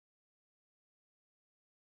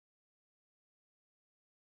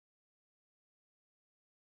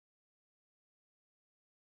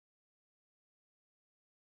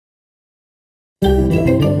I'm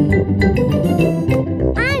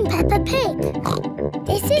Peppa Pig.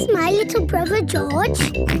 This is my little brother George.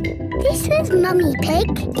 This is Mummy Pig.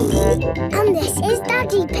 And this is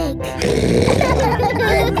Daddy Pig.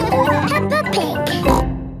 Peppa Pig.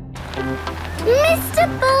 Mr.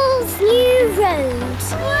 Bull's new road.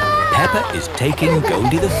 Peppa is taking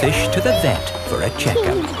Goldie the fish to the vet for a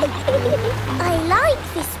checkup. I like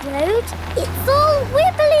this road. It's all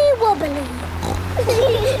wibbly-wobbly.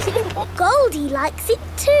 Goldie likes it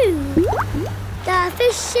too. The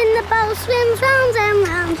fish in the bowl swims round and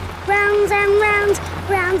round, round and round,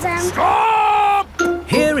 round and... Stop!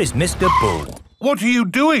 Here is Mr. Bull. What are you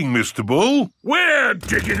doing, Mr. Bull? We're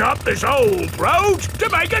digging up this old road to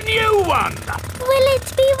make a new one. Will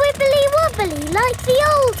it be wibbly-wobbly like the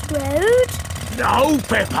old road? No,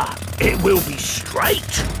 Peppa. It will be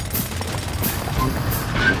straight.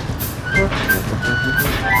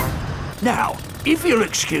 Now, if you'll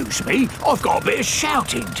excuse me, I've got a bit of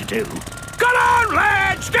shouting to do. Come on,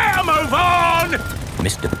 lads! Get a move on!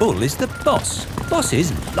 Mr. Bull is the boss.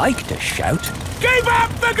 Bosses like to shout. Keep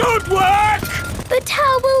up the good work! But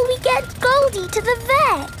how will we get Goldie to the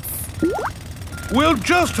vet? We'll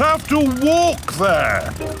just have to walk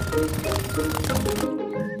there.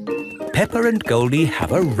 Peppa and Goldie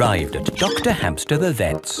have arrived at Dr. Hamster the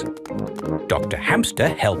vet's. Dr. Hamster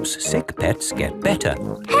helps sick pets get better.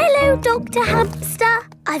 Hello, Dr. Hamster.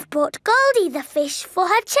 I've brought Goldie the fish for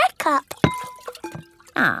her checkup.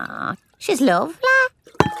 Ah, she's lovely.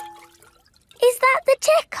 Is that the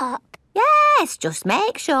checkup? Yes, just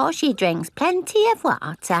make sure she drinks plenty of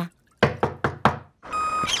water.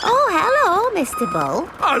 Oh, hello, Mr. Bull.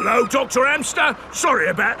 Hello, Dr. Hamster. Sorry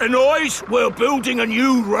about the noise. We're building a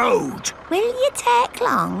new road. Will you take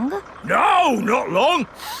long? No, not long.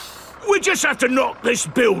 We just have to knock this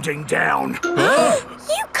building down.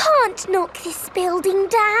 You can't knock this building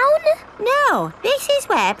down. No, this is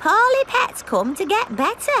where poorly pets come to get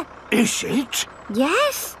better. Is it?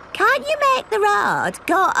 Yes. Can't you make the road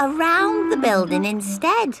go around the building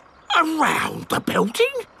instead? Around the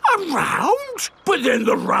building? Around? But then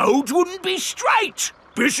the road wouldn't be straight.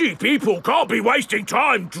 Busy people can't be wasting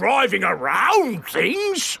time driving around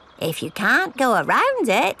things. If you can't go around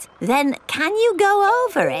it, then can you go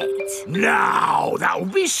over it? No, that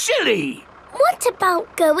would be silly. What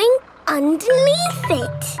about going underneath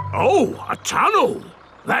it? Oh, a tunnel.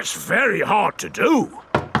 That's very hard to do.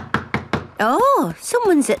 Oh,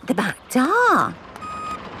 someone's at the back door.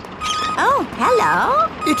 Oh, hello.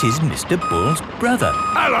 It is Mr. Bull's brother.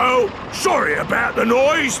 Hello. Sorry about the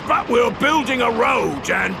noise, but we're building a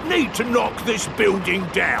road and need to knock this building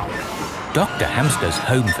down. Dr. Hamster's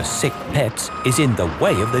home for sick pets is in the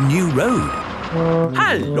way of the new road.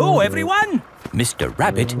 Hello, everyone. Mr.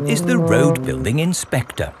 Rabbit is the road building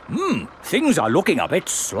inspector. Things are looking a bit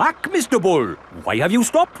slack, Mr. Bull. Why have you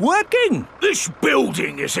stopped working? This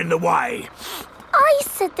building is in the way. I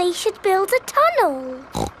said they should build a tunnel.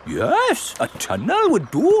 Yes, a tunnel would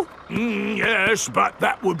do. Yes, but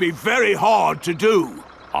that would be very hard to do.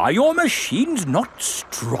 Are your machines not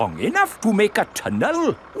strong enough to make a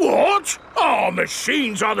tunnel? What? Our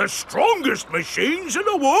machines are the strongest machines in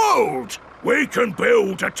the world. We can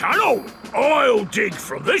build a tunnel. I'll dig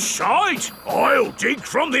from this side, I'll dig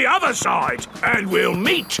from the other side, and we'll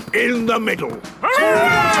meet in the middle.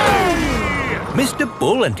 Hooray! Mr.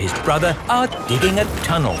 Bull and his brother are digging a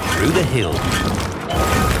tunnel through the hill.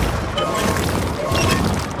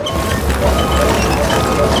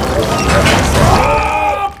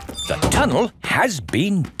 The tunnel has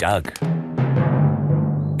been dug.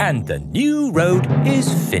 And the new road is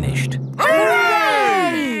finished. Hooray!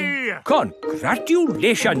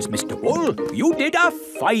 Congratulations, Mr. Bull. You did a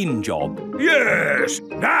fine job. Yes,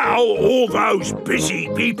 now all those busy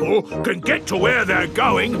people can get to where they're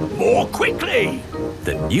going more quickly.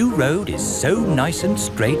 The new road is so nice and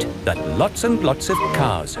straight that lots and lots of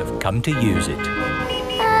cars have come to use it.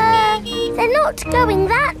 They're not going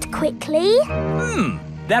that quickly.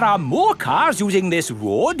 There are more cars using this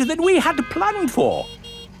road than we had planned for.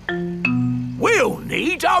 We'll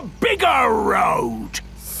need a bigger road.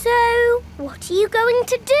 So, what are you going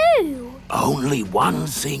to do? Only one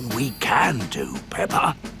thing we can do,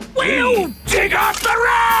 Peppa. We'll dig up the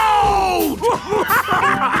road!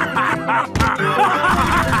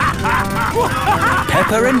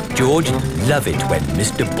 Peppa and George love it when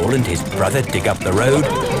Mr. Bull and his brother dig up the road.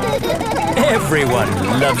 Everyone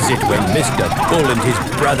loves it when Mr. Bull and his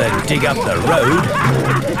brother dig up the road.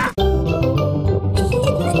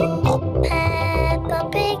 Peppa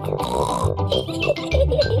Pig. Peppa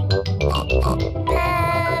Pig.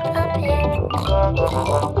 Peppa Pig.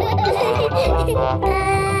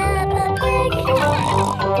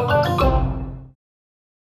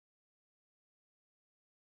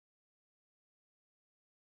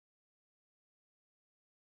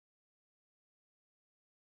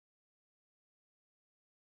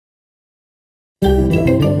 I'm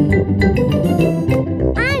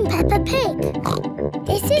Peppa Pig.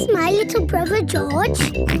 This is my little brother George.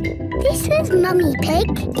 This is Mummy Pig.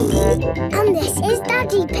 And this is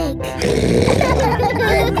Daddy Pig.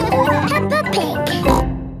 Peppa Pig.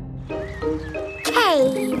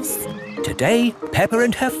 Caves. Today, Peppa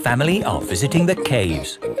and her family are visiting the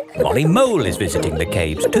caves. Molly Mole is visiting the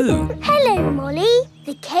caves too. Hello, Molly.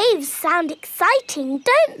 The caves sound exciting,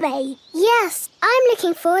 don't they? Yes, I'm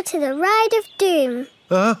looking forward to the Ride of Doom.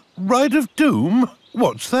 Ride of Doom?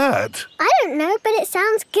 What's that? I don't know, but it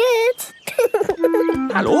sounds good.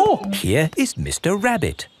 Hello, Here is Mr.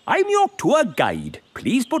 Rabbit. I'm your tour guide.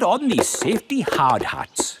 Please put on these safety hard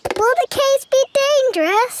hats. Will the caves be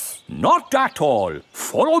dangerous? Not at all.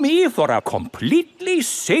 Follow me for a completely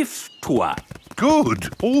safe tour.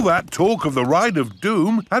 Good. All that talk of the Ride of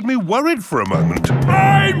Doom had me worried for a moment.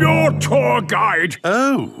 I'm your tour guide.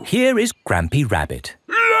 Oh. Here is Grampy Rabbit.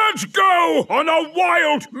 Let's go on a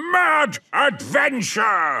wild, mad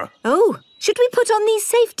adventure. Oh, should we put on these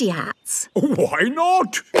safety hats? Why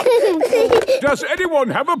not? Does anyone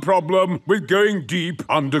have a problem with going deep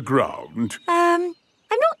underground? I'm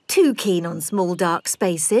not too keen on small dark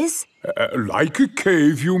spaces. Like a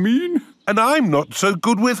cave, you mean? And I'm not so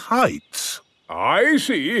good with heights. I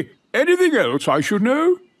see. Anything else I should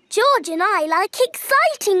know? George and I like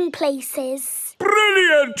exciting places.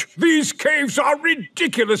 Brilliant! These caves are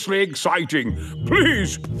ridiculously exciting.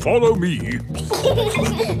 Please follow me.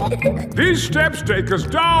 These steps take us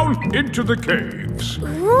down into the caves.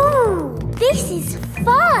 Ooh, this is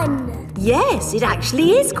fun. Yes, it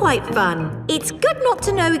actually is quite fun. It's good not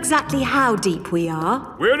to know exactly how deep we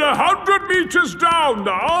are. We're 100 meters down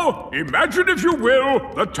now. Imagine, if you will,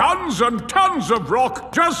 the tons and tons of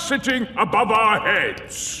rock just sitting above our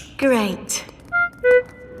heads. Great.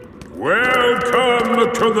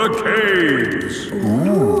 Welcome to the caves.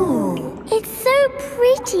 Ooh, it's so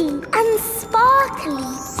pretty and sparkly.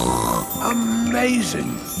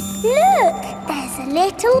 Amazing. Look, there's a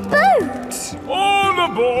little boat. All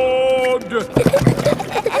aboard!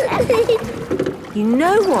 You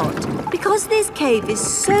know what? Because this cave is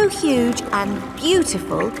so huge and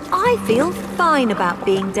beautiful, I feel fine about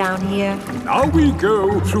being down here. Now we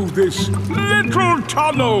go through this little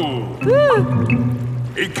tunnel.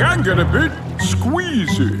 It can get a bit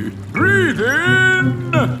squeezy. Breathe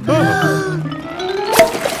in.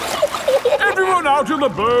 Everyone out of the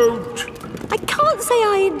boat. I can't say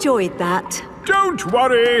I enjoyed that. Don't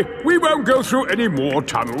worry. We won't go through any more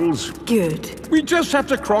tunnels. Good. We just have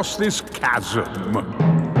to cross this chasm.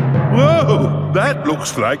 Whoa, that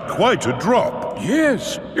looks like quite a drop.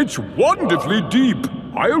 Yes, it's wonderfully deep.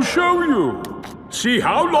 I'll show you. See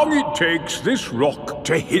how long it takes this rock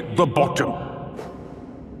to hit the bottom.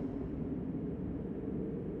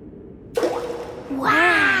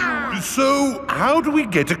 Wow. So, how do we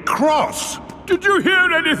get across? Did you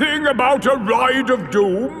hear anything about a Ride of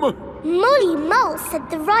Doom? Molly Mole said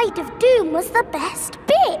the Ride of Doom was the best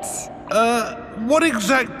bit. What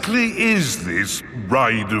exactly is this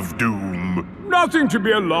Ride of Doom? Nothing to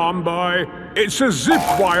be alarmed by. It's a zip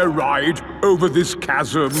wire ride over this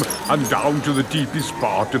chasm and down to the deepest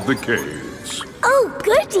part of the caves. Oh,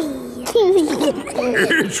 goody.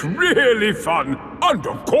 It's really fun and,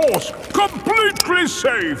 of course, completely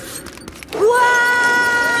safe.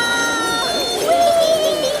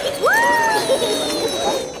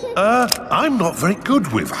 I'm not very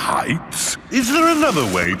good with heights. Is there another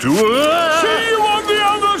way to... See you on the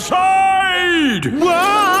other side!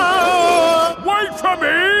 Whoa! Wait for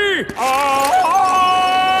me!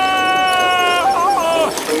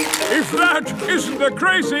 If that isn't the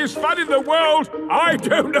craziest fun in the world, I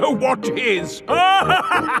don't know what is. It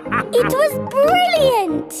was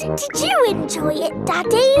brilliant. Did you enjoy it,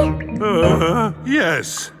 Daddy?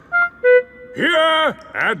 Yes. Here,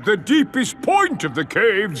 at the deepest point of the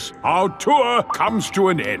caves, our tour comes to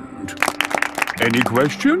an end. Any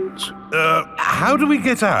questions? How do we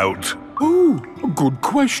get out? Oh, a good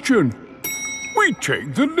question. We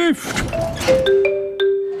take the lift.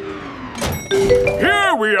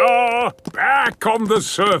 Here we are, back on the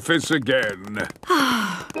surface again.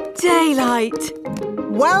 Daylight.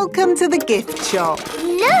 Welcome to the gift shop.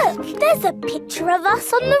 Look, there's a picture of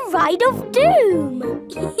us on the Ride of Doom.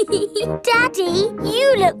 Daddy,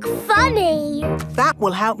 you look funny. That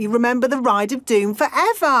will help you remember the Ride of Doom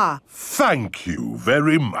forever. Thank you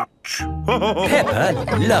very much.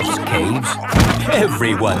 Peppa loves caves.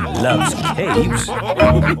 Everyone loves caves.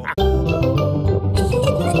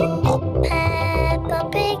 Peppa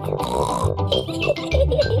Pig. Peppa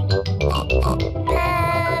Pig.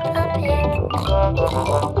 Peppa Pig.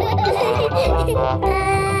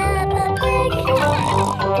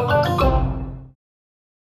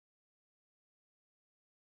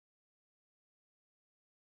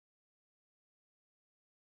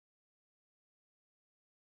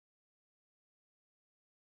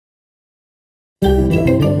 I'm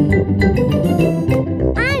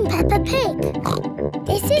Peppa Pig.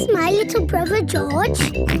 This is my little brother George.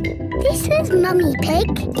 This is Mummy Pig.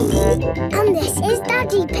 And this is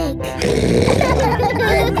Daddy Pig.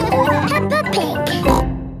 Peppa Pig.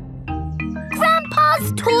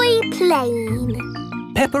 Grandpa's toy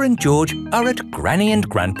plane. Peppa and George are at Granny and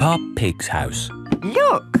Grandpa Pig's house.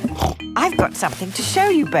 Look, I've got something to show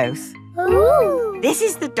you both. Ooh. This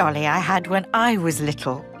is the dolly I had when I was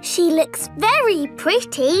little. She looks very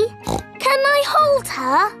pretty. Can I hold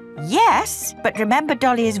her? Yes, but remember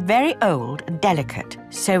Dolly is very old and delicate,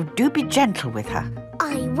 so do be gentle with her.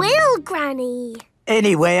 I will, Granny.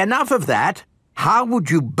 Anyway, enough of that. How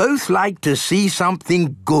would you both like to see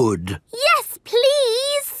something good? Yes,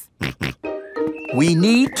 please. We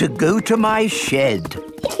need to go to my shed.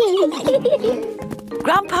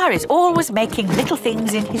 Grandpa is always making little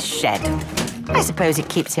things in his shed. I suppose it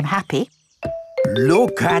keeps him happy.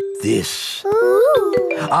 Look at this.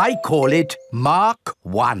 Ooh. I call it Mark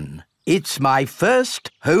 1. It's my first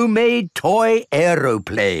homemade toy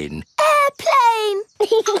aeroplane.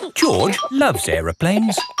 Airplane. George loves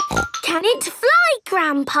aeroplanes. Can it fly,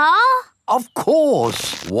 Grandpa? Of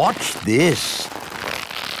course. Watch this.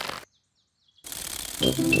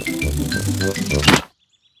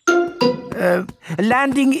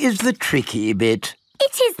 Landing is the tricky bit.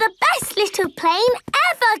 It is the best little plane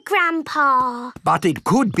ever, Grandpa. But it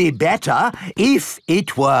could be better if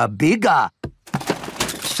it were bigger.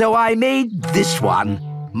 So I made this one,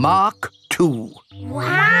 Mark 2.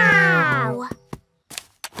 Wow.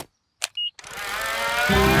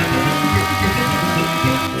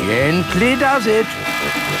 Gently does it.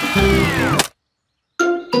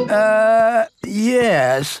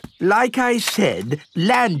 Yes. Like I said,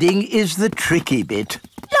 landing is the tricky bit.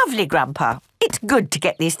 Lovely, Grandpa. It's good to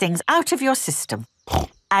get these things out of your system.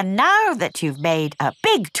 And now that you've made a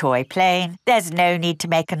big toy plane, there's no need to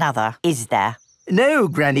make another, is there? No,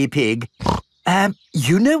 Granny Pig.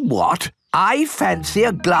 You know what? I fancy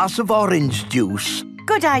a glass of orange juice.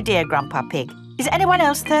 Good idea, Grandpa Pig. Is anyone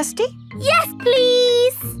else thirsty? Yes,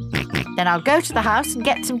 please. Then I'll go to the house and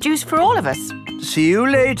get some juice for all of us. See you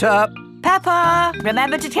later. Peppa,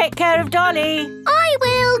 remember to take care of Dolly. I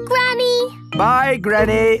will, Granny. Bye,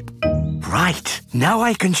 Granny. Right, now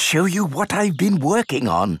I can show you what I've been working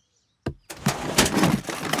on.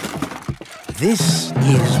 This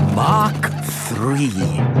is Mark 3.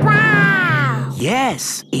 Wow.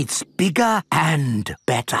 Yes, it's bigger and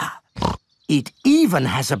better. It even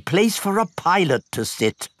has a place for a pilot to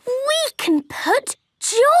sit. We can put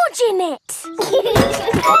George in it.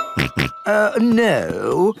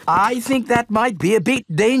 No, I think that might be a bit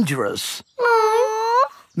dangerous. Aww.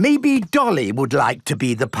 Maybe Dolly would like to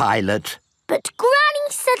be the pilot. But Granny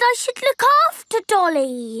said I should look after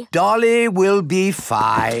Dolly. Dolly will be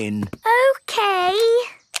fine. OK.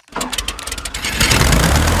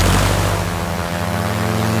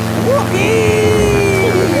 Whoopee!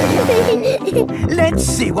 Let's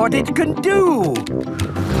see what it can do.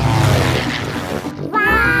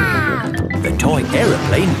 Wow. The toy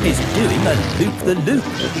aeroplane is doing a loop-the-loop.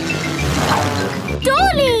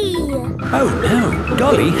 Dolly! Oh no,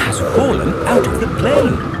 Dolly has fallen out of the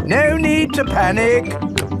plane. No need to panic.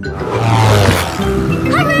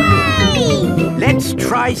 Hooray! Let's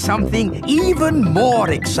try something even more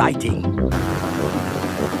exciting.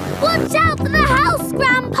 Watch out for the house,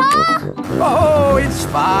 Grandpa! Oh, it's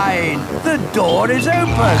fine. The door is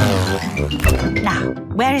open. Now,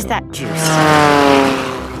 where is that juice?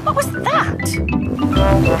 What was that?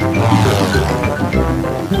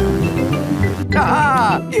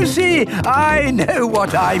 Ah, you see, I know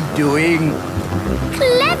what I'm doing.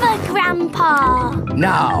 Clever, Grandpa!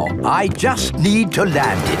 Now, I just need to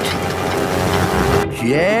land it.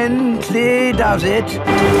 Gently does it.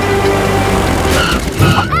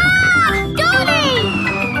 Ah! Dolly!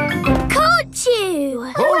 Caught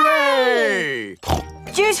you! Hooray!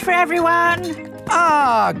 Juice for everyone.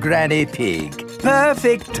 Ah, Granny Pig.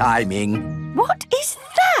 Perfect timing. What is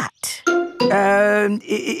that?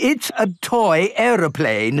 It's a toy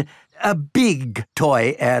aeroplane. A big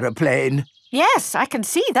toy aeroplane. Yes, I can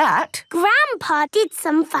see that. Grandpa did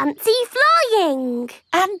some fancy flying.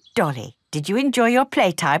 And Dolly, did you enjoy your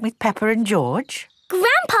playtime with Peppa and George?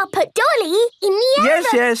 Grandpa put Dolly in the air.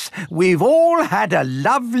 Yes. We've all had a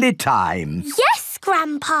lovely time. Yes,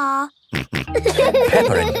 Grandpa.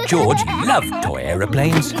 Peppa and George love toy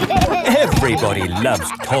aeroplanes. Everybody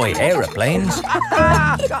loves toy aeroplanes.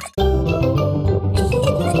 Peppa Pig.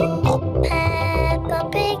 Peppa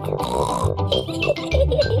Pig.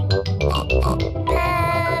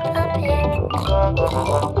 Peppa Pig.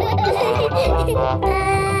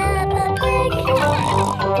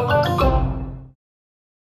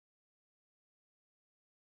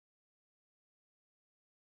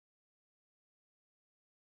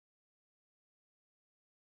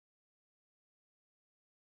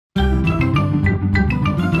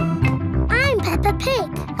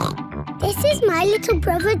 my little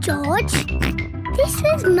brother George. This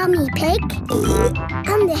is Mummy Pig.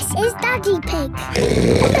 And this is Daddy Pig.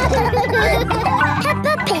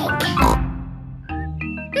 Peppa Pig.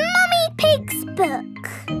 Mummy Pig's book.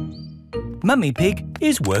 Mummy Pig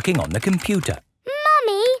is working on the computer.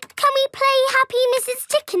 Mummy, can we play Happy Mrs.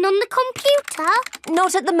 Chicken on the computer?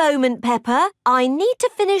 Not at the moment, Peppa. I need to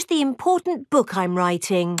finish the important book I'm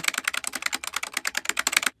writing.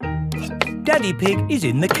 Daddy Pig is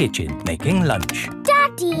in the kitchen making lunch.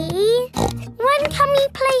 Daddy, when can we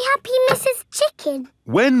play Happy Mrs. Chicken?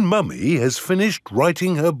 When Mummy has finished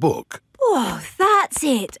writing her book. Oh, that's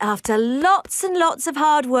it. After lots and lots of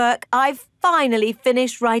hard work, I've finally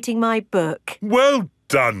finished writing my book. Well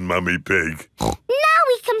done, Mummy Pig. Now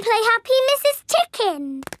we can play Happy Mrs.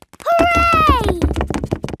 Chicken. Hooray!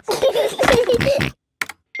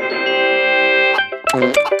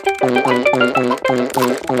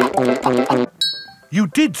 You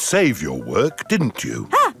did save your work, didn't you?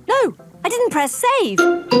 Ah, no, I didn't press save.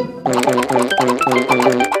 40, 90,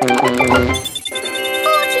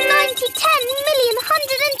 10 million,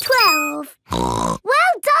 112.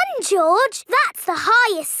 Well done, George. That's the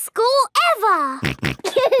highest score ever.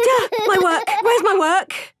 My work. Where's my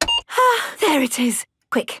work? Ah, there it is.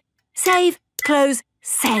 Quick. Save, close,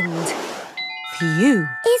 send. Phew.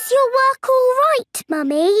 Is your work all right,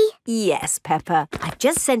 Mummy? Yes, Peppa. I've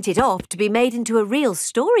just sent it off to be made into a real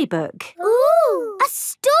storybook. Ooh, a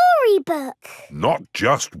storybook. Not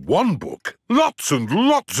just one book. Lots and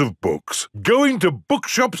lots of books. Going to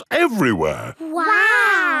bookshops everywhere.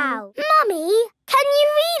 Wow. Mummy, can you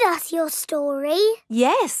read us your story?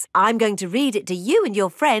 Yes, I'm going to read it to you and your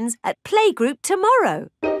friends at Playgroup tomorrow.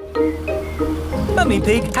 Mummy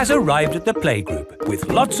Pig has arrived at the playgroup with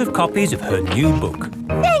lots of copies of her new book.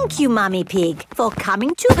 Thank you, Mummy Pig, for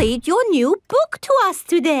coming to read your new book to us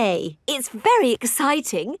today. It's very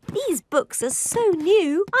exciting. These books are so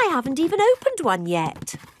new, I haven't even opened one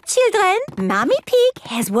yet. Children, Mummy Pig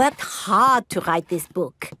has worked hard to write this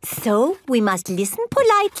book. So we must listen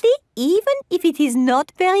politely, even if it is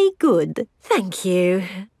not very good. Thank you.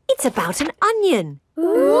 It's about an onion.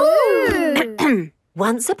 Ooh.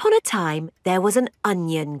 Once upon a time, there was an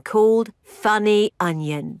onion called Funny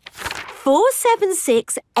Onion.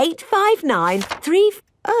 4768593.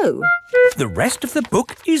 Oh. The rest of the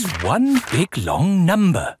book is one big long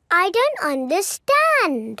number. I don't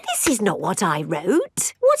understand. This is not what I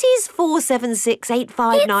wrote. What is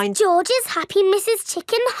 4768593? It's George's Happy Mrs.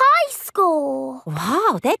 Chicken high score.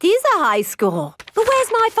 Wow, that is a high score. But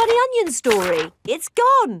where's my Funny Onion story? It's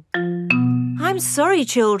gone. I'm sorry,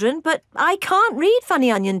 children, but I can't read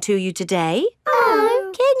Funny Onion to you today.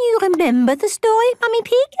 Oh. Can you remember the story, Mummy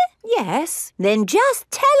Pig? Yes. Then just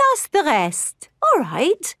tell us the rest. All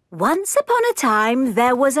right. Once upon a time,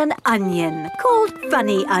 there was an onion called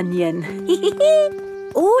Funny Onion.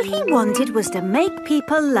 All he wanted was to make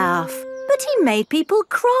people laugh, but he made people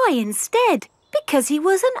cry instead because he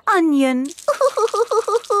was an onion.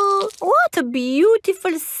 What a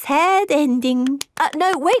beautiful, sad ending.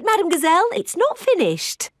 No, wait, Madame Gazelle, it's not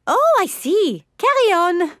finished. Oh, I see. Carry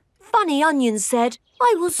on. Funny Onion said,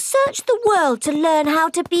 I will search the world to learn how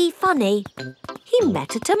to be funny. He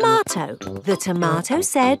met a tomato. The tomato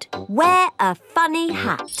said, wear a funny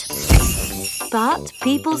hat. But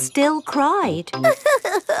people still cried.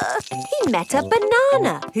 He met a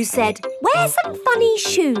banana who said, wear some funny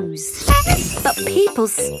shoes. But people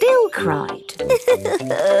still cried.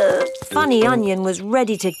 Funny Onion was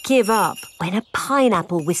ready to give up when a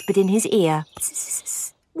pineapple whispered in his ear.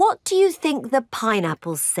 What do you think the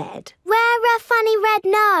pineapple said? Wear a funny red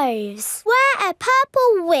nose. Wear a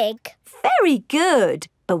purple wig. Very good.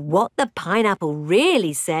 But what the pineapple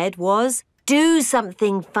really said was, do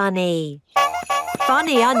something funny.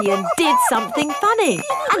 Funny Onion did something funny,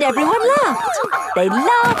 and everyone laughed. They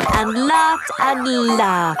laughed and laughed and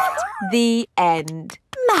laughed. The end.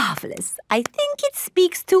 Marvellous. I think it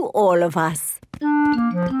speaks to all of us.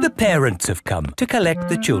 The parents have come to collect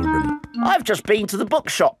the children. I've just been to the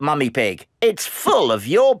bookshop, Mummy Pig. It's full of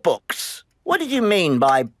your books. What did you mean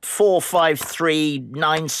by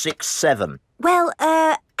 453967? Well,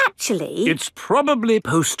 actually... It's probably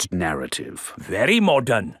post-narrative. Very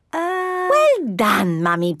modern. Well done,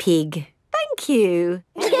 Mummy Pig. Thank you.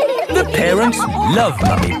 The parents love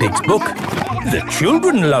Mummy Pig's book. The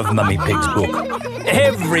children love Mummy Pig's book.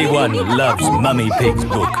 Everyone loves Mummy Pig's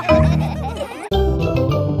book.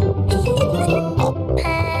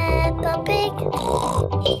 Peppa Pig.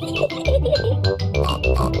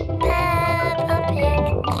 Peppa Pig.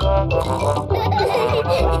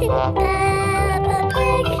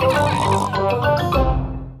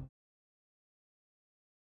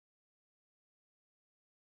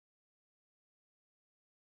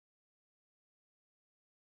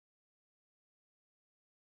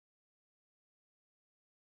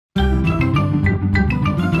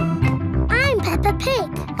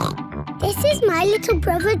 little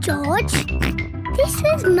brother George. This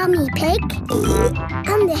is Mummy Pig.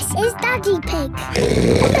 And this is Daddy Pig.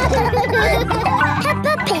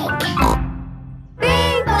 Peppa Pig.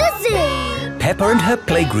 The zoo. Peppa and her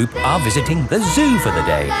playgroup are visiting the zoo for the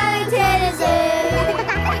day. Going to the zoo.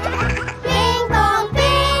 Bing bong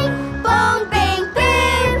bing, bong bing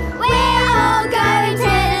boom. We're all going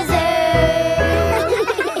to the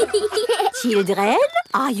zoo. Children,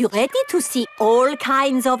 are you ready to see all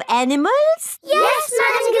kinds of animals? Yes,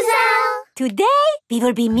 Madam Gazelle. Today, we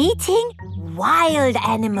will be meeting wild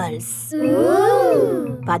animals.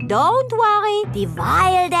 Ooh. But don't worry, the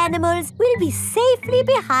wild animals will be safely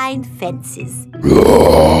behind fences. A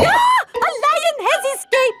lion has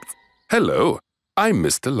escaped! Hello, I'm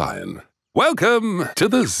Mr. Lion. Welcome to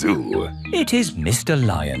the zoo. It is Mr.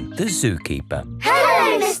 Lion, the zookeeper.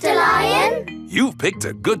 Hello, Mr. Lion. You've picked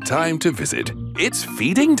a good time to visit. It's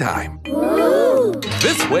feeding time. Ooh.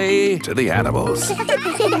 This way to the animals.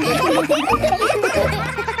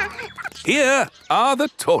 Here are the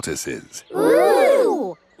tortoises.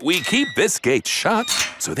 Ooh. We keep this gate shut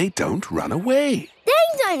so they don't run away. They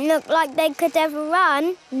don't look like they could ever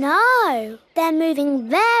run. No, they're moving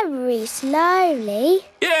very slowly.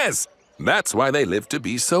 Yes, that's why they live to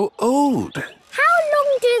be so old. How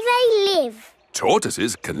long do they live?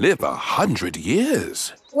 Tortoises can live 100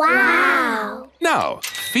 years. Wow. Now,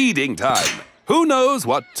 feeding time. Who knows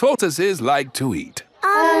what tortoises like to eat?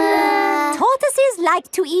 Tortoises like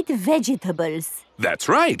to eat vegetables. That's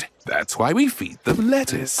right. That's why we feed them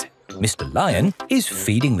lettuce. Mr. Lion is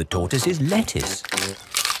feeding the tortoises lettuce.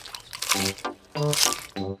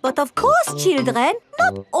 But of course, children,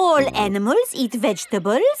 not all animals eat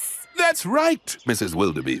vegetables. That's right, Mrs.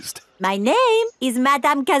 Wildebeest. My name is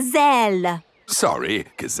Madame Gazelle. Sorry,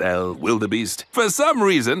 Gazelle, Wildebeest. For some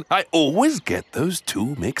reason, I always get those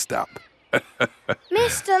two mixed up.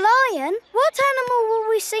 Mr. Lion, what animal will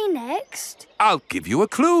we see next? I'll give you a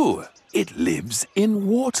clue. It lives in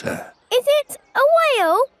water. Is it a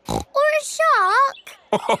whale or a shark?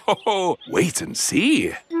 Oh, wait and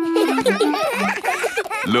see.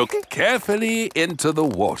 Look carefully into the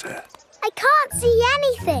water. I can't see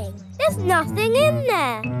anything. There's nothing in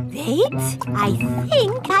there. Wait, I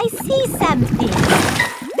think I see something.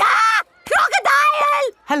 Ah!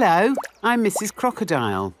 Crocodile! Hello, I'm Mrs.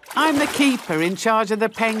 Crocodile. I'm the keeper in charge of the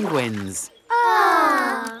penguins.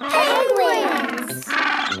 Ah, penguins!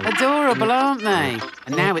 Adorable, aren't they?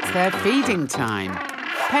 And now it's their feeding time.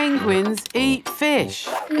 Penguins eat fish.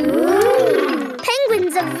 Ooh.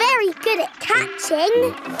 Penguins are very good at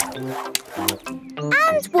catching.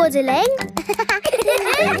 And waddling.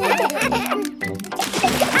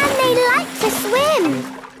 And they like to swim.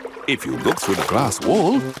 If you look through the glass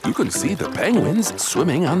wall, you can see the penguins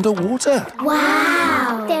swimming underwater.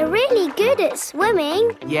 Wow! They're really good at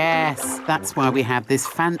swimming. Yes, that's why we have this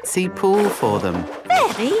fancy pool for them.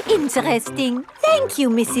 Very interesting. Thank you,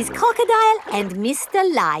 Mrs. Crocodile and Mr.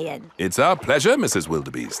 Lion. It's our pleasure, Mrs.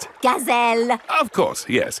 Wildebeest. Gazelle. Of course,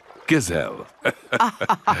 yes, Gazelle.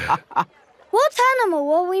 What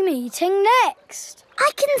animal are we meeting next?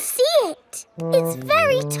 I can see it. It's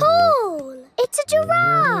very tall. It's a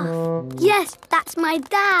giraffe. Yes, that's my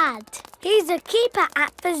dad. He's a keeper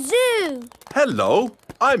at the zoo. Hello,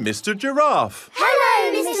 I'm Mr. Giraffe.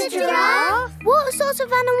 Hello, Mr. Giraffe. What sort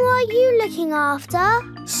of animal are you looking after?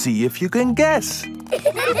 See if you can guess. Look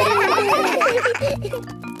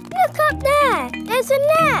up there. There's a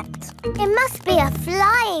net. It must be a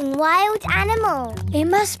flying wild animal. It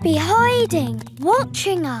must be hiding,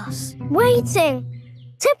 watching us, waiting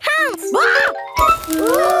to pounce.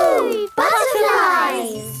 Ooh,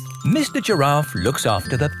 butterflies. Mr. Giraffe looks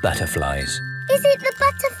after the butterflies. Is it the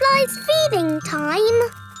butterflies' feeding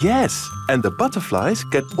time? Yes, and the butterflies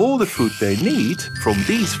get all the food they need from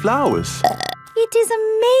these flowers. It is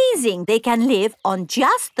amazing they can live on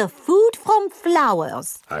just the food from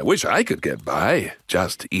flowers. I wish I could get by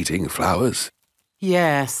just eating flowers.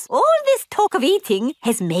 Yes. All this talk of eating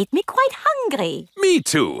has made me quite hungry. Me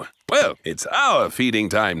too. Well, it's our feeding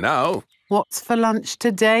time now. What's for lunch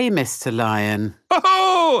today, Mr. Lion?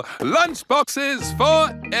 Oh, lunch boxes for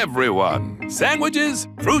everyone. Sandwiches,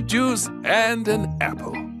 fruit juice, and an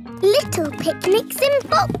apple. Little picnics in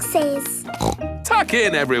boxes. Tuck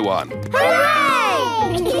in, everyone. Hooray!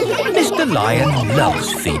 Mr. Lion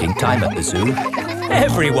loves feeding time at the zoo.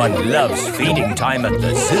 Everyone loves feeding time at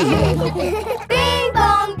the zoo. Bing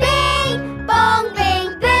bong bing, bong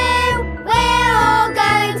bing boo. We're all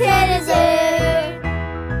going to the zoo.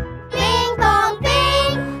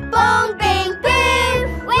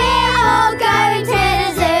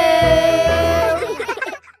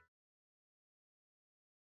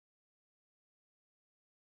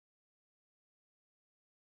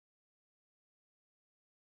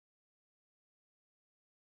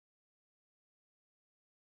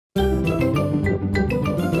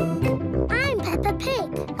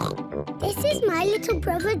 my little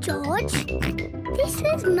brother George. This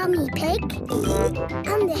is Mummy Pig.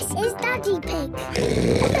 And this is Daddy Pig.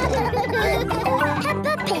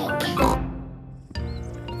 Peppa Pig.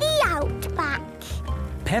 The Outback.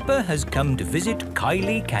 Peppa has come to visit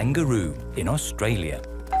Kylie Kangaroo in Australia.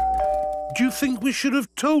 Do you think we should have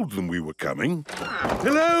told them we were coming?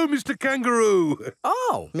 Hello, Mr. Kangaroo.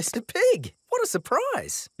 Oh, Mr. Pig. What a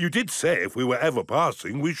surprise. You did say if we were ever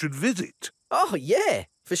passing, we should visit. Oh, yeah,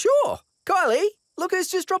 for sure. Kylie, look who's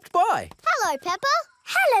just dropped by. Hello, Peppa.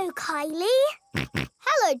 Hello, Kylie.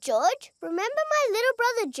 Hello, George. Remember my little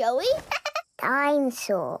brother Joey?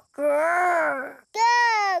 Dinosaur. Grrr.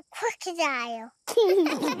 Grrr. Crocodile.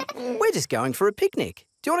 We're just going for a picnic.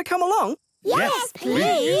 Do you want to come along? Yes,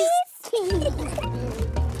 please.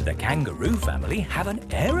 The kangaroo family have an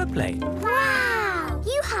aeroplane. Wow!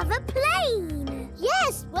 You have a plane.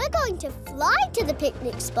 Yes, we're going to fly to the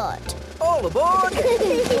picnic spot. All aboard!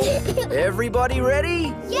 Everybody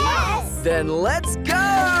ready? Yes! Then let's go!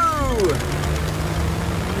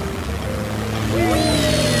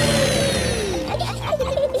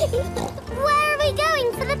 Where are we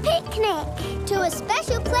going for the picnic? To a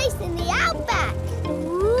special place in the outback.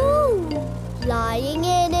 Ooh! Flying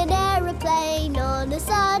in an aeroplane on a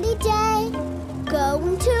sunny day.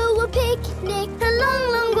 Going to a picnic a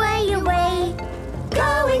long, long way away.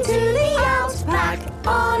 Going to the outback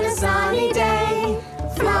on a sunny day.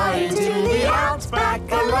 Flying to the outback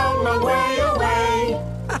a long, long way away.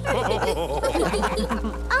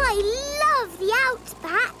 I love the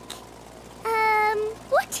outback.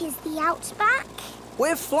 What is the outback?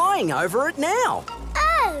 We're flying over it now.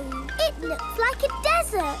 Oh, it looks like a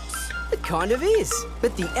desert. It kind of is.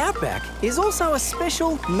 But the outback is also a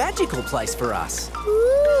special, magical place for us.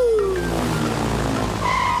 Ooh.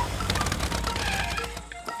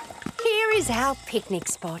 Here is our picnic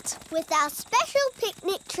spot. With our special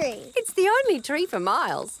picnic tree. It's the only tree for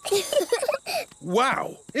miles.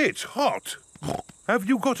 Wow, it's hot. Have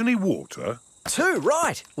you got any water? Too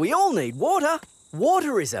right. We all need water.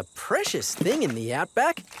 Water is a precious thing in the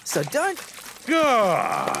outback, so don't...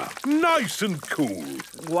 Ah, nice and cool.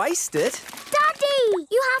 Waste it. Daddy,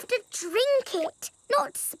 you have to drink it,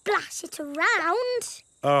 not splash it around.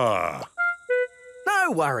 Ah.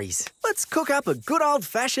 No worries. Let's cook up a good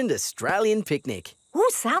old-fashioned Australian picnic. Oh,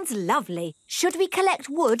 sounds lovely. Should we collect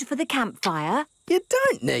wood for the campfire? You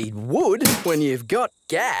don't need wood when you've got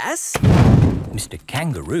gas. Mr.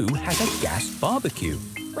 Kangaroo has a gas barbecue.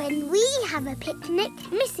 When we have a picnic,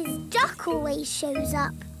 Mrs. Duck always shows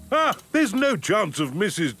up. Ah, there's no chance of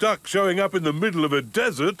Mrs. Duck showing up in the middle of a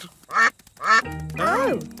desert.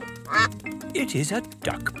 Oh. It is a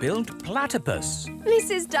duck-billed platypus.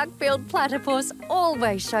 Mrs. Duck-billed Platypus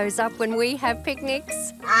always shows up when we have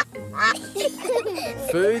picnics.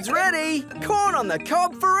 Food's ready. Corn on the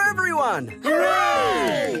cob for everyone.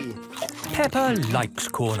 Hooray! Peppa likes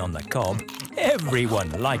corn on the cob.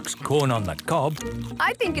 Everyone likes corn on the cob.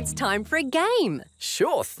 I think it's time for a game.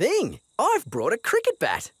 Sure thing. I've brought a cricket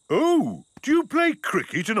bat. Oh, do you play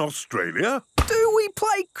cricket in Australia? Do we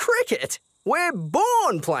play cricket? We're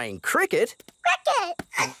born playing cricket. Cricket!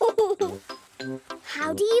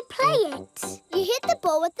 How do you play it? You hit the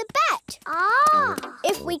ball with the bat. Ah!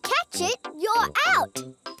 If we catch it, you're out.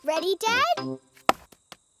 Ready, Dad?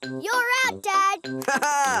 You're out, Dad.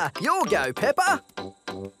 Ha-ha! You'll go, Peppa.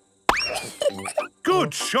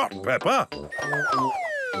 Good shot, Peppa.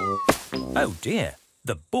 Oh, dear.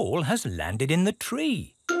 The ball has landed in the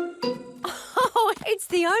tree. Oh, it's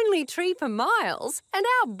the only tree for miles, and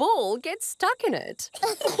our ball gets stuck in it.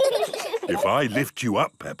 If I lift you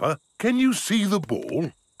up, Peppa, can you see the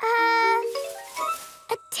ball?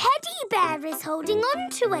 A teddy bear is holding on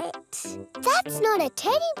to it. That's not a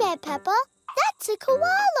teddy bear, Peppa. That's a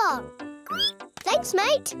koala. Thanks,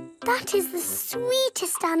 mate. That is the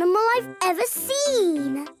sweetest animal I've ever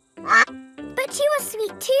seen. But you are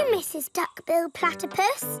sweet too, Mrs. Duck-billed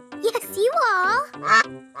Platypus. Yes, you are.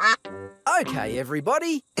 OK,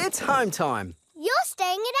 everybody, it's home time. You're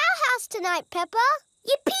staying at our house tonight, Peppa.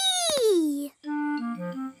 Yippee!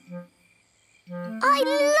 I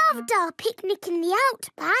loved our picnic in the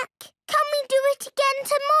outback. Can we do it again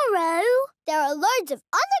tomorrow? There are loads of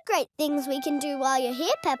other great things we can do while you're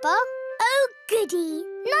here, Peppa. Oh, goody.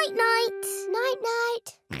 Night-night.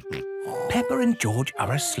 Night-night. Peppa and George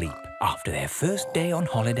are asleep after their first day on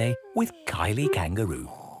holiday with Kylie Kangaroo.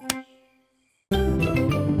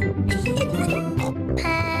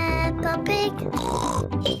 Peppa Pig.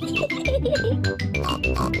 Peppa Pig.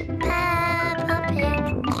 Peppa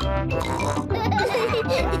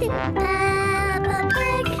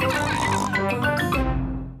Pig.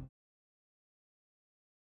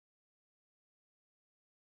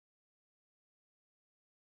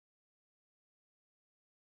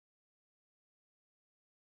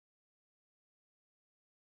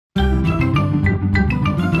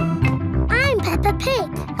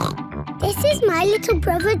 my little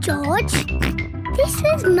brother George. This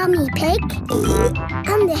is Mummy Pig.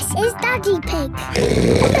 And this is Daddy Pig.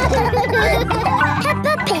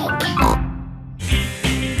 Peppa Pig.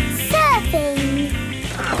 Surfing.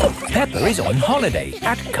 Peppa is on holiday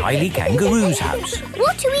at Kylie Kangaroo's house.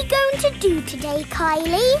 What are we going to do today,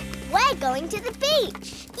 Kylie? We're going to the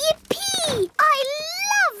beach. Yippee! I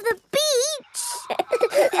love the beach!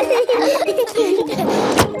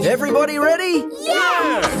 Everybody ready?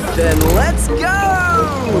 Yes! Then let's go!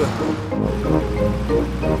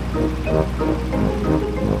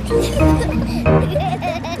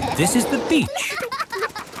 This is the beach.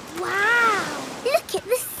 Wow! Look at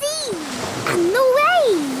the sea and the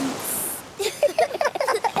waves.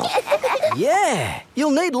 Yeah,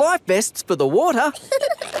 you'll need life vests for the water.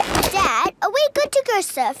 Dad, are we good to go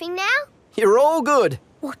surfing now? You're all good.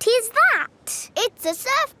 What is that? It's a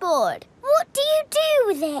surfboard. What do you do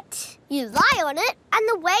with it? You lie on it and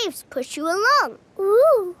the waves push you along.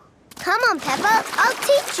 Ooh. Come on, Peppa, I'll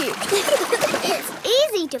teach you. It's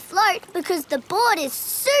easy to float because the board is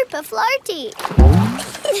super floaty.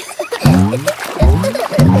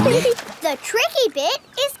 The tricky bit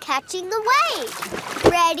is catching the wave.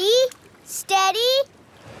 Ready, steady,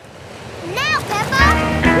 now, Peppa!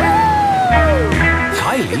 Woo!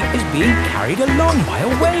 Kylie is being carried along by a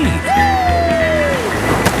wave.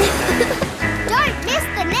 Don't miss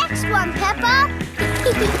the next one, Peppa.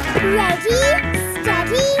 Ready,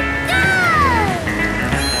 steady, go!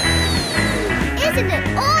 Isn't it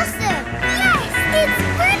awesome? Yes, it's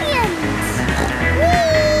brilliant!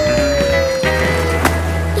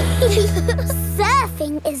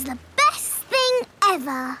 Surfing is the best thing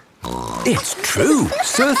ever. It's true.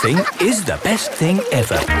 Surfing is the best thing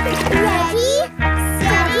ever. Ready,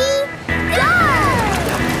 steady, go!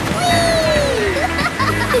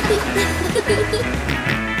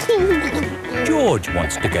 George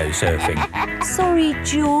wants to go surfing. Sorry,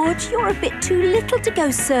 George, you're a bit too little to go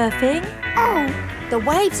surfing. Oh, the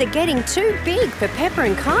waves are getting too big for Peppa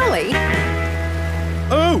and Kylie.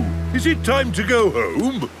 Oh, is it time to go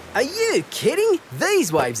home? Are you kidding?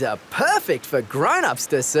 These waves are perfect for grown-ups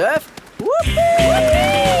to surf.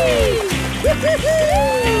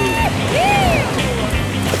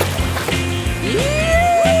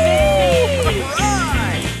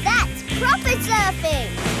 That's proper surfing!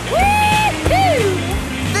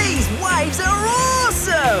 These waves are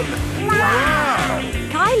awesome! Wow!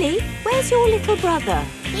 Kylie, where's your little brother?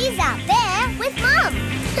 He's out there with Mum.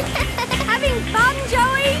 Having fun,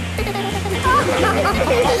 Joey?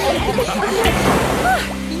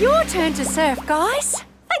 Your turn to surf, guys.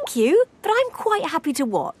 Thank you, but I'm quite happy to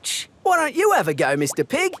watch. Why don't you have a go, Mr.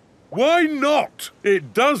 Pig? Why not?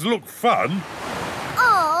 It does look fun.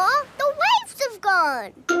 Aw, the waves have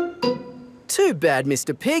gone. Too bad,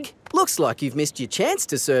 Mr. Pig. Looks like you've missed your chance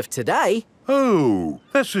to surf today. Oh,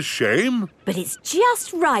 that's a shame. But it's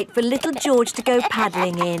just right for little George to go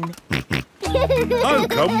paddling in. I'll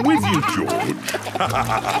come with you, George.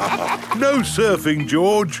 No surfing,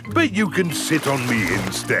 George, but you can sit on me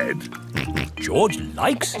instead. George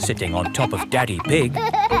likes sitting on top of Daddy Pig.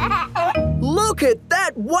 Look at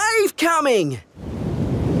that wave coming!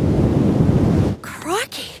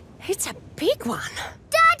 Crikey, it's a big one.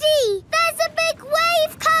 Daddy, there's a big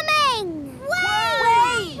wave coming!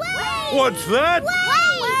 Wave! What's that? Wave!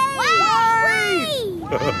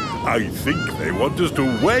 I think they want us to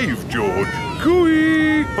wave, George.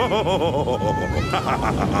 Cooey!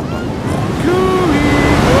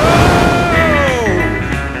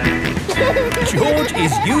 George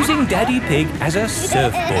is using Daddy Pig as a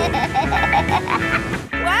surfboard.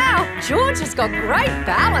 Wow, George has got great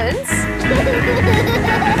balance.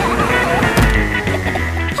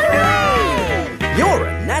 Hooray! You're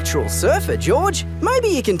a natural surfer, George. Maybe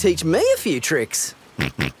you can teach me a few tricks.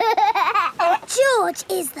 George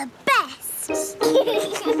is the best.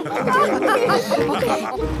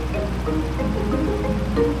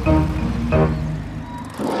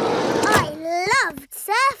 I loved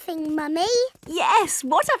surfing, Mummy. Yes,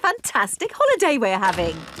 what a fantastic holiday we're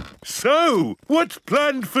having. So, what's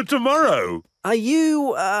planned for tomorrow? Are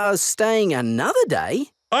you, staying another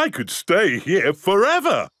day? I could stay here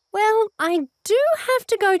forever. Well, I do have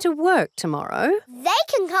to go to work tomorrow. They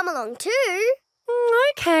can come along too.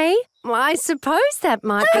 OK. Well, I suppose that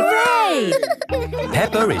might be... Hooray!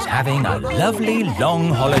 Peppa is having a lovely long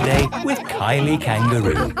holiday with Kylie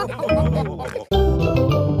Kangaroo.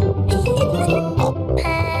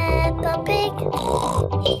 Peppa Pig.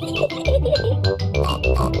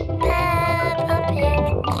 Peppa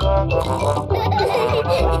Pig.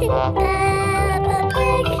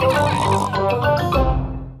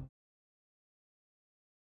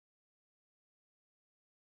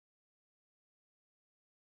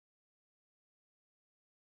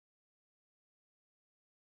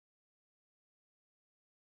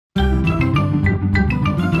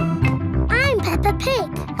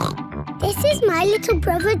 my little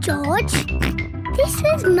brother George. This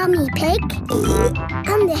is Mummy Pig.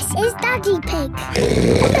 And this is Daddy Pig.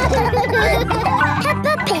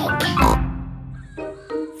 Peppa Pig.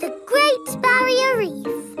 The Great Barrier Reef.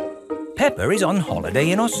 Peppa is on holiday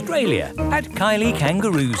in Australia at Kylie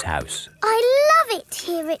Kangaroo's house. I love it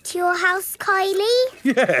here at your house, Kylie.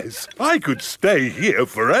 Yes, I could stay here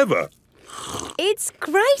forever. It's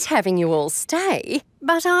great having you all stay,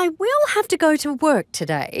 but I will have to go to work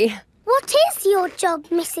today. What is your job,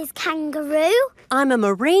 Mrs. Kangaroo? I'm a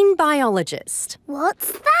marine biologist.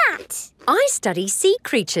 What's that? I study sea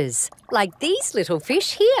creatures, like these little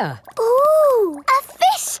fish here. Ooh, a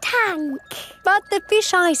fish tank. But the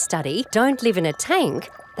fish I study don't live in a tank,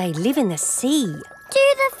 they live in the sea.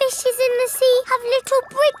 Do the fishes in the sea have little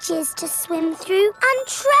bridges to swim through and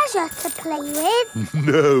treasure to play with?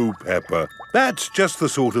 No, Peppa. That's just the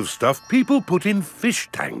sort of stuff people put in fish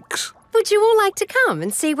tanks. Would you all like to come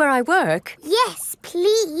and see where I work? Yes,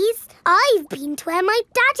 please. I've been to where my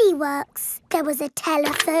daddy works. There was a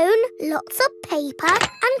telephone, lots of paper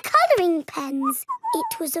and colouring pens.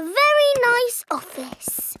 It was a very nice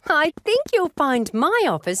office. I think you'll find my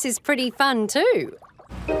office is pretty fun too.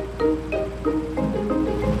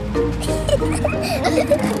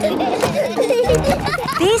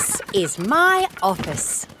 This is my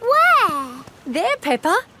office. Where? There,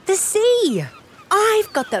 Peppa, the sea.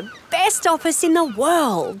 I've got the best office in the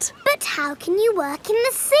world. But how can you work in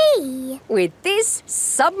the sea? With this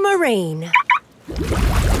submarine.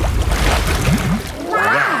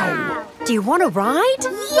 Wow! Do you want to ride?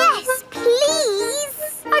 Yes,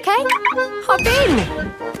 please. OK, hop in.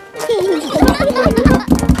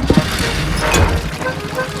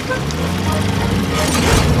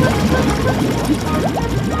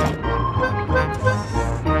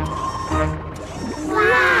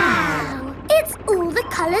 Wow! It's all the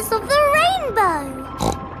colours of the rainbow.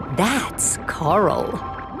 That's coral.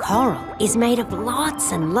 Coral is made of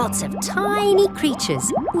lots and lots of tiny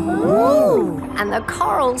creatures. Ooh! And the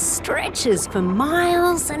coral stretches for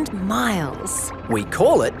miles and miles. We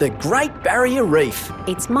call it the Great Barrier Reef.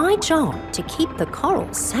 It's my job to keep the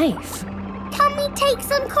coral safe. Can we take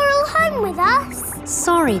some coral home with us?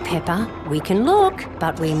 Sorry, Peppa. We can look,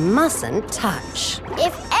 but we mustn't touch.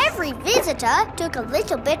 If every visitor took a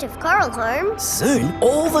little bit of coral home, soon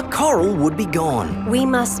all the coral would be gone. We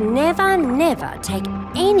must never, never take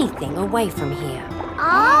anything away from here.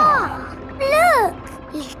 Ah! Look!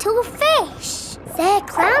 Little fish. They're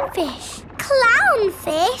clownfish.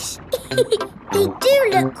 Clownfish? They do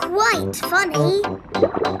look quite funny.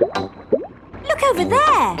 Look over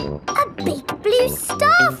there. A big blue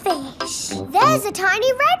starfish. There's a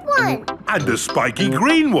tiny red one. And a spiky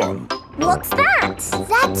green one. What's that?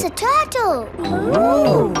 That's a turtle.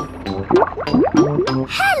 Ooh.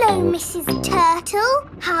 Hello, Mrs. Turtle.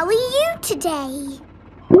 How are you today?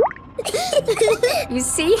 You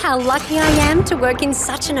see how lucky I am to work in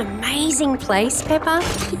such an amazing place, Peppa?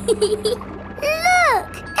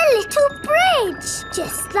 Look, a little bridge,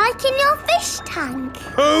 just like in your fish tank.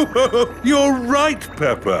 Oh, you're right,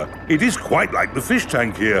 Peppa. It is quite like the fish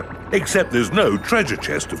tank here, except there's no treasure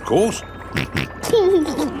chest, of course.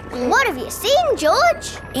 What have you seen,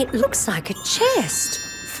 George? It looks like a chest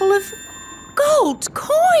full of gold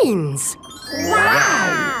coins.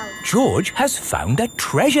 Wow! George has found a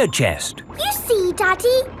treasure chest. You see,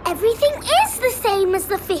 Daddy, everything is the same as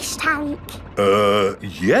the fish tank.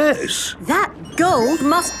 Yes. That gold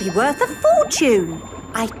must be worth a fortune.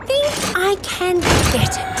 I think I can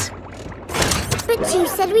get it. But you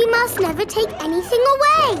said we must never take anything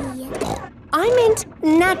away. I meant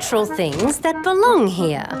natural things that belong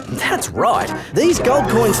here. That's right. These gold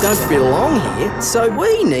coins don't belong here, so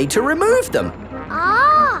we need to remove them.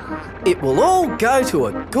 Ah! It will all go to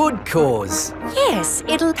a good cause. Yes,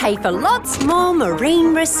 it'll pay for lots more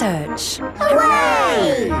marine research.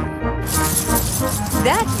 Hooray!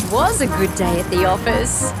 That was a good day at the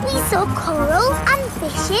office. We saw coral and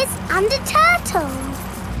fishes and a turtle.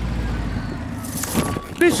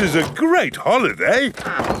 This is a great holiday.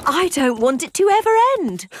 I don't want it to ever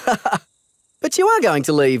end. But you are going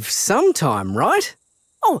to leave sometime, right?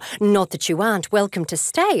 Oh, not that you aren't welcome to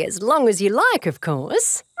stay as long as you like, of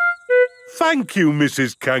course. Thank you,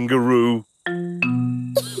 Mrs. Kangaroo.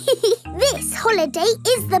 This holiday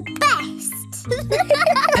is the best.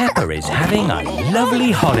 Peppa is having a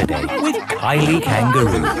lovely holiday with Kylie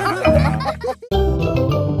Kangaroo.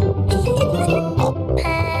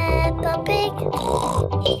 Peppa Pig.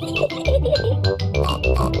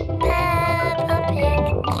 Peppa Pig.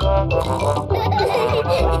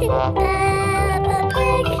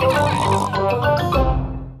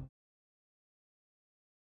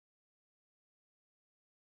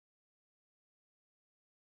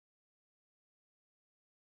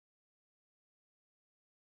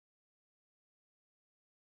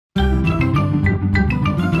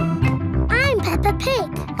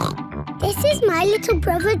 my little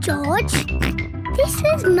brother George. This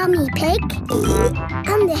is Mummy Pig.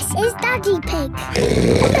 And this is Daddy Pig.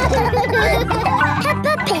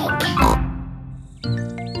 Peppa Pig.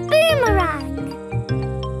 Boomerang.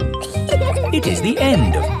 It is the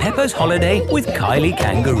end of Peppa's holiday with Kylie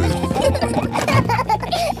Kangaroo.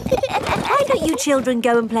 Why don't you children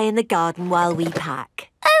go and play in the garden while we pack?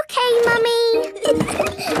 Okay, Mummy.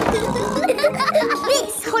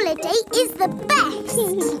 This holiday is the best.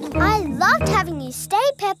 I loved having you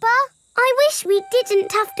stay, Peppa. I wish we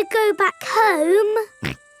didn't have to go back home.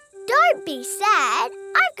 Don't be sad.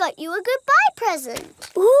 I've got you a goodbye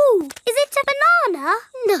present. Ooh, is it a banana?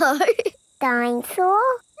 No. Dinosaur?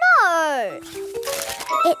 No.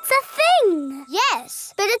 It's a thing.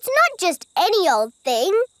 Yes, but it's not just any old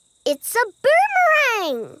thing. It's a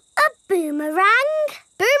boomerang. A boomerang?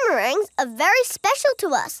 Boomerangs are very special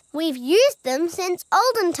to us. We've used them since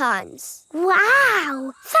olden times.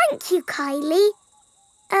 Wow. Thank you, Kylie.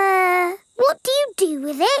 What do you do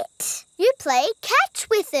with it? You play catch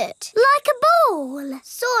with it. Like a ball?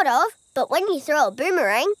 Sort of, but when you throw a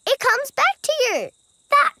boomerang, it comes back to you.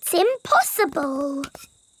 That's impossible.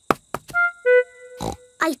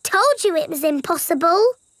 I told you it was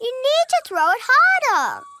impossible. You need to throw it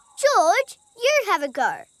harder. George, you have a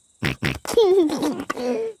go.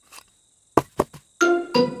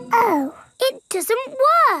 Oh, it doesn't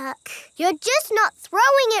work. You're just not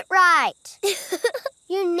throwing it right.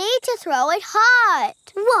 You need to throw it hard.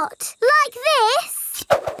 What, like this?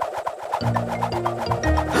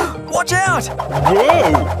 Watch out!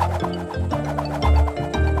 Whoa!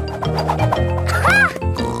 Ha!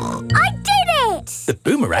 I did it! The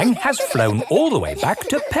boomerang has flown all the way back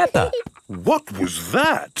to Peppa. What was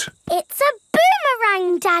that? It's a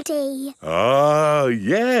boomerang, Daddy. Ah,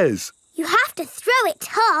 yes. You have to throw it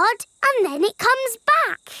hard and then it comes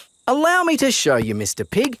back. Allow me to show you, Mr.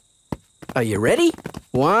 Pig. Are you ready?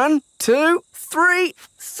 1, 2, 3,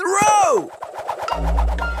 throw!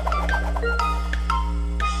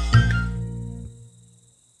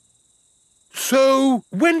 So,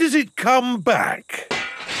 when does it come back?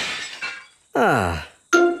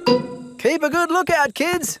 Keep a good lookout,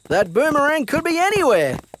 kids. That boomerang could be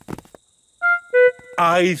anywhere.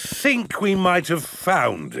 I think we might have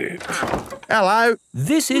found it. Hello.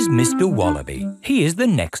 This is Mr. Wallaby. He is the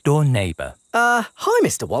next-door neighbour. Hi,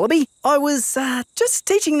 Mr. Wallaby. I was, just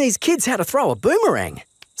teaching these kids how to throw a boomerang.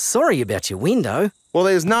 Sorry about your window. Well,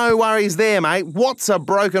 there's no worries there, mate. What's a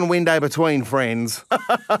broken window between friends?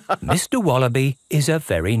 Mr. Wallaby is a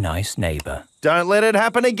very nice neighbour. Don't let it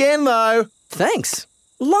happen again, though. Thanks.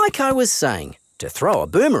 Like I was saying, to throw a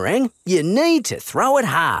boomerang, you need to throw it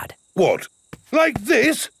hard. What? Like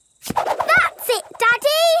this? That's it,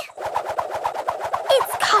 Daddy.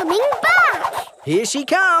 It's coming back. Here she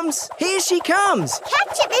comes. Here she comes.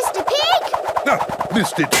 Catch it, Mr. Pig. Ah,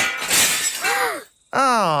 missed it.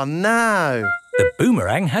 Oh, no. The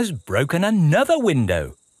boomerang has broken another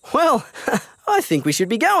window. Well, I think we should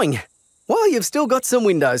be going. Well, you've still got some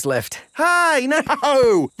windows left. Hey,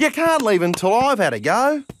 no! You can't leave until I've had a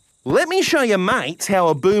go. Let me show your mates how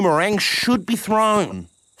a boomerang should be thrown.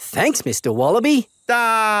 Thanks, Mr. Wallaby.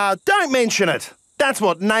 Don't mention it. That's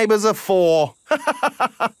what neighbours are for.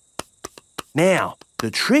 Now, the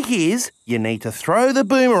trick is you need to throw the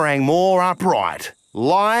boomerang more upright.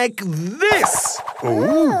 Like this.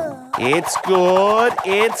 Ooh. It's good.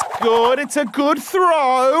 It's good. It's a good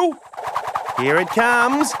throw. Here it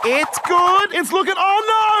comes. It's good. It's looking... Oh,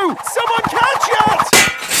 no! Someone catch it!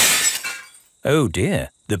 Oh,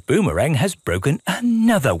 dear. The boomerang has broken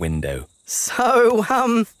another window. So,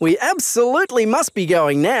 we absolutely must be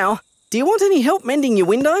going now. Do you want any help mending your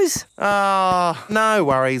windows? No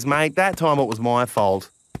worries, mate. That time it was my fault.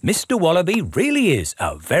 Mr. Wallaby really is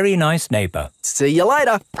a very nice neighbour. See you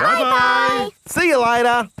later. Bye-bye. See you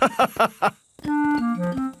later.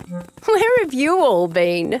 Where have you all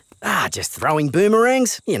been? Just throwing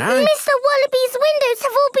boomerangs, you know. Mr. Wallaby's windows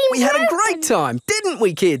have all been We had a great time, didn't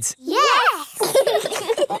we, kids? Yes.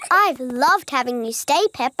 I've loved having you stay,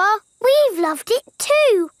 Peppa. We've loved it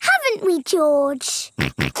too, haven't we, George?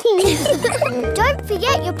 Don't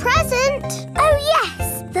forget your present. Oh,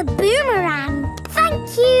 yes, the boomerang.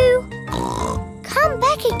 Thank you. Come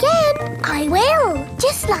back again. I will,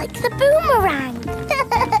 just like the boomerang.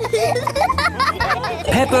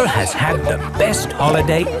 Peppa has had the best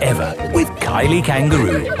holiday ever with Kylie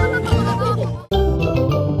Kangaroo.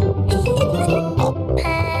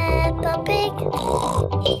 Peppa Pig.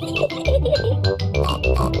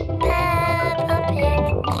 Peppa Pig.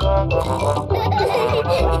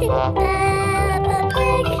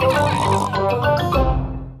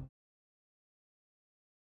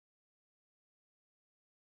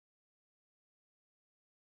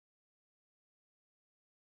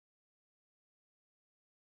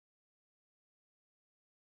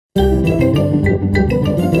 I'm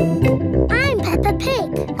Peppa Pig.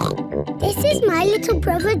 This is my little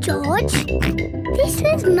brother George. This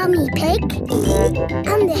is Mummy Pig.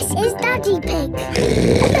 And this is Daddy Pig.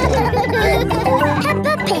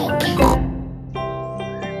 Peppa Pig.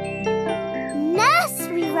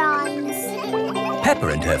 Nursery rhymes. Peppa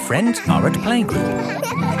and her friends are at playgroup.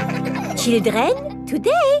 Children,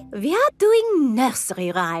 today we are doing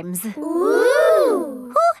nursery rhymes. Ooh!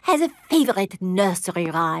 Who has a favourite nursery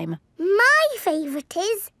rhyme? My favourite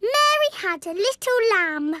is Mary Had a Little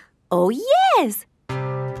Lamb. Oh, yes!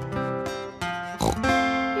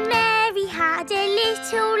 Mary had a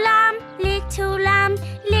little lamb, little lamb,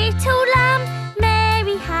 little lamb.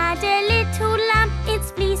 Mary had a little lamb,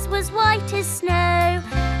 its fleece was white as snow.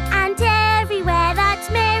 And everywhere that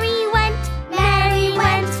Mary went, Mary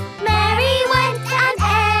went, Mary went. And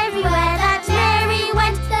everywhere that Mary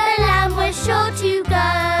went, the lamb was sure to go.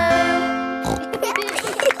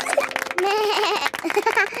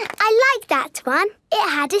 I like that one. It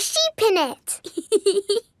had a sheep in it.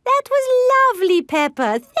 That was lovely,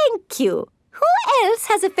 Peppa. Thank you. Who else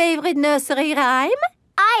has a favourite nursery rhyme?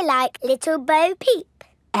 I like Little Bo Peep.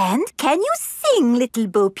 And can you sing Little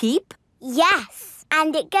Bo Peep? Yes,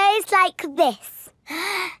 and it goes like this.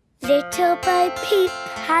 Little Bo Peep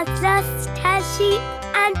has lost her sheep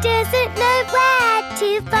and doesn't know where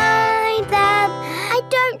to find them. I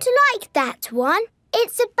don't like that one.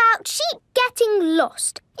 It's about sheep getting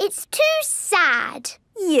lost. It's too sad.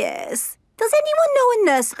 Yes. Does anyone know a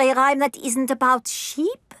nursery rhyme that isn't about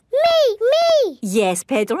sheep? Me! Yes,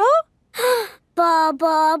 Pedro? Ba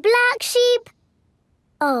ba black sheep.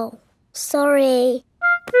 Oh, sorry.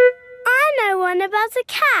 I know one about a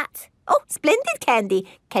cat. Oh, splendid, Candy.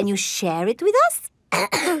 Can you share it with us?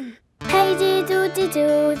 Hey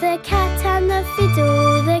diddle-diddle, the cat and the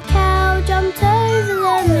fiddle, the cow jumped over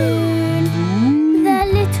the moon. The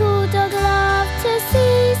little dog loved to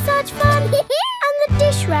see such fun, and the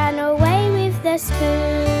dish ran away with the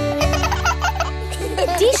spoon.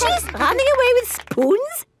 Dishes running away with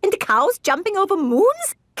spoons? And cows jumping over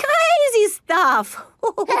moons? Crazy stuff!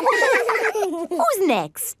 Who's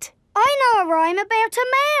next? I know a rhyme about a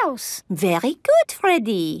mouse. Very good,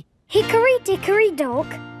 Freddy. Hickory dickory dock,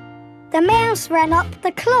 the mouse ran up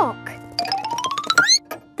the clock.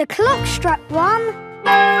 The clock struck one,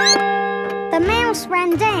 the mouse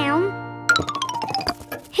ran down.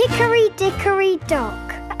 Hickory dickory dock.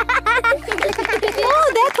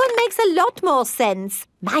 Oh, that one makes a lot more sense.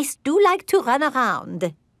 Mice do like to run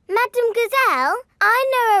around. Madam Gazelle, I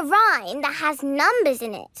know a rhyme that has numbers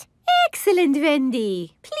in it. Excellent,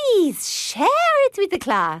 Wendy. Please share it with the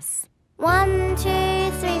class. 1,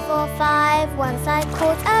 2, 3, 4, 5. Once I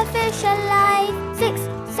caught a fish alive. 6,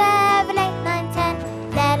 7, 8, 9, 10.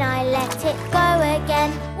 Then I let it go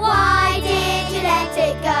again. Why did you let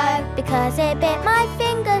it go? Because it bit my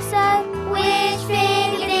finger so. Which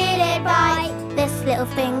finger did it bite? This little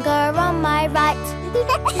finger on my right.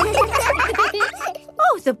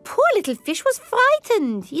 Oh, the poor little fish was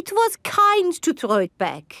frightened. It was kind to throw it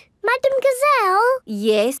back. Madam Gazelle?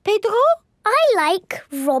 Yes, Pedro? I like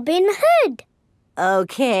Robin Hood.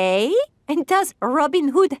 Okay. And does Robin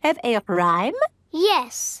Hood have a rhyme?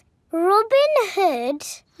 Yes. Robin Hood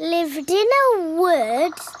lived in a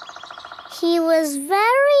wood. He was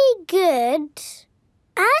very good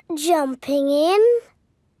at jumping in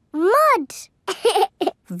mud.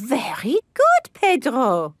 Very good,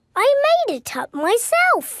 Pedro. I made it up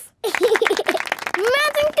myself.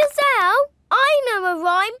 Madam Gazelle, I know a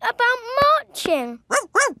rhyme about marching.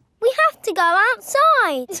 We have to go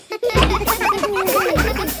outside.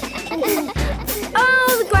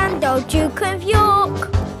 Oh, the grand old Duke of York.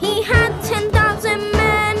 He had 10,000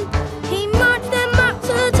 men. He marched them up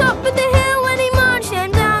to the top of the hill and he marched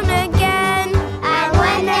them down again. And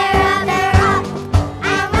when they're up, they're up.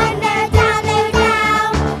 And when they're down, they're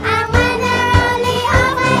down. And when they're only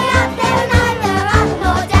halfway up, they're neither up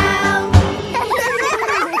nor down.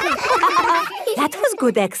 That was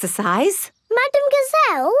good exercise. Madam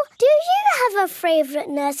Gazelle, do you have a favourite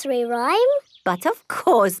nursery rhyme? But of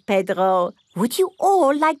course, Pedro. Would you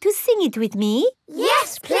all like to sing it with me?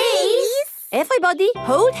 Yes, please. Everybody,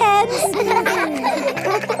 hold hands.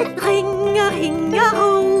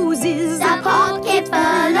 Ring-a-ring-a-roses, a pocket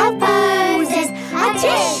full of posies, a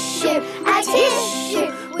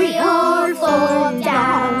tissue, we all fall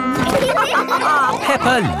down.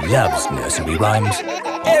 Peppa loves nursery rhymes.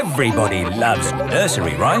 Everybody loves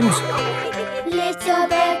nursery rhymes. Little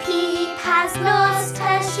Bo Peep has lost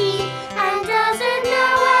her sheep and doesn't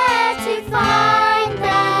know where to find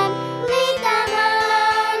them. Leave them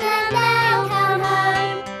alone and they'll come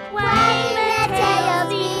home, wagging their tails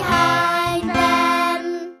behind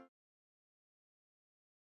them.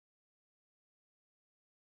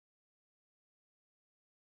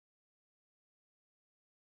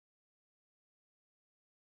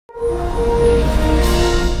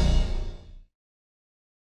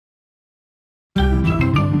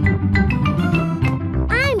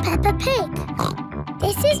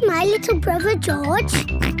 little brother George.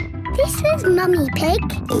 This is Mummy Pig.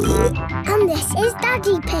 And this is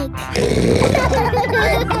Daddy Pig.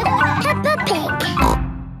 Peppa Pig.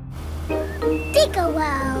 Digger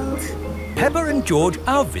World. Peppa and George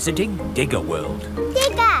are visiting Digger World.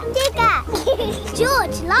 Digger, Digger.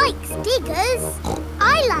 George likes diggers.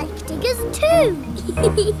 I like diggers too.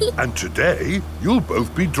 And today, you'll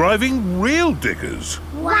both be driving real diggers.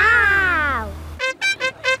 Wow!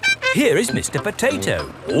 Here is Mr. Potato.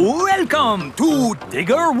 Welcome to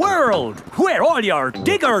Digger World, where all your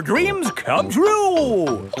digger dreams come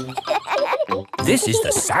true. This is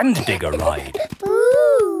the Sand Digger ride.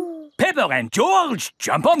 Ooh. Peppa and George,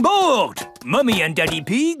 jump on board. Mummy and Daddy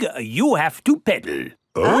Pig, you have to pedal.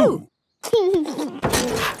 Oh.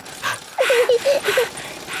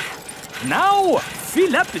 Now,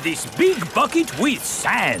 fill up this big bucket with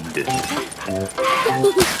sand.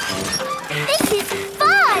 This is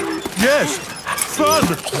fun! Yes, fun!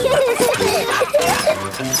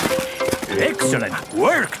 Excellent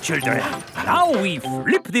work, children. Now we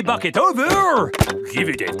flip the bucket over, give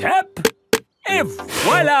it a tap, and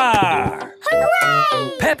voila!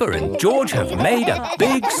 Hooray! Peppa and George have made a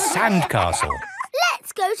big sand castle.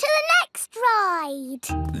 Let's go to the next ride.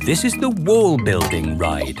 This is the wall building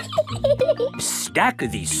ride. Stack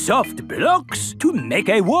the soft blocks to make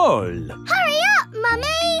a wall. Hurry up,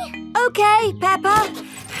 Mummy! OK, Peppa.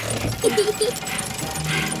 Pedal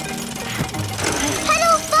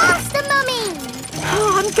faster, Mummy!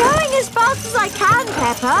 Oh, I'm going as fast as I can,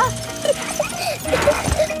 Peppa.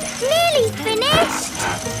 Nearly finished.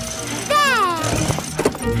 There!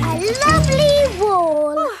 A lovely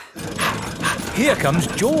wall. Here comes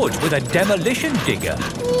George with a demolition digger.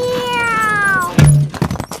 Meow.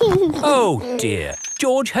 Oh dear,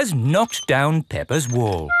 George has knocked down Peppa's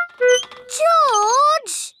wall.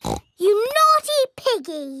 George! You naughty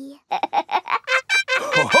piggy!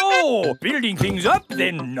 Ho-ho! Building things up,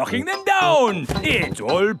 then knocking them down. It's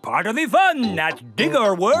all part of the fun at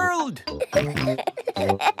Digger World.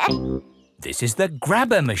 This is the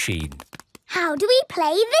grabber machine. How do we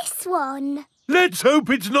play this one? Let's hope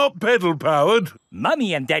it's not pedal-powered.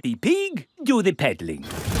 Mummy and Daddy Pig do the peddling.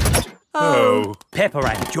 Oh. Peppa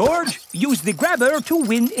and George use the grabber to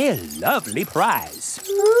win a lovely prize.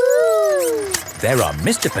 Ooh. There are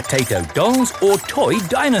Mr. Potato dolls or toy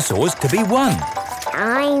dinosaurs to be won.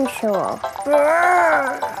 Dinosaur.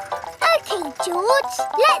 OK, George,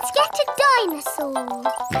 let's get a dinosaur.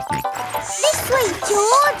 This way,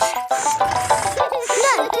 George.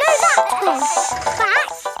 No, that way. Back,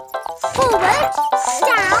 forward,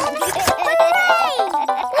 down. Hooray!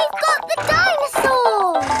 We've got the dinosaur.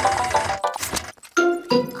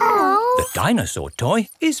 Oh. The dinosaur toy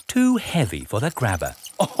is too heavy for the grabber.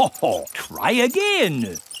 Oh, try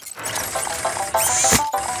again.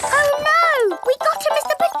 Oh no! We got a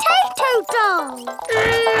Mr. Potato doll!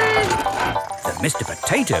 The Mr.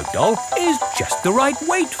 Potato doll is just the right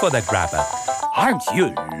weight for the grabber. Aren't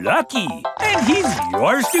you lucky? And he's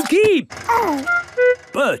yours to keep. Oh.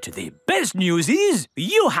 But the best news is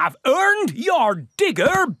you have earned your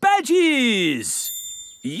digger badges.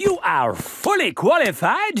 You are fully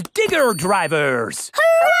qualified digger drivers.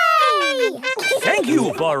 Hooray! Thank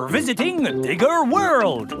you for visiting Digger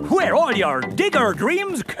World, where all your digger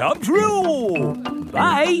dreams come true.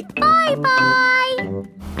 Bye. Bye-bye.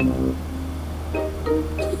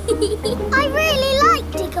 I really like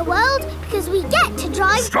Digger World because we get to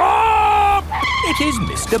drive... Stop! It is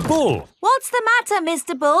Mr. Bull. What's the matter,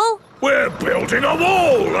 Mr. Bull? We're building a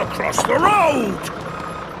wall across the road.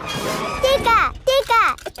 Digger,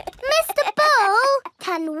 Digger. Mr. Bull,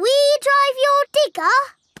 can we drive your digger?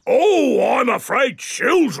 Oh, I'm afraid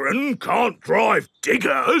children can't drive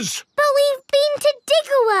diggers. But we've been to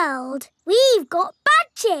Digger World. We've got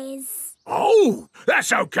badges. Oh,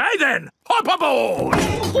 that's OK then. Hop aboard.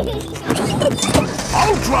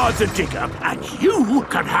 I'll drive the digger and you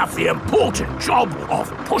can have the important job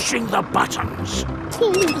of pushing the buttons.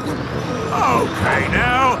 OK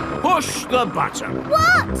now, push the button.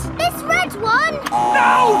 What? This red one?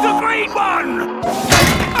 No, the green one!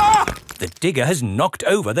 Ah! The digger has knocked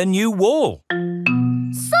over the new wall.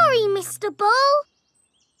 Sorry, Mr. Bull.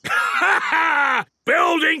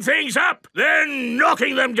 Building things up, then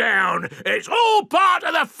knocking them down. It's all part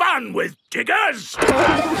of the fun with diggers.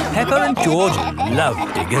 Peppa and George love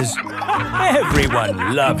diggers.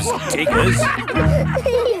 Everyone loves diggers.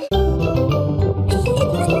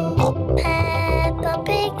 Peppa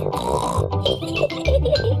Pig.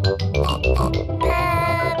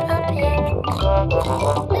 Peppa Pig.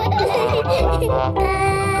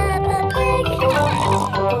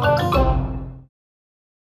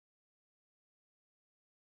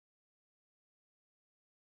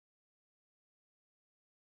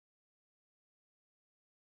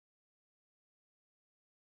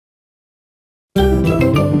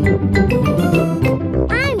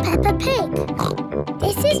 I'm Peppa Pig.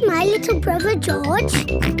 This is my little brother George.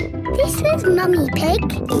 This is Mummy Pig.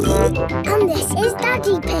 And this is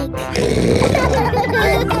Daddy Pig.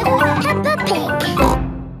 Peppa Pig.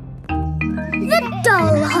 The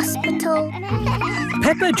Doll Hospital.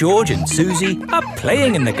 Peppa, George and Susie are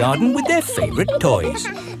playing in the garden with their favourite toys.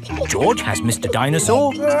 George has Mr.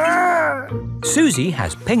 Dinosaur, Susie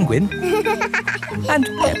has Penguin, and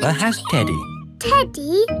Peppa has Teddy.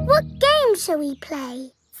 Teddy, what game shall we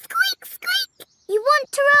play? Squeak, squeak. You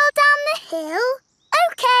want to roll down the hill?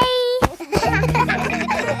 OK.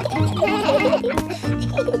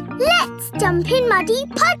 Let's jump in muddy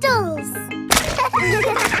puddles.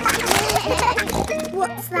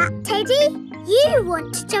 What's that, Teddy? You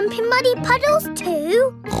want to jump in muddy puddles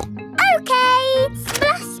too? OK.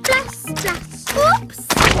 Splash, splash, splash. Oops.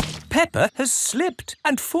 Peppa has slipped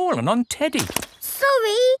and fallen on Teddy.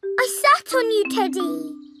 Sorry, I sat on you,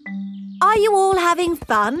 Teddy. Are you all having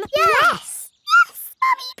fun? Yes. Yes,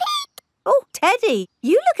 Mummy Pig. Oh, Teddy,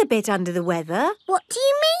 you look a bit under the weather. What do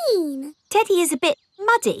you mean? Teddy is a bit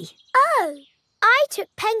muddy. Oh, I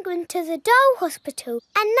took Penguin to the doll hospital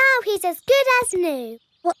and now he's as good as new.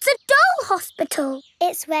 What's a doll hospital?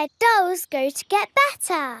 It's where dolls go to get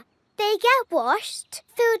better. They get washed,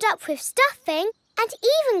 filled up with stuffing and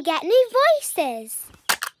even get new voices.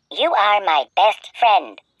 You are my best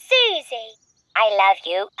friend. Susie. I love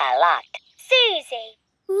you a lot. Susie.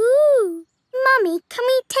 Ooh. Mummy, can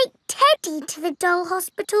we take Teddy to the doll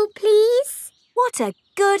hospital, please? What a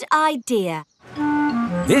good idea.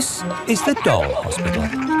 This is the doll hospital.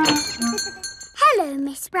 Hello,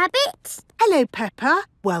 Miss Rabbit. Hello, Peppa.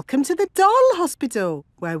 Welcome to the doll hospital,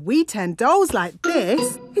 where we turn dolls like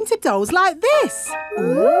this into dolls like this.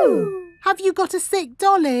 Ooh. Have you got a sick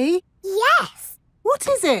dolly? Yes. What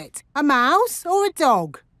is it? A mouse or a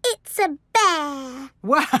dog? It's a bear.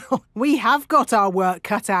 Well, we have got our work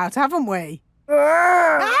cut out, haven't we?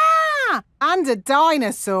 Ah! And a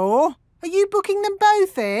dinosaur. Are you booking them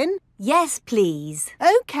both in? Yes, please.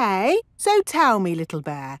 OK. So tell me, little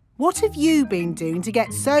bear, what have you been doing to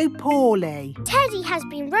get so poorly? Teddy has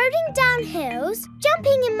been rolling down hills,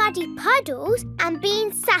 jumping in muddy puddles and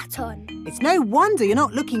being sat on. It's no wonder you're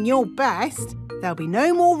not looking your best. There'll be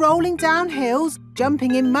no more rolling down hills,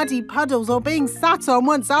 jumping in muddy puddles or being sat on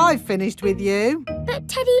once I've finished with you. But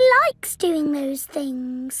Teddy likes doing those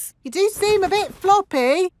things. You do seem a bit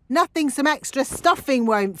floppy. Nothing some extra stuffing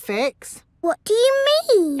won't fix. What do you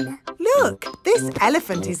mean? Look, this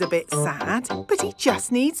elephant is a bit sad, but he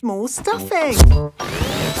just needs more stuffing.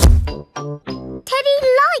 Teddy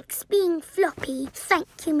likes being floppy, thank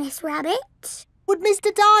you, Miss Rabbit. Would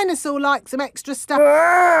Mr. Dinosaur like some extra stuff?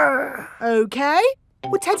 OK.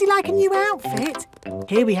 Would Teddy like a new outfit?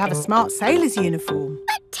 Here we have a smart sailor's uniform.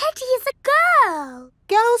 But Teddy is a girl.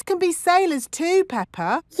 Girls can be sailors too,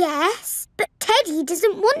 Peppa. Yes, but Teddy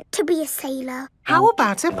doesn't want to be a sailor. How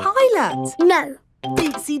about a pilot? No.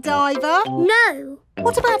 Deep sea diver? No.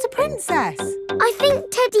 What about a princess? I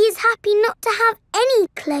think Teddy is happy not to have any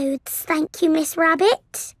clothes, thank you, Miss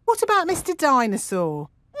Rabbit. What about Mr. Dinosaur?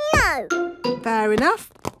 No. Fair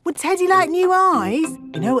enough. Would Teddy like new eyes?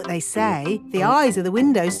 You know what they say, the eyes are the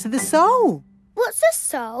windows to the soul. What's a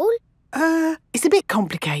soul? It's a bit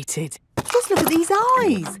complicated. Just look at these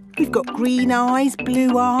eyes. We've got green eyes,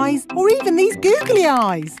 blue eyes, or even these googly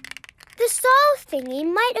eyes. The soul thingy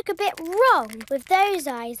might look a bit wrong with those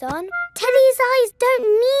eyes on. Teddy's eyes don't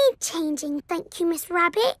need changing, thank you, Miss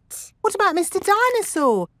Rabbit. What about Mr.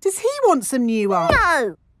 Dinosaur? Does he want some new eyes?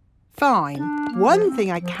 No. Fine. One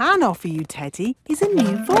thing I can offer you, Teddy, is a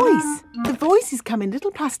new voice. The voices come in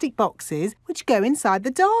little plastic boxes which go inside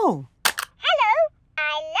the doll. Hello,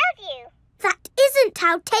 I love you. That isn't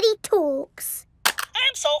how Teddy talks.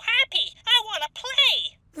 I'm so happy. I want to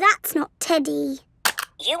play. That's not Teddy.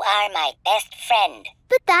 You are my best friend.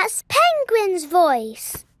 But that's Penguin's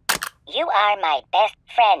voice. You are my best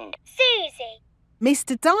friend. Susie.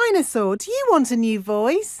 Mr. Dinosaur, do you want a new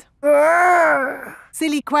voice?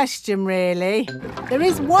 Silly question, really. There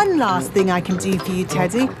is one last thing I can do for you,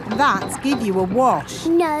 Teddy. That's give you a wash.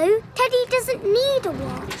 No, Teddy doesn't need a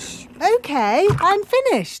wash. OK, I'm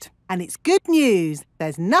finished. And it's good news.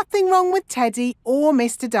 There's nothing wrong with Teddy or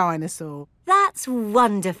Mr. Dinosaur. That's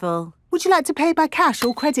wonderful. Would you like to pay by cash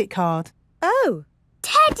or credit card? Oh.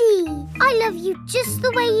 Teddy, I love you just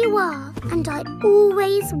the way you are, and I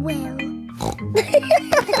always will.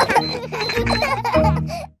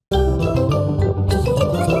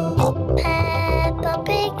 Peppa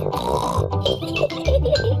Pig. Peppa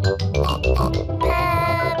Pig.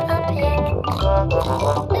 Peppa Pig.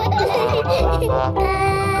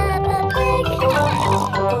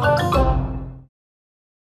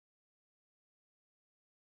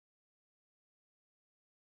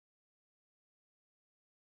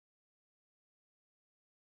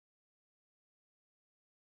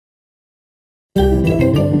 I'm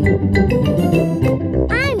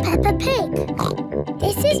Peppa Pig.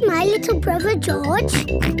 This is my little brother George.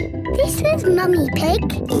 This is Mummy Pig.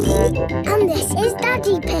 And this is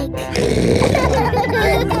Daddy Pig.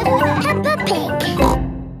 Peppa Pig.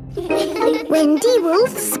 Wendy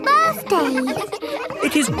Wolf's birthday.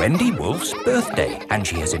 It is Wendy Wolf's birthday, and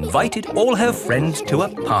she has invited all her friends to a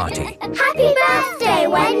party. Happy birthday,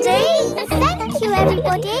 Wendy! Thank you,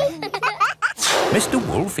 everybody. Mr.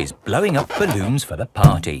 Wolf is blowing up balloons for the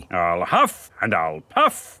party. I'll huff and I'll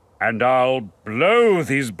puff and I'll blow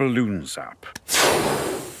these balloons up.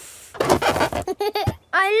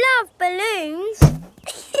 I love balloons.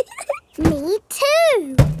 Me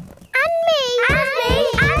too. And me. And me.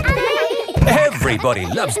 And me. Everybody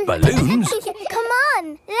loves balloons. Come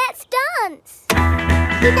on, let's dance.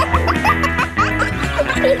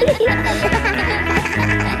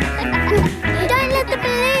 Don't let the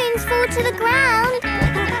balloons fall to the ground.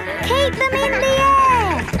 Keep them in the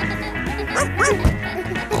air.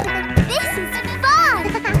 This is fun.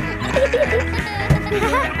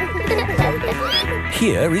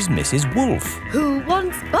 Here is Mrs. Wolf. Who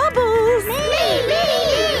wants bubbles? Me.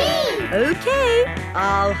 Okay,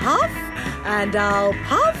 I'll huff and I'll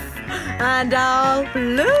puff and I'll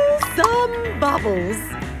blow some bubbles.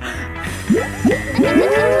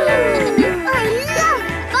 I love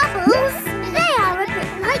bubbles. They are a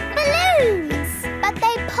bit like balloons, but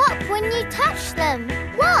they pop when you touch them.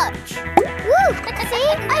 Watch. Woo! See,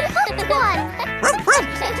 I popped one.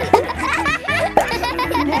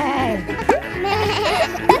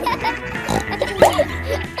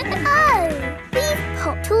 Oh, we've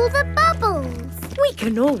popped all the bubbles. We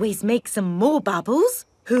can always make some more bubbles.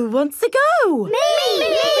 Who wants to go? Me!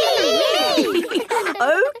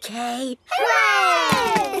 Okay.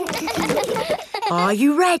 Hooray! Are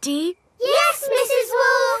you ready? Yes, Mrs.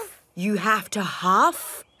 Wolf. You have to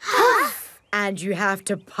huff. Huff. And you have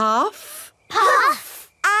to puff. Puff.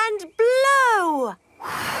 And blow.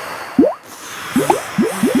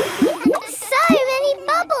 So many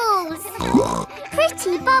bubbles.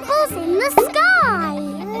 Pretty bubbles in the sky.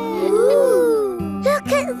 Ooh. Look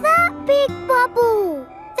at that big bubble.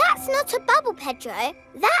 That's not a bubble, Pedro.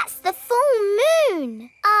 That's the full moon.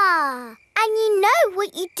 Ah, and you know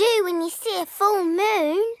what you do when you see a full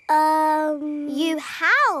moon? You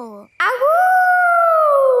howl. Awoo!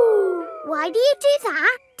 Why do you do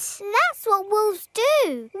that? That's what wolves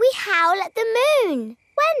do. We howl at the moon.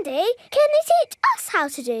 Wendy, can you teach us how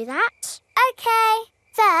to do that? Okay.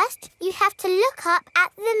 First, you have to look up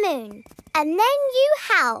at the moon. And then you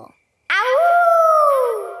howl.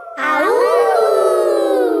 Awoo! Awoo!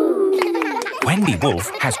 Wendy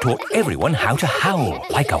Wolf has taught everyone how to howl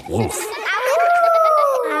like a wolf.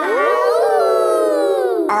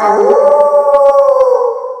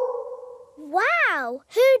 Wow,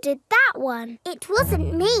 who did that one? It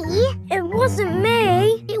wasn't me. It wasn't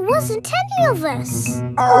me. It wasn't any of us. It's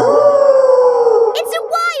a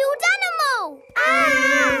wild animal.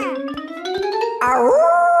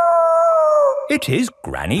 It is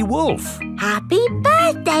Granny Wolf. Happy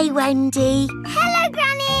birthday, Wendy. Hello,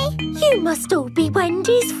 Granny. You must all be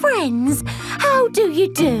Wendy's friends. How do you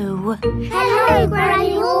do? Hello,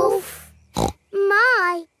 Granny Wolf.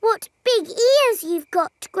 My, what big ears you've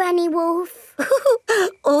got, Granny Wolf.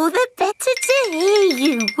 All the better to hear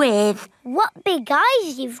you with. What big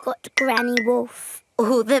eyes you've got, Granny Wolf.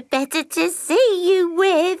 All the better to see you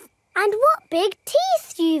with. And what big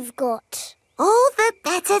teeth you've got. All the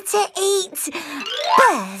better to eat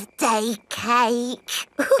birthday cake.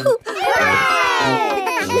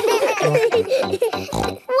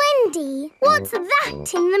 Wendy, what's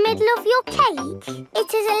that in the middle of your cake?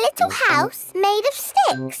 It is a little house made of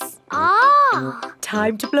sticks. Ah.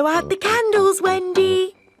 Time to blow out the candles,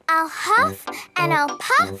 Wendy. I'll huff and I'll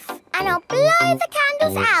puff and I'll blow the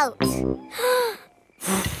candles out.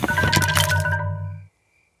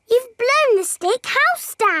 You've blown the stick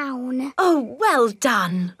house down. Oh, well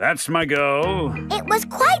done. That's my goal. It was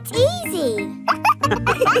quite easy.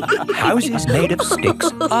 Houses made of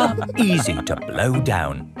sticks are easy to blow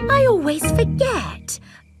down. I always forget.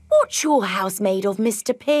 What's your house made of,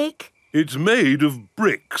 Mr. Pig? It's made of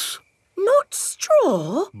bricks. Not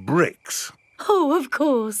straw? Bricks. Oh, of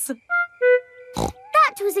course.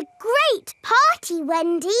 That was a great party,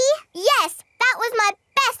 Wendy. Yes, that was my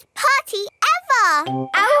best party ever.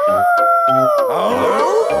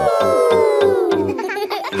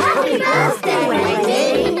 Happy birthday,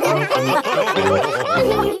 Wendy.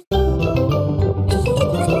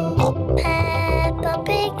 Peppa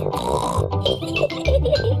Pig.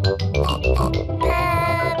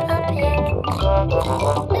 Peppa Pig. Peppa Pig.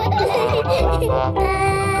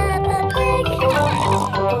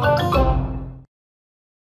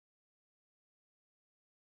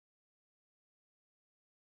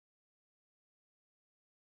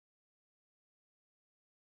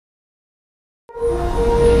 I'm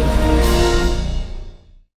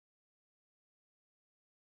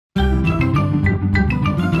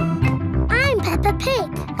Peppa Pig.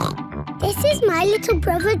 This is my little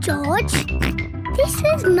brother George. This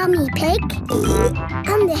is Mummy Pig.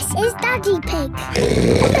 And this is Daddy Pig.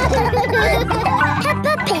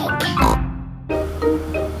 Peppa Pig.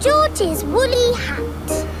 George's woolly hat.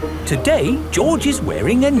 Today, George is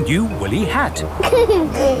wearing a new woolly hat.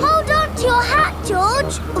 Hold on to your hat,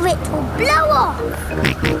 George, or it will blow off.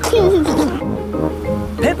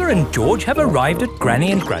 Peppa and George have arrived at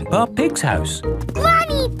Granny and Grandpa Pig's house.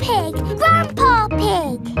 Granny Pig! Grandpa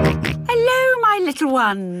Pig! Hello, my little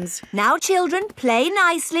ones. Now, children, play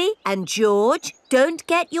nicely. And, George, don't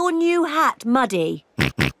get your new hat muddy.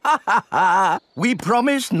 We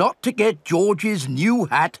promise not to get George's new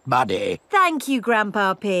hat muddy. Thank you,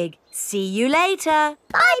 Grandpa Pig. See you later.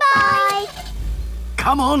 Bye-bye.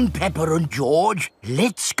 Come on, Peppa and George.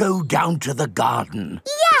 Let's go down to the garden.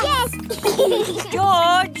 Yes!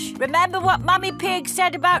 George, remember what Mummy Pig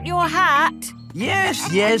said about your hat?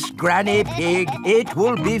 Yes, Granny Pig. It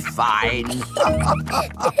will be fine.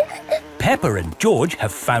 Peppa and George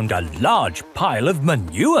have found a large pile of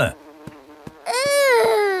manure.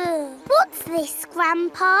 What's this,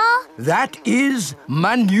 Grandpa? That is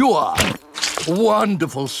manure.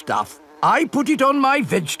 Wonderful stuff. I put it on my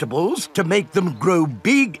vegetables to make them grow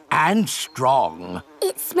big and strong.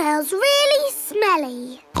 It smells really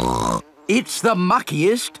smelly. It's the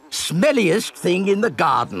muckiest, smelliest thing in the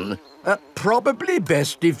garden. Probably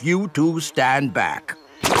best if you two stand back.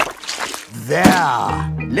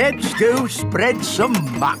 There. Let's go spread some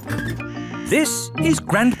muck. This is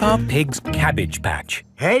Grandpa Pig's cabbage patch.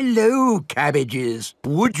 Hello, cabbages.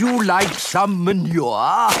 Would you like some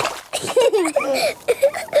manure?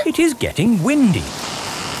 It is getting windy.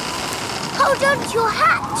 Hold on to your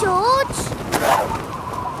hat, George.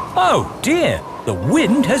 Oh, dear. The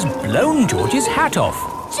wind has blown George's hat off.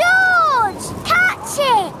 George! Catch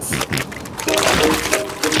it!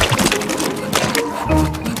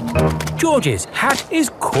 George's hat is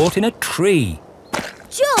caught in a tree.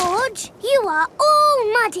 George, you are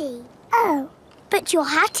all muddy. Oh, but your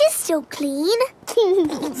hat is still clean.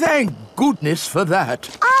 Thank goodness for that.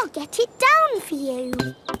 I'll get it down for you.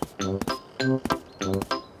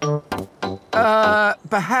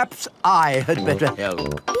 Perhaps I had better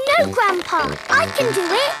help. No, Grandpa, I can do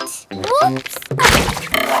it. Whoops.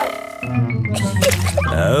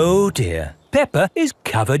 Oh, dear. Peppa is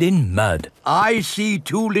covered in mud. I see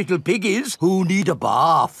two little piggies who need a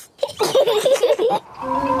bath.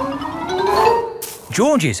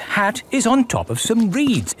 George's hat is on top of some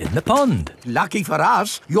reeds in the pond. Lucky for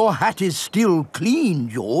us, your hat is still clean,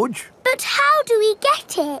 George. But how do we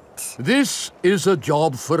get it? This is a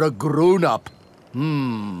job for a grown-up.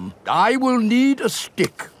 I will need a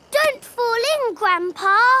stick. Don't fall in,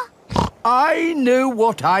 Grandpa. I know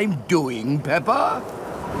what I'm doing, Peppa.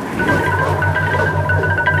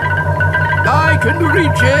 I can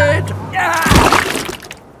reach it.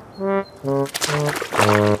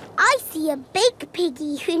 I see a big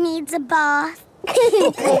piggy who needs a bath.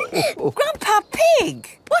 Grandpa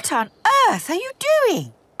Pig, what on earth are you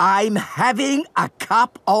doing? I'm having a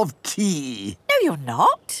cup of tea. No, you're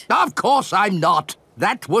not. Of course I'm not.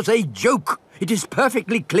 That was a joke. It is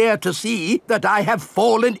perfectly clear to see that I have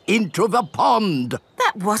fallen into the pond.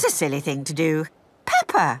 That was a silly thing to do.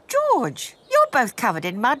 Peppa, George, you're both covered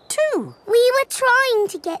in mud too. We were trying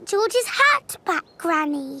to get George's hat back,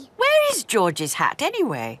 Granny. Where is George's hat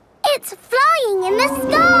anyway? It's flying in the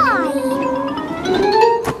sky.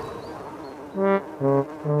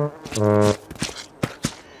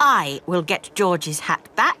 I will get George's hat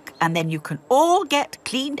back and then you can all get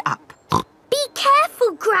cleaned up. Be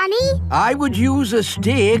careful, Granny. I would use a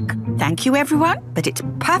stick. Thank you, everyone, but it's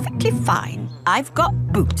perfectly fine. I've got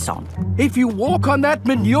boots on. If you walk on that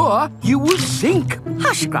manure, you will sink.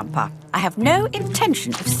 Hush, Grandpa. I have no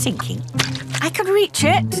intention of sinking. I can reach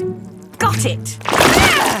it. Got it.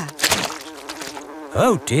 Ah!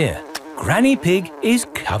 Oh, dear. Granny Pig is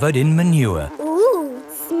covered in manure. Ooh,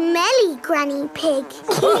 smelly Granny Pig.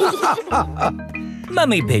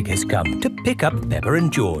 Mummy Pig has come to pick up Peppa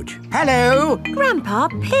and George. Hello. Grandpa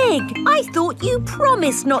Pig, I thought you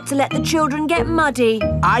promised not to let the children get muddy.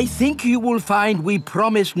 I think you will find we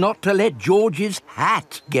promised not to let George's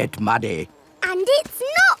hat get muddy. And it's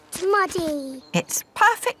not muddy. It's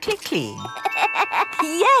perfectly clean.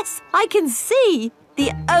 Yes, I can see.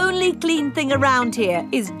 The only clean thing around here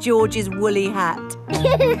is George's woolly hat.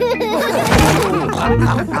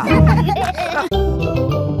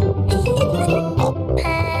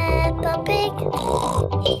 Peppa Pig.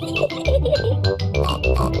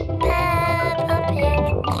 Peppa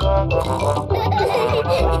Pig. I'm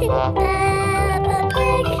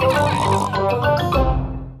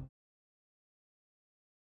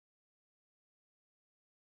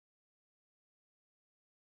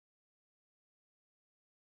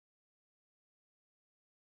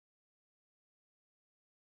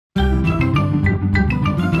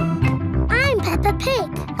Peppa Pig.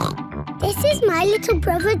 This is my little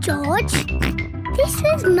brother George. This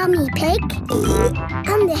is Mummy Pig.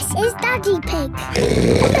 And this is Daddy Pig.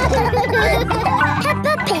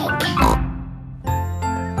 Peppa Pig.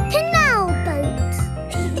 Canal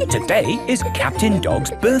boat. Today is Captain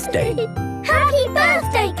Dog's birthday. Happy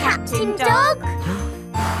birthday, Captain Dog.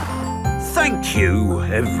 Thank you,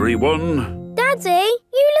 everyone. Daddy,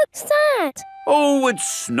 you look sad. Oh,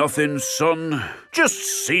 it's nothing, son.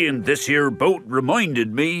 Just seeing this here boat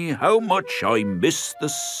reminded me how much I miss the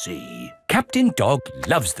sea. Captain Dog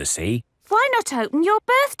loves the sea. Why not open your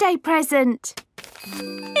birthday present?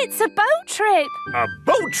 It's a boat trip. A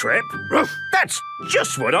boat trip? That's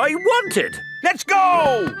just what I wanted. Let's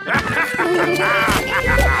go!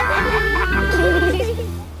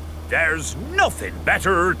 There's nothing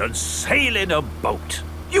better than sailing a boat.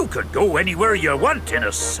 You could go anywhere you want in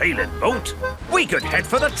a sailing boat. We could head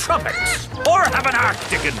for the tropics or have an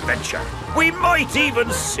Arctic adventure. We might even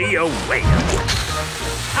see a whale.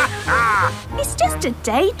 It's just a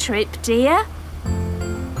day trip, dear.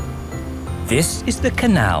 This is the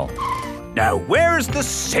canal. Now, where's the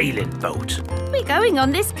sailing boat? We're going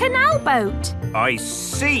on this canal boat. I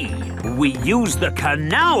see. We use the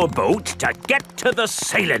canal boat to get to the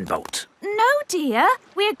sailing boat. No, dear.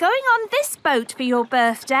 We're going on this boat for your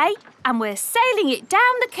birthday, and we're sailing it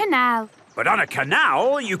down the canal. But on a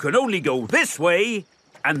canal, you can only go this way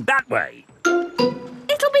and that way.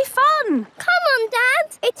 It'll be fun. Come on,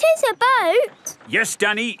 Dad. It is a boat. Yes,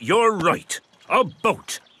 Danny, you're right. A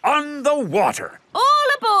boat on the water. All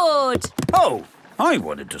aboard. Oh, I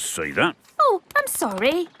wanted to say that. Oh, I'm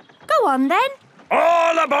sorry. Go on, then.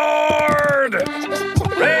 All aboard!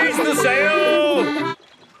 Raise the sail!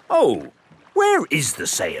 Oh, where is the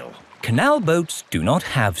sail? Canal boats do not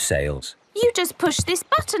have sails. You just push this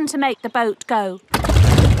button to make the boat go.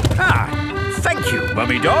 Ah, thank you,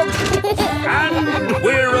 Mummy Dog. And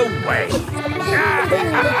we're away.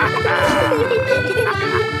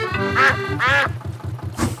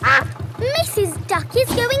 Mrs. Duck is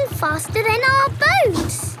going faster than our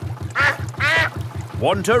boat.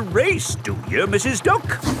 Want a race, do you, Mrs. Duck?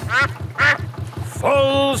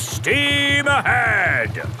 Full steam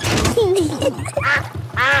ahead!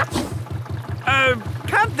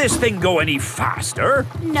 Can't this thing go any faster?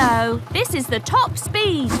 No, this is the top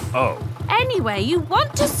speed. Oh. Anyway, you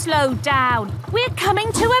want to slow down. We're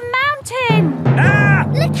coming to a mountain. Ah!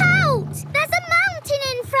 Look out! There's a mountain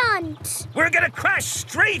in front. We're going to crash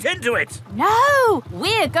straight into it. No,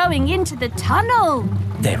 we're going into the tunnel.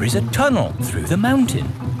 There is a tunnel through the mountain.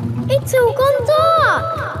 It's all gone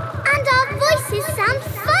dark. And our voices sound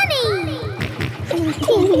funny.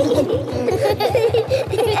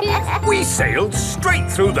 We sailed straight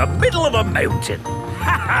through the middle of a mountain.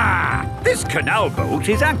 Ha ha! This canal boat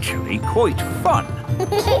is actually quite fun. Look,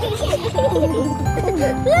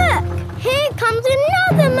 here comes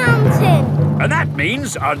another mountain. And that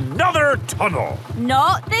means another tunnel.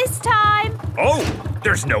 Not this time. Oh,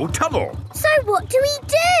 there's no tunnel. So what do we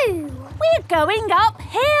do? We're going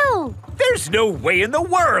uphill. There's no way in the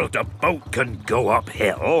world a boat can go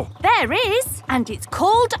uphill. There is, and it's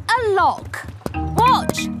called a lock.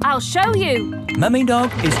 Watch, I'll show you. Mummy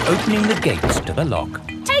Dog is opening the gates to the lock.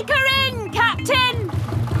 Take her in, Captain.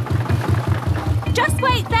 Just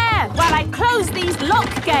wait there while I close these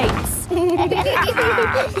lock gates.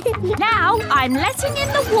 Now I'm letting in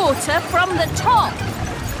the water from the top.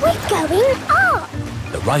 We're going up.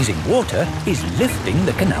 The rising water is lifting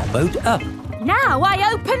the canal boat up. Now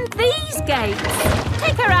I opened these gates.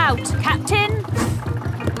 Take her out, Captain.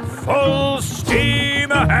 Full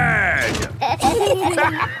steam ahead!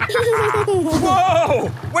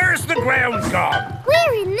 Whoa! Where's the ground gone?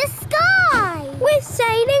 We're in the sky. We're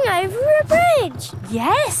sailing over a bridge.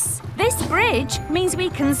 Yes, this bridge means we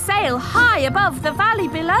can sail high above the valley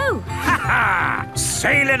below. Ha ha!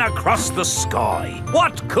 Sailing across the sky.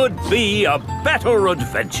 What could be a better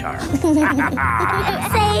adventure?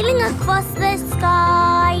 Sailing across the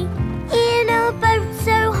sky in a boat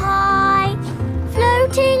so high,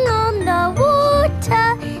 floating on the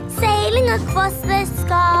water, sailing across the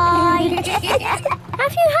sky.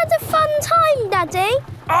 Have you had a fun time, Daddy?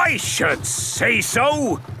 I should say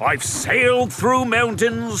so. I've sailed through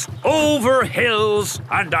mountains, over hills,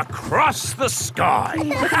 and across the sky.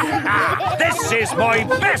 This is my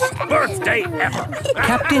best birthday ever.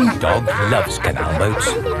 Captain Dog loves canal boats.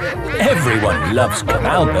 Everyone loves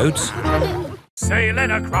canal boats. Sailing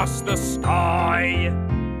across the sky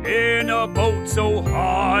in a boat so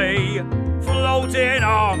high, floating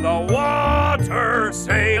on the water,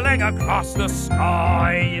 sailing across the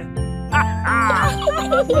sky. I'm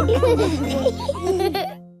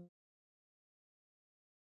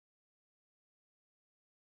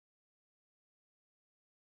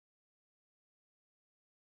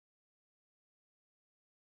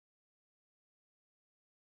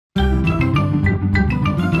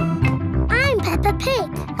Peppa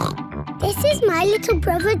Pig. This is my little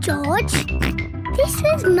brother George. This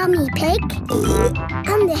is Mummy Pig.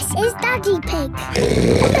 And this is Daddy Pig.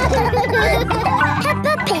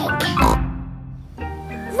 Peppa Pig.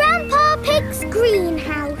 Grandpa Pig's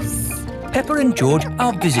greenhouse. Peppa and George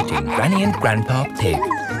are visiting Granny and Grandpa Pig.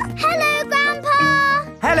 Hello, Grandpa.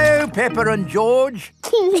 Hello, Peppa and George.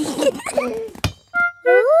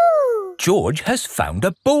 Ooh. George has found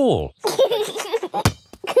a ball.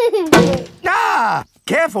 Ah!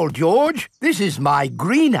 Careful, George. This is my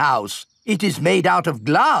greenhouse. It is made out of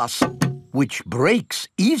glass, which breaks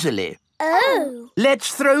easily. Oh.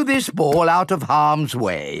 Let's throw this ball out of harm's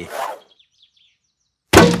way.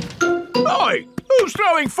 Oi! Who's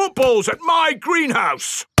throwing footballs at my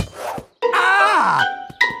greenhouse? Ah!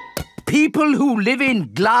 People who live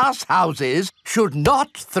in glass houses should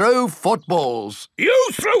not throw footballs. You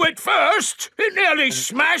threw it first! It nearly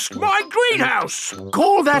smashed my greenhouse!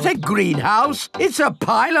 Call that a greenhouse? It's a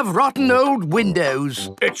pile of rotten old windows.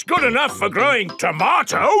 It's good enough for growing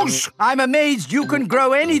tomatoes! I'm amazed you can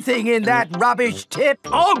grow anything in that rubbish tip.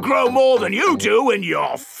 I'll grow more than you do in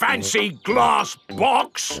your fancy glass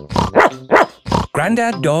box!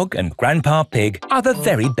 Grandad Dog and Grandpa Pig are the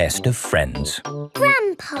very best of friends.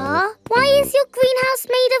 Grandpa, why is your greenhouse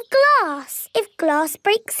made of glass if glass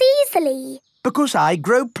breaks easily? Because I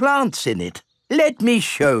grow plants in it. Let me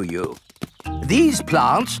show you. These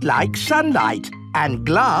plants like sunlight, and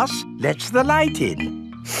glass lets the light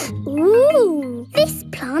in. Ooh, this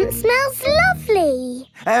plant smells lovely.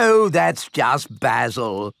 Oh, that's just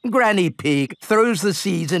basil. Granny Pig throws the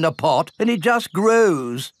seeds in a pot and it just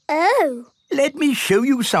grows. Oh. Let me show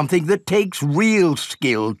you something that takes real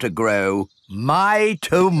skill to grow. My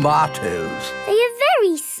tomatoes. They are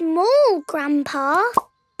very small, Grandpa.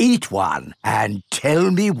 Eat one and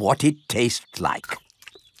tell me what it tastes like.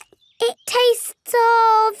 It tastes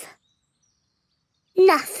of...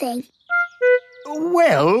 nothing.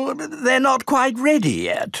 Well, they're not quite ready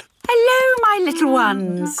yet. Hello, my little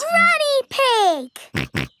ones. Granny Pig!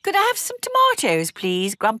 Could I have some tomatoes,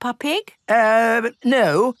 please, Grandpa Pig?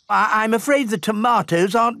 No. I'm afraid the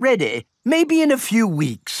tomatoes aren't ready. Maybe in a few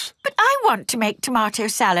weeks. But I want to make tomato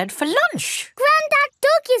salad for lunch. Grandad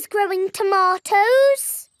Dog is growing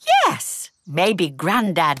tomatoes. Yes. Maybe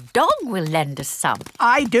Grandad Dog will lend us some.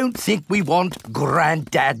 I don't think we want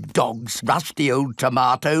Grandad Dog's rusty old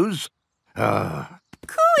tomatoes. Cooey!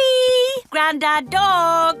 Grandad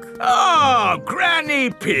Dog! Ah, Granny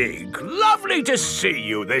Pig. Lovely to see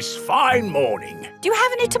you this fine morning. Do you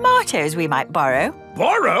have any tomatoes we might borrow?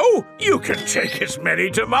 Borrow? You can take as many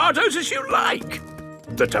tomatoes as you like.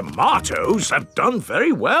 The tomatoes have done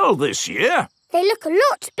very well this year. They look a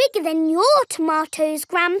lot bigger than your tomatoes,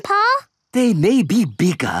 Grandpa. They may be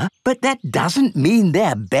bigger, but that doesn't mean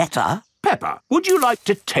they're better. Peppa, would you like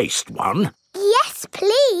to taste one? Yes,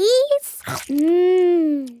 please.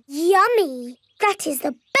 Yummy. That is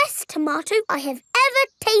the best tomato I have ever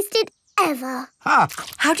tasted ever.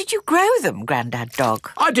 How did you grow them, Grandad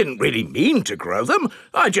Dog? I didn't really mean to grow them.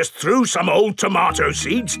 I just threw some old tomato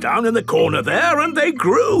seeds down in the corner there and they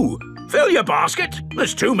grew. Fill your basket.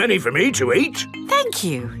 There's too many for me to eat. Thank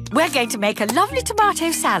you. We're going to make a lovely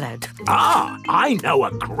tomato salad. Ah, I know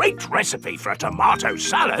a great recipe for a tomato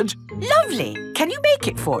salad. Lovely. Can you make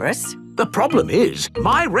it for us? The problem is,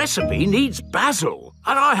 my recipe needs basil,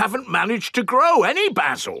 and I haven't managed to grow any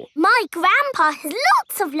basil. My grandpa has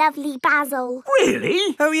lots of lovely basil.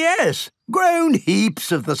 Really? Oh, yes. Grown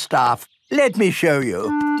heaps of the stuff. Let me show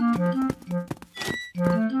you.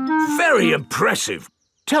 Very impressive.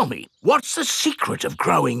 Tell me, what's the secret of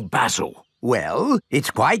growing basil? Well,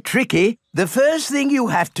 it's quite tricky. The first thing you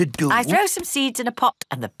have to do... I throw some seeds in a pot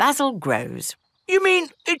and the basil grows. You mean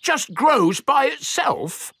it just grows by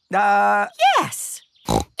itself? Yes.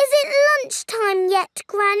 Is it lunchtime yet,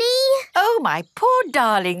 Granny? Oh, my poor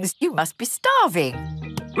darlings, you must be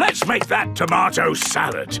starving. Let's make that tomato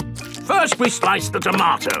salad. First we slice the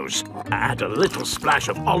tomatoes. Add a little splash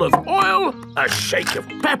of olive oil, a shake of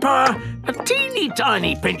pepper, a teeny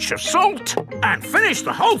tiny pinch of salt, and finish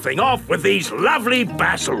the whole thing off with these lovely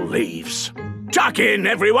basil leaves. Tuck in,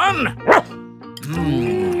 everyone!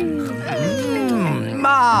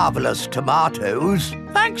 Marvellous tomatoes.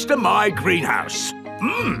 Thanks to my greenhouse.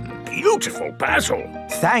 Beautiful basil.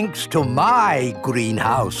 Thanks to my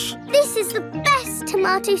greenhouse. This is the best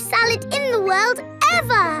tomato salad in the world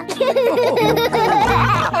ever!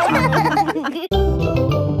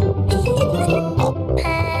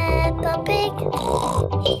 Peppa Pig.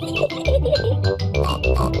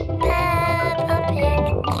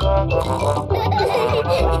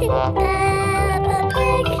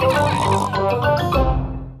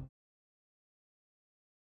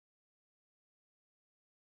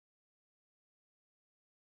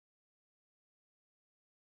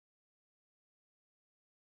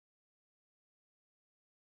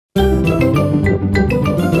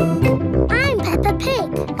 I'm Peppa Pig.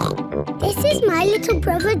 This is my little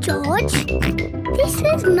brother George. This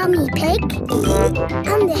is Mummy Pig.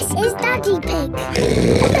 And this is Daddy Pig.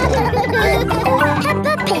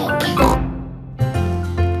 Peppa Pig.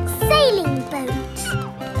 Sailing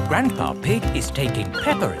boat. Grandpa Pig is taking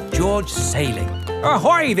Peppa and George sailing.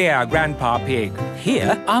 Ahoy there, Grandpa Pig.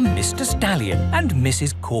 Here are Mr. Stallion and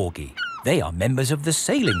Mrs. Corgi. They are members of the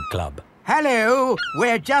sailing club. Hello,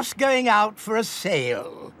 we're just going out for a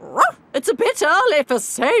sail. It's a bit early for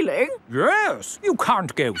sailing. Yes, you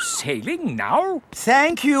can't go sailing now.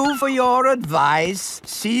 Thank you for your advice.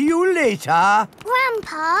 See you later.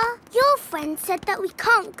 Grandpa, your friend said that we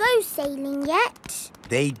can't go sailing yet.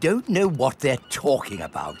 They don't know what they're talking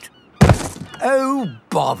about. Oh,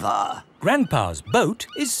 bother. Grandpa's boat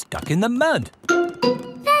is stuck in the mud.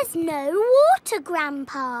 There's no water,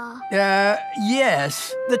 Grandpa.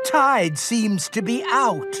 Yes. The tide seems to be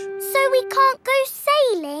out. So we can't go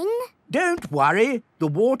sailing? Don't worry. The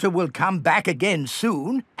water will come back again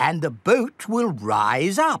soon and the boat will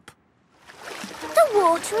rise up. The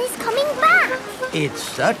water is coming back. It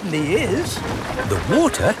certainly is. The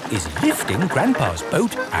water is lifting Grandpa's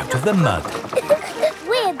boat out of the mud.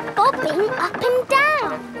 We're bobbing up and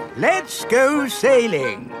down. Let's go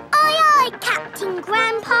sailing. Aye, aye, Captain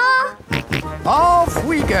Grandpa. Off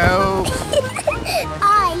we go.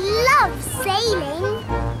 I love sailing.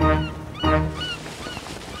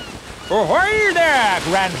 Ahoy there,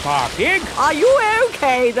 Grandpa Pig. Are you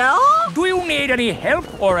okay there? Do you need any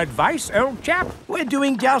help or advice, old chap? We're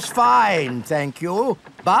doing just fine, thank you.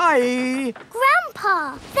 Bye.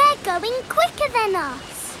 Grandpa, they're going quicker than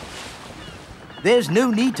us. There's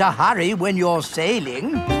no need to hurry when you're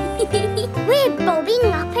sailing. We're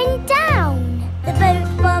bobbing up and down. The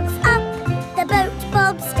boat bobs up, the boat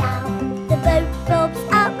bobs down. The boat bobs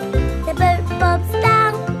up, the boat bobs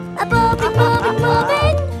down. A bobbing, bobbing,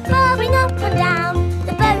 bobbing, bobbing up and down.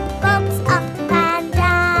 The boat bobs up and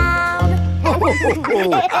down.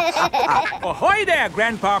 Ahoy there,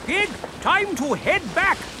 Grandpa Pig. Time to head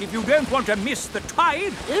back if you don't want to miss the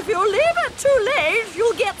tide. If you leave it too late,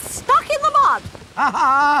 you'll get stuck in the mud.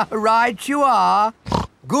 Ha-ha, right you are.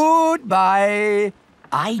 Goodbye.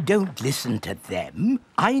 I don't listen to them.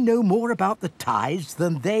 I know more about the tides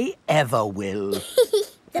than they ever will.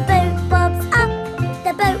 The boat bobs up,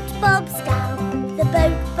 the boat bobs down. The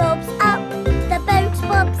boat bobs up, the boat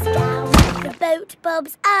bobs down. The boat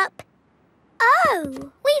bobs up.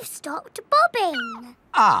 Oh, we've stopped bobbing.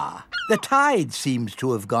 Ah, the tide seems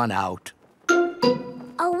to have gone out.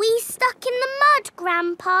 Are we stuck in the mud,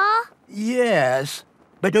 Grandpa? Yes,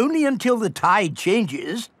 but only until the tide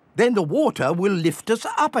changes. Then the water will lift us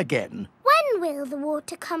up again. When will the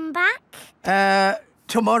water come back?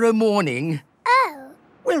 Tomorrow morning. Oh.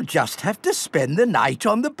 We'll just have to spend the night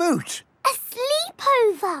on the boat. A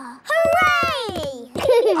sleepover! Hooray!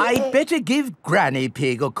 I'd better give Granny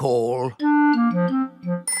Pig a call.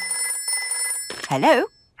 Hello?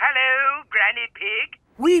 Hello, Granny Pig.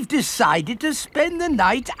 We've decided to spend the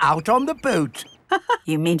night out on the boat.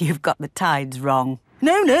 You mean you've got the tides wrong?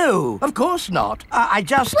 No, of course not. I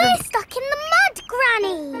just... We're stuck in the mud,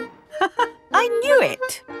 Granny. I knew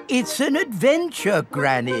it. It's an adventure,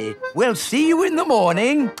 Granny. We'll see you in the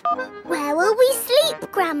morning. Where will we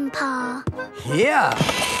sleep, Grandpa? Here.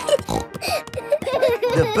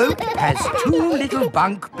 The boat has 2 little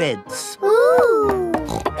bunk beds. Ooh.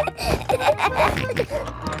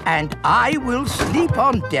 And I will sleep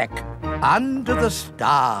on deck, under the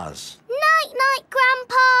stars. Night-night,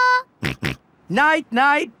 Grandpa.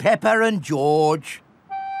 Night-night, Peppa and George.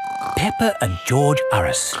 Peppa and George are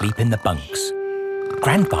asleep in the bunks.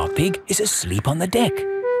 Grandpa Pig is asleep on the deck.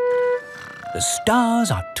 The stars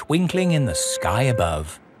are twinkling in the sky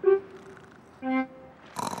above.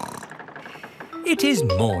 It is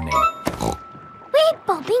morning. We're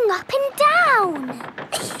bobbing up and down.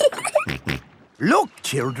 Look,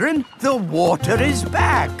 children, the water is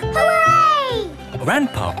back. Hooray!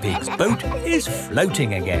 Grandpa Pig's boat is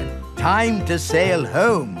floating again. Time to sail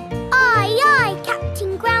home. Aye, aye,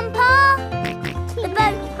 Captain Grandpa. The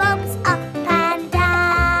boat bobs up and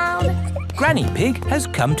down. Granny Pig has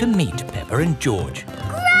come to meet Peppa and George.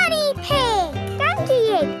 Granny Pig! Thank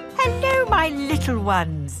you. Hello, my little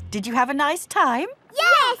ones. Did you have a nice time?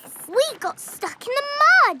 Yes! We got stuck in the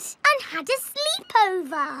mud and had a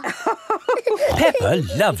sleepover. Peppa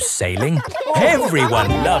loves sailing. Everyone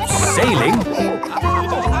loves sailing. The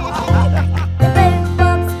boat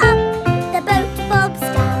bobs up, the boat bobs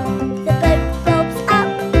down. The boat bobs up,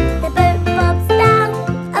 the boat bobs down.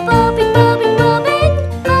 A bobbing, bobbing, bobbing,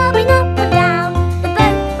 bobbing up and down. The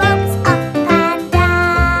boat bobs up and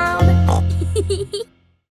down.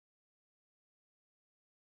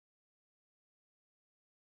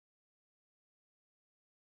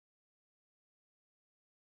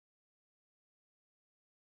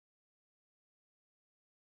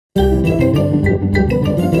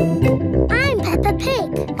 I'm Peppa Pig.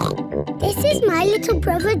 This is my little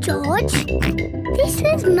brother George. This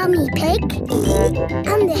is Mummy Pig.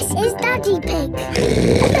 And this is Daddy Pig.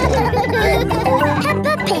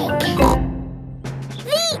 Peppa Pig.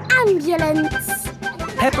 The ambulance.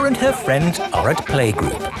 Peppa and her friends are at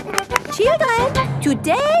playgroup. Children,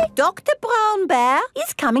 today Dr. Brown Bear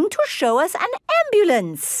is coming to show us an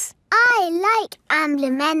ambulance. I like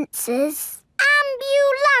ambulances.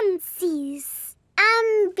 Ambulances.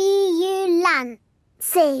 Ambulances.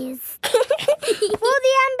 Will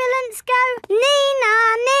the ambulance go Nina,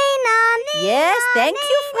 Nina, Nina? Yes, thank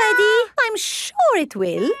you, Freddy. I'm sure it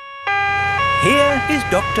will. Here is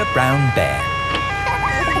Dr. Brown Bear.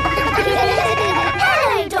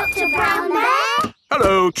 Hello, Dr. Brown Bear.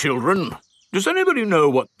 Hello, children. Does anybody know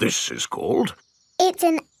what this is called? It's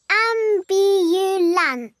an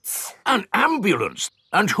ambulance. An ambulance?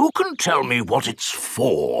 And who can tell me what it's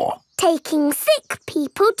for? Taking sick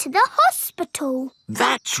people to the hospital.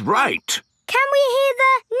 That's right. Can we hear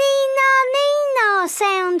the Nina, Nina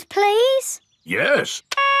sound, please? Yes.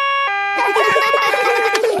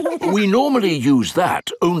 We normally use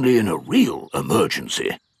that only in a real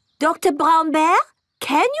emergency. Dr. Brown Bear,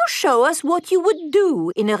 can you show us what you would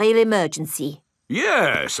do in a real emergency?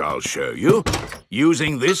 Yes, I'll show you.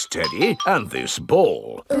 Using this teddy and this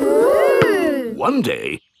ball. Ooh. One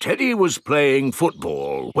day, Teddy was playing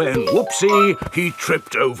football when, whoopsie, he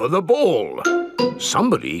tripped over the ball.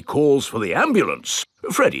 Somebody calls for the ambulance.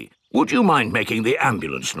 Freddie, would you mind making the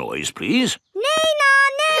ambulance noise, please? Nina,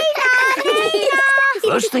 Nina, Nina.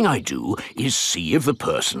 First thing I do is see if the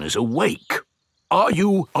person is awake. Are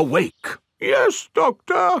you awake? Yes,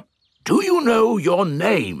 Doctor. Do you know your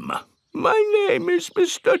name? My name is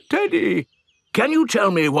Mr. Teddy. Can you tell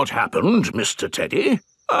me what happened, Mr. Teddy?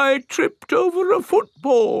 I tripped over a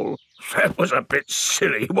football. That was a bit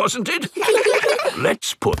silly, wasn't it?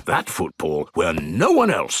 Let's put that football where no one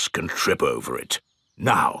else can trip over it.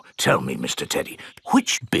 Now, tell me, Mr. Teddy,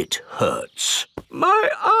 which bit hurts? My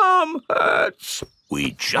arm hurts.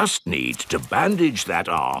 We just need to bandage that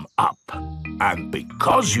arm up. And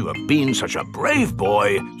because you have been such a brave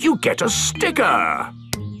boy, you get a sticker.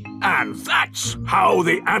 And that's how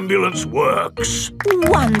the ambulance works.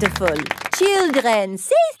 Wonderful. Children,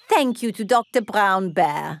 say thank you to Dr. Brown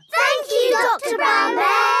Bear. Thank you, Dr. Brown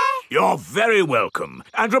Bear. You're very welcome.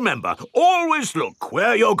 And remember, always look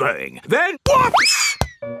where you're going. Then, whoops!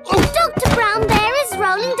 Dr. Brown Bear is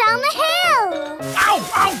rolling down the hill. Ow,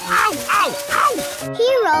 ow, ow, ow, ow! He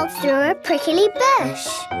rolled through a prickly bush.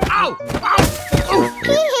 Ow, ow!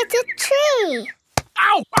 He hit a tree.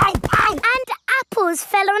 Ow, ow, ow! And apples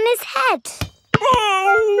fell on his head.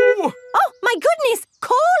 Oh! Oh, my goodness!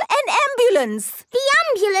 Call an ambulance! The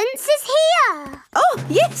ambulance is here! Oh,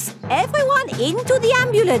 yes! Everyone into the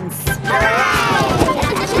ambulance!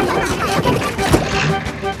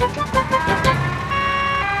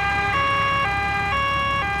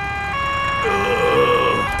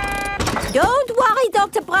 Don't worry,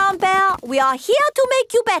 Dr. Brown Bear. We are here to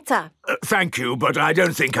make you better. Thank you, but I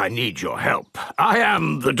don't think I need your help. I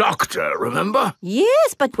am the doctor, remember?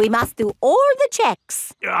 Yes, but we must do all the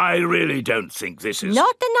checks. I really don't think this is...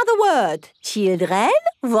 Not another word. Children,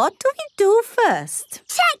 what do we do first?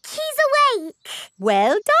 Check he's awake.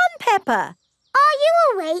 Well done, Peppa. Are you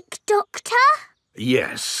awake, Doctor?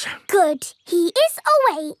 Yes. Good. He is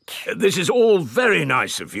awake. This is all very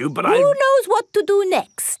nice of you, but Who knows what to do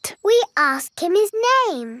next? We ask him his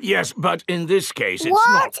name. Yes, but in this case it's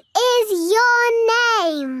What is your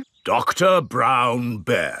name? Dr. Brown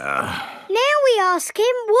Bear. Now we ask him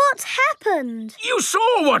what happened. You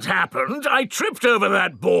saw what happened. I tripped over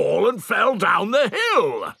that ball and fell down the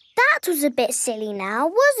hill. That was a bit silly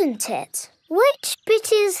now, wasn't it? Which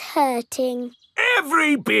bit is hurting?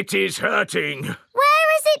 Every bit is hurting.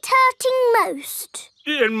 Where is it hurting most?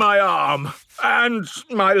 In my arm, and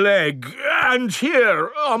my leg, and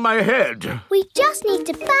here on my head. We just need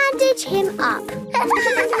to bandage him up.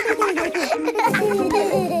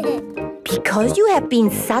 Because you have been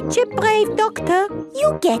such a brave doctor,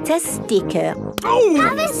 you get a sticker. Oh!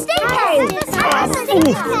 Have a sticker! Have a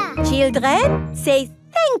sticker! Children, say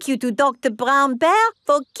thank you to Dr. Brown Bear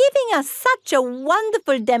for giving us such a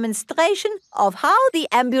wonderful demonstration of how the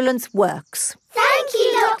ambulance works. Thank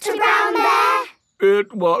you, Dr. Brown Bear.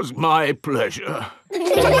 It was my pleasure.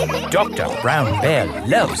 Dr. Brown Bear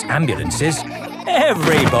loves ambulances.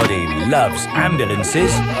 Everybody loves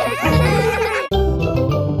ambulances.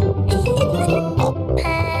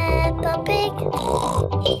 Peppa Pig.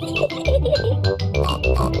 Peppa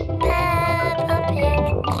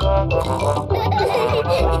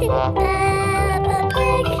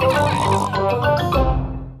Pig.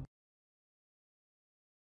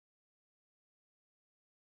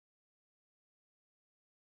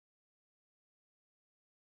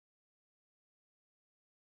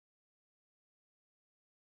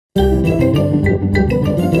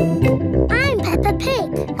 I'm Peppa Pig.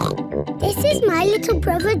 This is my little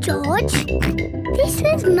brother George. This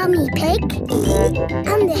is Mummy Pig.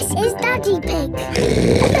 And this is Daddy Pig.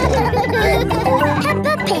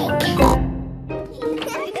 Peppa Pig.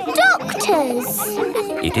 Doctors.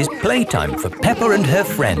 It is playtime for Peppa and her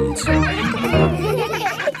friends.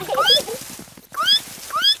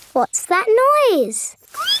 What's that noise?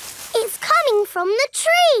 It's coming from the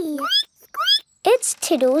tree. It's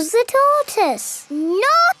Tiddles the tortoise.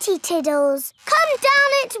 Naughty Tiddles! Come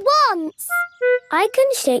down at once! I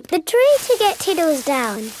can shake the tree to get Tiddles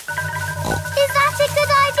down. Is that a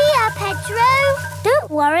good idea, Pedro? Don't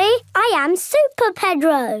worry, I am Super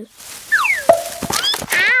Pedro.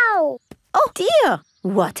 Ow! Oh dear,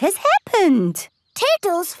 what has happened?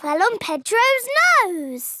 Tiddles fell on Pedro's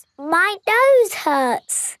nose. My nose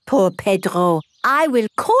hurts. Poor Pedro. I will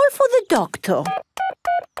call for the doctor.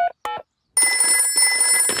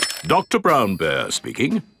 Dr. Brown Bear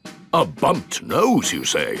speaking. A bumped nose, you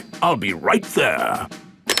say? I'll be right there.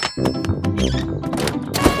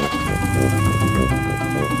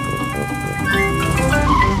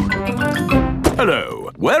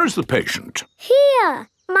 Hello. Where is the patient? Here.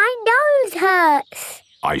 My nose hurts.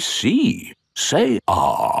 I see. Say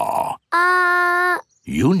ah.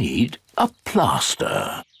 You need a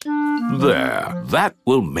plaster. There. That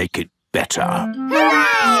will make it better.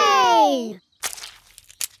 Hooray!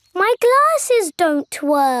 My glasses don't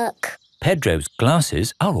work. Pedro's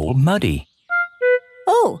glasses are all muddy.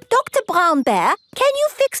 Oh, Dr. Brown Bear, can you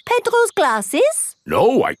fix Pedro's glasses?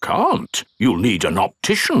 No, I can't. You'll need an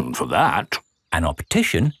optician for that. An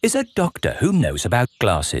optician is a doctor who knows about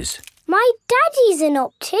glasses. My daddy's an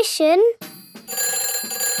optician.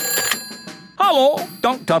 Hello,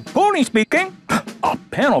 Dr. Pony speaking. A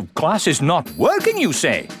pair of glasses not working, you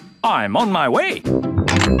say? I'm on my way.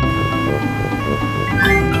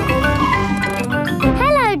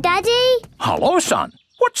 Hello, Daddy. Hello, son.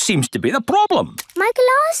 What seems to be the problem? My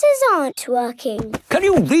glasses aren't working. Can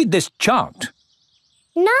you read this chart?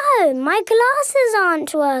 No, my glasses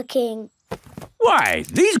aren't working. Why,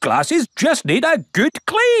 these glasses just need a good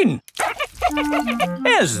clean.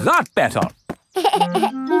 Is that better?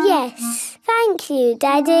 Yes, thank you,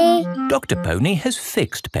 Daddy. Dr. Pony has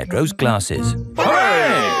fixed Pedro's glasses.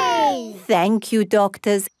 Hooray! Thank you,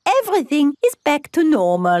 doctors. Everything is back to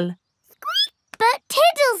normal. But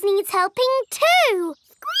Tiddles needs helping too.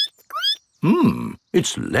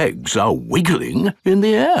 Its legs are wiggling in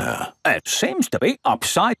the air. It seems to be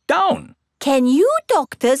upside down. Can you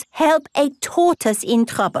doctors help a tortoise in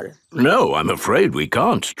trouble? No, I'm afraid we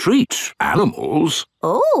can't treat animals.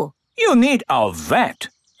 Oh. You need a vet.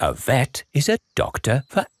 A vet is a doctor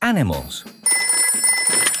for animals.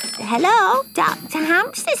 Hello, Dr.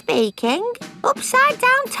 Hamster speaking. Upside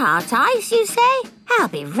down tortoise, you say? I'll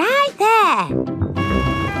be right there.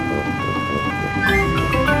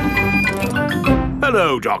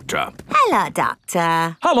 Hello, Doctor. Hello,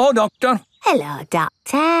 Doctor. Hello, Doctor. Hello,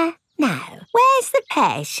 Doctor. Now, where's the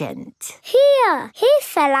patient? Here, he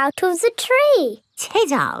fell out of the tree.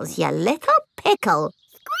 Tiddles, you little pickle.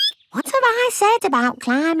 What have I said about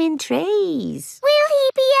climbing trees? Will he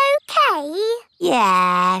be okay?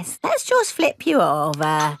 Yes, let's just flip you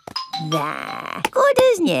over. There, good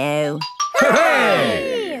as new.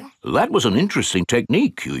 Hooray! That was an interesting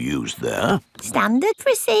technique you used there. Standard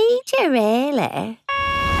procedure, really.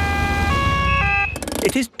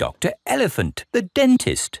 It is Dr. Elephant, the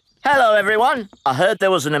dentist. Hello, everyone. I heard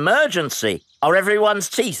there was an emergency. Are everyone's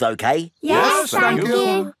teeth okay? Yes, thank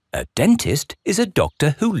you. A dentist is a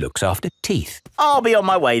doctor who looks after teeth. I'll be on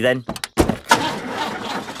my way then.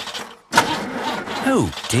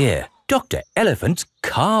 Oh dear, Dr. Elephant's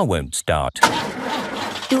car won't start.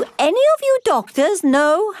 Do any of you doctors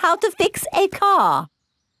know how to fix a car?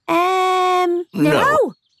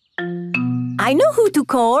 No. I know who to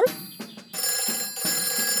call.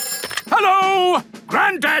 Hello!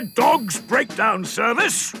 Grandad Dog's breakdown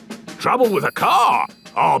service. Trouble with a car?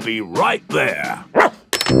 I'll be right there.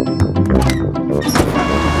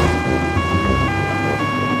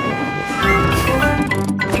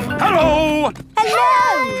 Hello!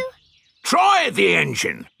 Hello! Try the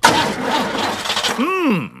engine.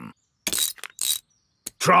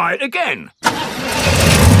 Try it again.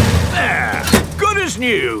 There! Good as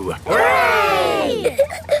new. Hooray!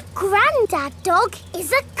 Grandad Dog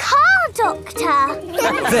is a car doctor.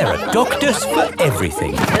 There are doctors for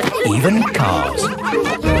everything, even cars.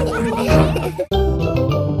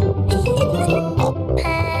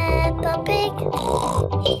 Peppa Pig.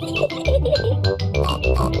 Peppa Pig.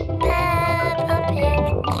 Peppa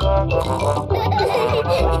Pig.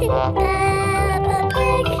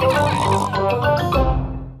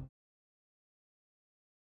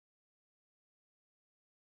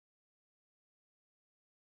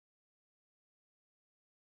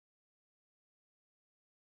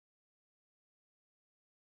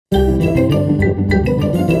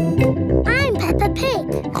 I'm Peppa Pig.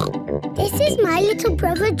 This is my little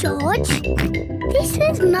brother George. This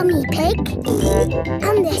is Mummy Pig.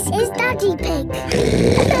 And this is Daddy Pig.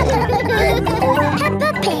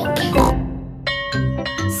 Peppa Pig.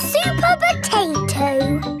 Super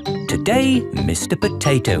Potato. Today, Mr.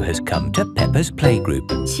 Potato has come to Peppa's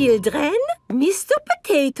playgroup. Children, Mr.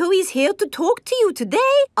 Potato is here to talk to you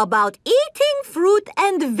today about eating fruit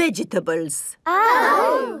and vegetables.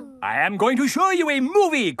 Oh! I am going to show you a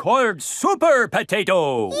movie called Super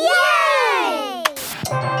Potato. Yay!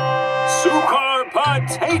 Super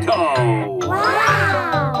Potato!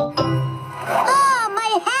 Wow! Oh,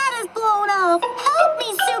 my hat is blown off. Help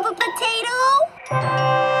me, Super Potato.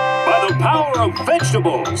 By the power of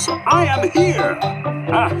vegetables, I am here.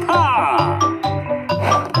 Aha!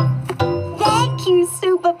 Thank you,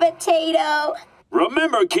 Super Potato.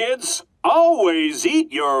 Remember, kids, always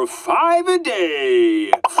eat your 5 a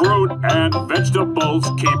day. Fruit and vegetables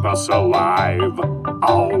keep us alive.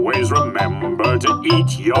 Always remember to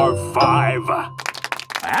eat your 5.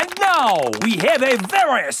 And now we have a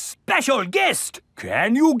very special guest.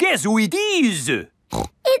 Can you guess who it is?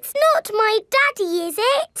 It's not my daddy, is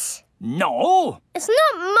it? No. It's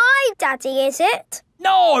not my daddy, is it?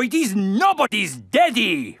 No, it is nobody's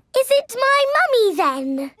daddy. Is it my mummy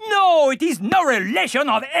then? No, it is no relation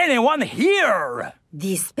of anyone here.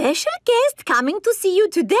 The special guest coming to see you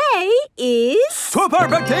today is... Super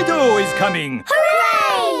Potato is coming.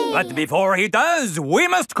 Hooray! But before he does, we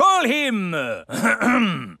must call him...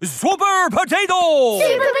 Super Potato!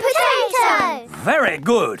 Super Potato! Very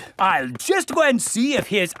good. I'll just go and see if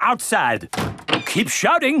he is outside. Keep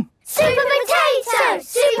shouting. Super Potato!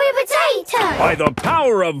 Super Potato! By the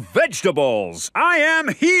power of vegetables, I am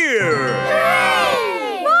here!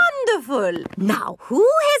 Hooray! Wonderful! Now, who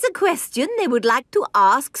has a question they would like to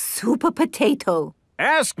ask Super Potato?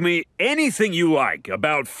 Ask me anything you like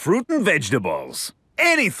about fruit and vegetables.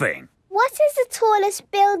 Anything. What is the tallest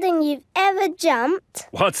building you've ever jumped?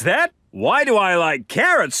 What's that? Why do I like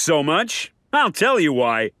carrots so much? I'll tell you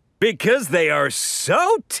why. Because they are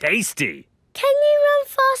so tasty. Can you run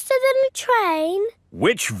faster than a train?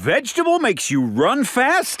 Which vegetable makes you run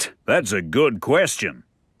fast? That's a good question.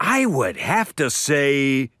 I would have to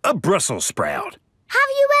say a Brussels sprout. Have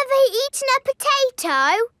you ever eaten a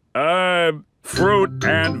potato? Fruit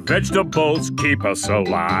and vegetables keep us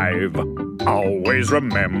alive. Always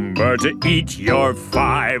remember to eat your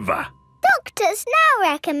 5. Doctors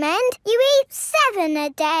now recommend you eat 7 a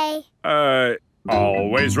day.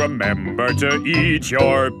 Always remember to eat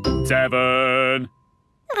your 7.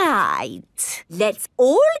 Right. Let's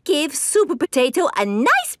all give Super Potato a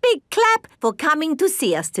nice big clap for coming to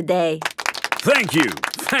see us today. Thank you.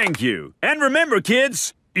 Thank you. And remember,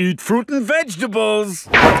 kids, eat fruit and vegetables.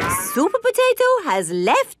 Super Potato has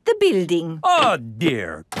left the building. Oh,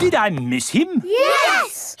 dear. Did I miss him?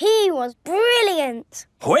 Yes! He was brilliant.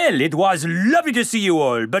 Well, it was lovely to see you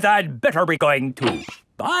all, but I'd better be going too.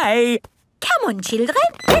 Bye. Come on, children.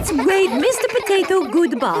 Let's wave Mr. Potato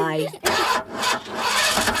goodbye.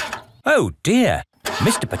 Oh dear,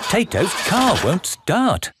 Mr. Potato's car won't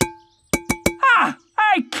start. Ah,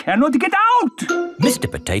 I cannot get out. Mr.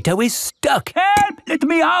 Potato is stuck. Help, let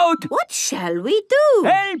me out. What shall we do?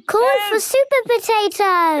 Help, Call help. for Super Potato.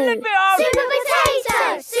 Let me out. Super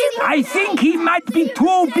Potato. Super I think he might be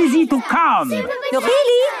too busy to come.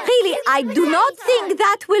 Really, I do not think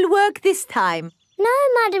that will work this time. No,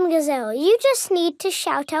 Madam Gazelle, you just need to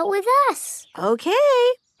shout out with us. Okay.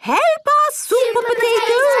 Help us, Super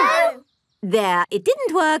Potato! There, it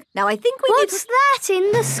didn't work. Now I think we What's that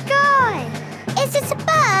in the sky? Is it a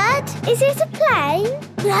bird? Is it a plane?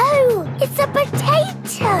 No, it's a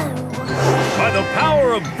potato. By the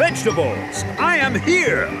power of vegetables, I am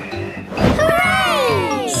here.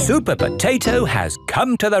 Hooray! Super Potato has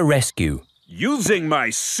come to the rescue. Using my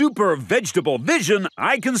super vegetable vision,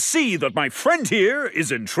 I can see that my friend here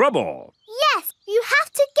is in trouble. Yes, you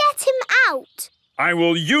have to get him out. I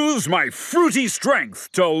will use my fruity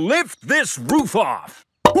strength to lift this roof off.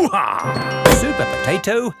 Hoo-ha! Super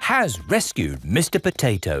Potato has rescued Mr.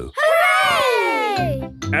 Potato.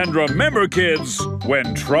 Hooray! And remember, kids,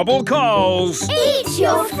 when trouble calls, Eat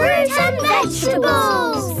your fruit and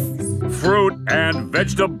vegetables. Fruit and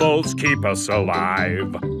vegetables keep us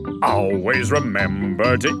alive. Always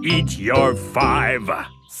remember to eat your 5.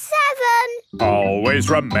 7. Always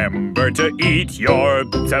remember to eat your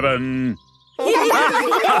 7.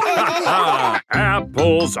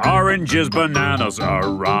 Apples, oranges, bananas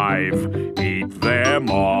arrive. Eat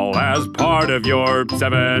them all as part of your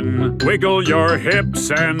 7. Wiggle your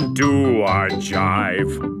hips and do a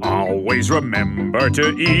jive. Always remember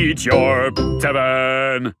to eat your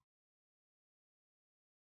 7.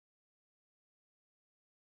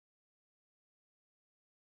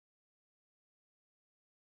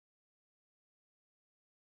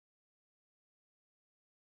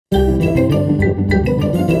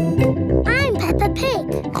 I'm Peppa Pig.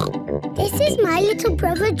 This is my little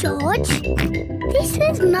brother George. This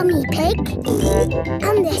is Mummy Pig.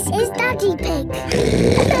 And this is Daddy Pig.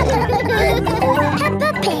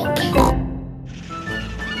 Peppa Pig.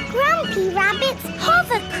 Grumpy Rabbit's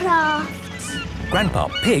hovercraft. Grandpa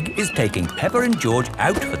Pig is taking Peppa and George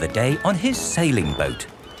out for the day on his sailing boat.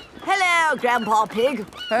 Hello, Grandpa Pig.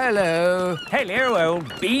 Hello. Hello,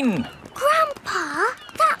 old bean. Grandpa,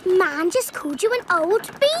 that man just called you an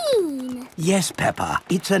old bean. Yes, Peppa.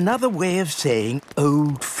 It's another way of saying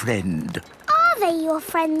old friend. Are they your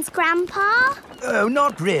friends, Grandpa? Oh,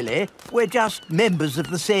 not really. We're just members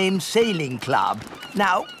of the same sailing club.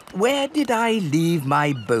 Now, where did I leave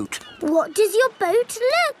my boat? What does your boat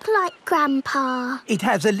look like, Grandpa? It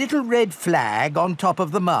has a little red flag on top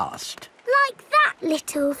of the mast. Like that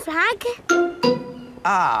little flag?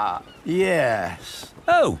 Ah, yes.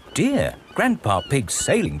 Oh dear, Grandpa Pig's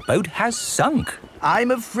sailing boat has sunk. I'm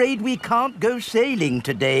afraid we can't go sailing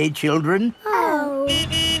today, children. Oh.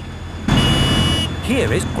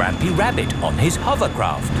 Here is Grampy Rabbit on his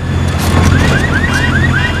hovercraft.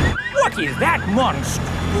 What is that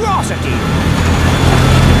monstrosity?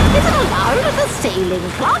 Is it allowed at the sailing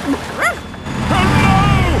club? Hello!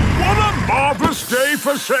 What a marvellous day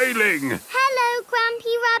for sailing! Hello,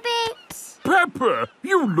 Grampy Rabbit. Peppa,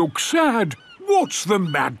 you look sad. What's the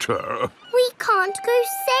matter? We can't go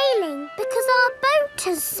sailing because our boat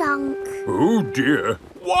has sunk. Oh, dear.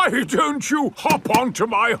 Why don't you hop onto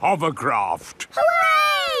my hovercraft?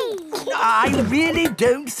 Hooray! I really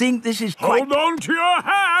don't think this is quite... Hold on to your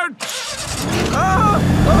hat!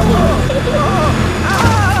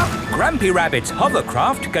 Grampy Rabbit's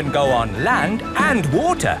hovercraft can go on land and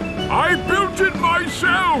water. I built it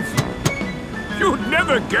myself! You'd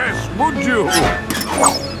never guess, would you?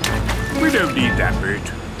 We don't need that bit.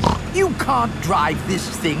 You can't drive this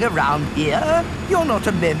thing around here. You're not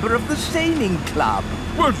a member of the sailing club.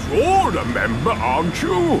 But you're a member, aren't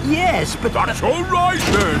you? Yes, but... That's all right,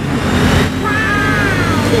 then.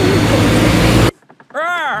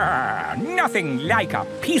 Nothing like a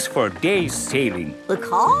peaceful day's sailing. The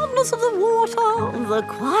calmness of the water, the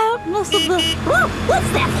quietness of the... Oh, what's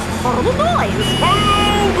that horrible noise?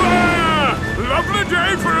 Hello there! Lovely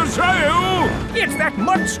day for a sail! It's that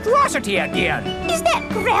monstrosity again. Is that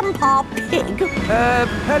Grandpa Pig?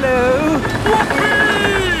 Hello?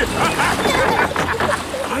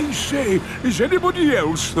 I say, is anybody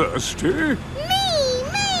else thirsty? Me!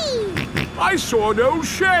 I saw an old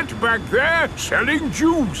shed back there selling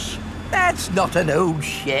juice. That's not an old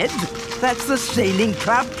shed. That's the Sailing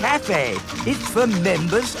Club Cafe. It's for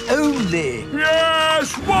members only.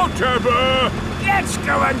 Yes, whatever. Let's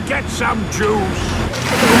go and get some juice.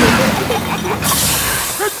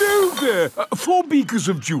 Hello there. 4 beakers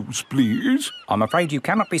of juice, please. I'm afraid you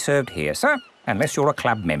cannot be served here, sir, unless you're a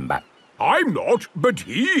club member. I'm not, but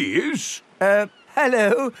he is.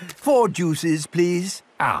 Hello. 4 juices, please.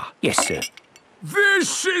 Ah, yes, sir.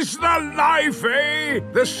 This is the life, eh?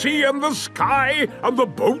 The sea and the sky and the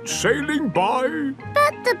boat sailing by.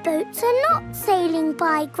 But the boats are not sailing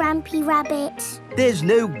by, Grampy Rabbit. There's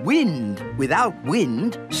no wind. Without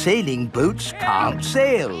wind, sailing boats can't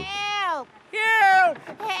sail. Help! Help!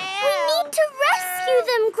 We need to rescue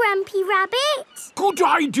them, Grampy Rabbit. Good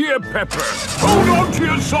idea, Peppa. Hold on to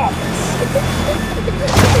your socks.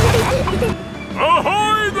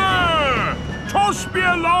 Ahoy there! Toss me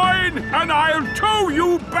a line and I'll tow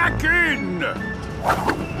you back in.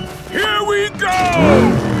 Here we go!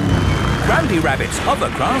 Grampy Rabbit's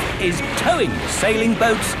hovercraft is towing the sailing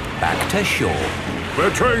boats back to shore.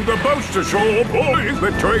 We're towing the boats to shore, boys.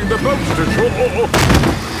 We're towing the boats to shore.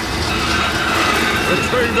 We're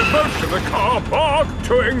towing the boats to the car park,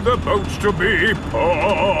 towing the boats to be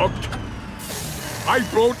parked. I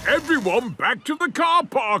brought everyone back to the car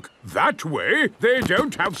park. That way, they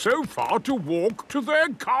don't have so far to walk to their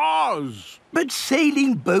cars. But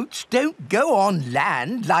sailing boats don't go on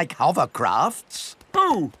land like hovercrafts.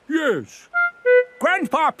 Oh, yes.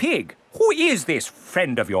 Grandpa Pig, who is this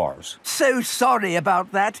friend of yours? So sorry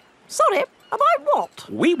about that. Sorry, about what?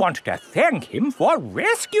 We want to thank him for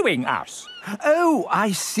rescuing us. Oh,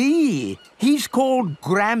 I see. He's called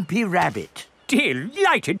Grampy Rabbit.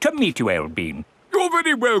 Delighted to meet you, Old Bean. You're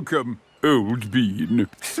very welcome, Old Bean.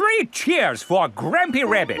 3 cheers for Grampy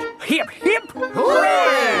Rabbit. Hip, hip,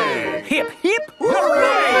 hooray! Hip, hip,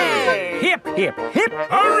 hooray! Hip, hip, hip,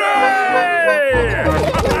 hooray!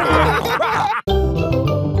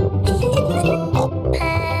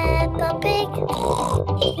 Peppa Pig.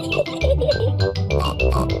 Peppa Pig.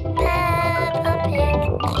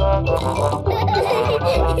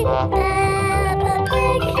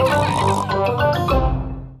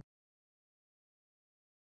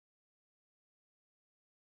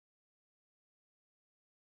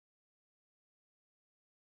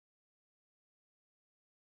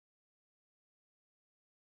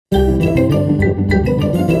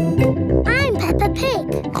 I'm Peppa Pig.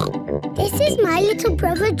 This is my little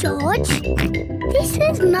brother George. This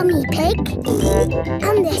is Mummy Pig.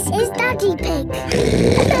 And this is Daddy Pig.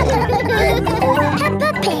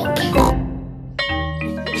 Peppa Pig.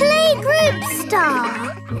 Playgroup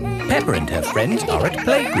star. Peppa and her friends are at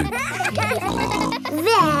playgroup.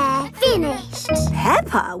 There, finished.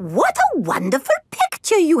 Peppa, what a wonderful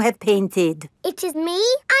picture you have painted. It is me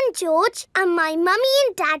and George and my mummy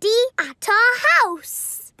and daddy at our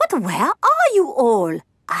house. But where are you all?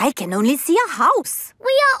 I can only see a house.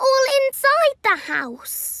 We are all inside the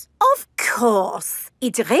house. Of course.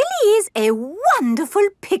 It really is a wonderful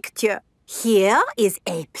picture. Here is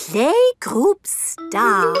a playgroup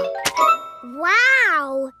star.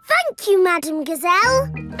 Wow! Thank you, Madam Gazelle.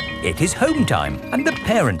 It is home time and the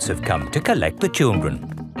parents have come to collect the children.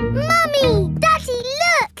 Mummy! Daddy,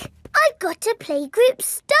 look! I've got a playgroup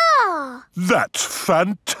star. That's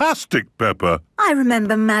fantastic, Peppa. I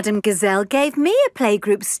remember Madam Gazelle gave me a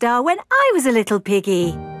playgroup star when I was a little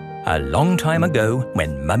piggy. A long time ago,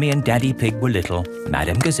 when Mummy and Daddy Pig were little,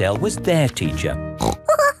 Madam Gazelle was their teacher.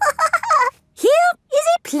 Here is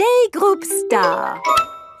a playgroup star.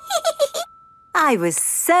 I was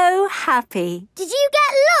so happy. Did you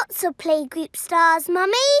get lots of playgroup stars,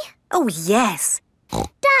 Mummy? Oh, yes.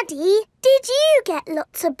 Daddy, did you get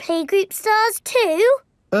lots of playgroup stars too?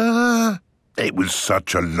 It was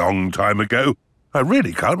such a long time ago. I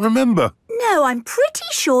really can't remember. No, I'm pretty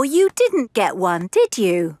sure you didn't get one, did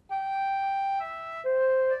you?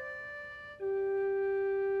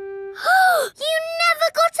 You never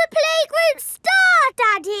got a playgroup star,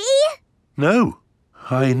 Daddy! No,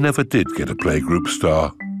 I never did get a playgroup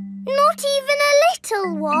star. Not even a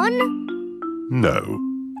little one? No.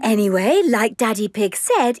 Anyway, like Daddy Pig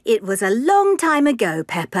said, it was a long time ago,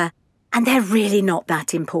 Peppa, and they're really not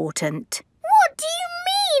that important. What do you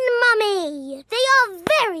mean, Mummy? They are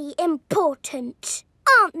very important,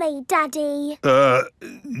 aren't they, Daddy?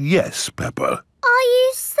 Yes, Peppa. Are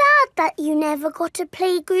you sad that you never got a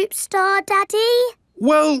playgroup star, Daddy?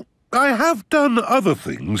 Well, I have done other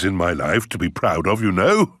things in my life to be proud of, you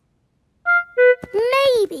know.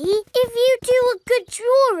 Maybe if you do a good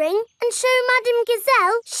drawing and show Madame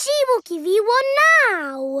Gazelle, she will give you one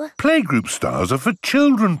now. Playgroup stars are for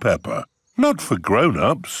children, Peppa, not for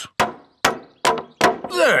grown-ups.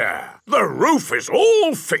 There! The roof is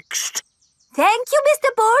all fixed. Thank you, Mr.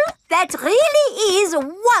 Bull. That really is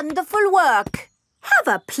wonderful work. Have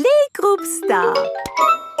a playgroup star.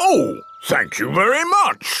 Oh, thank you very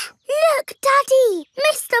much. Look, Daddy,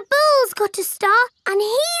 Mr. Bull's got a star and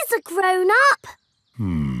he's a grown-up.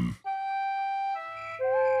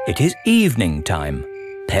 It is evening time.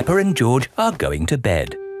 Peppa and George are going to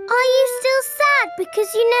bed. Are you still sad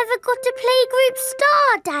because you never got a playgroup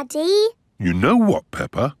star, Daddy? You know what,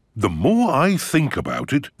 Peppa? The more I think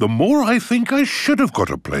about it, the more I think I should have got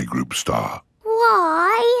a playgroup star.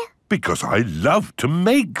 Why? Because I love to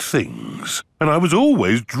make things. And I was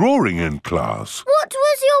always drawing in class. What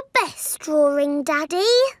was your best drawing, Daddy?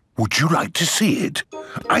 Would you like to see it?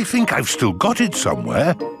 I think I've still got it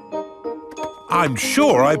somewhere. I'm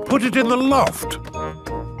sure I put it in the loft.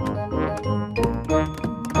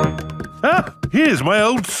 Ah, here's my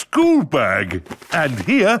old school bag. And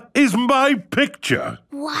here is my picture.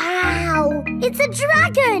 Wow! It's a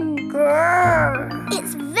dragon! Grrr.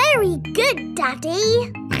 It's very good,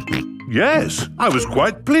 Daddy. Yes, I was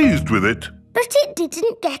quite pleased with it. But it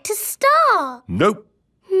didn't get a star. Nope.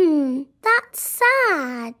 That's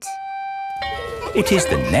sad. It is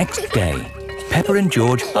the next day. Peppa and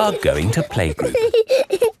George are going to playgroup.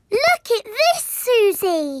 Look at this,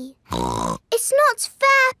 Susie. It's not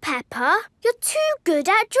fair, Peppa. You're too good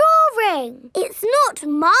at drawing. It's not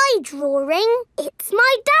my drawing. It's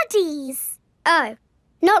my Daddy's. Oh,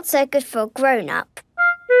 not so good for a grown-up.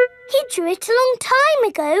 He drew it a long time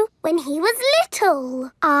ago when he was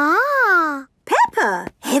little. Ah. Peppa,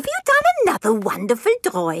 have you done another wonderful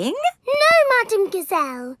drawing? No, Madam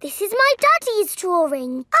Gazelle. This is my Daddy's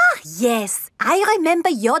drawing. Ah, yes. I remember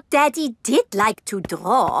your Daddy did like to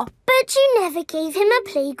draw. But you never gave him a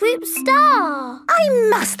playgroup star. I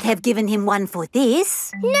must have given him one for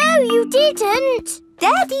this. No, you didn't.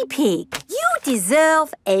 Daddy Pig, you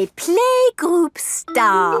deserve a playgroup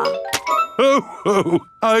star. Ho, ho!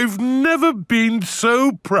 I've never been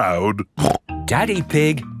so proud. Daddy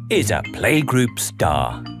Pig is a playgroup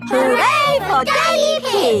star. Hooray for Daddy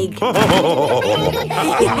Pig!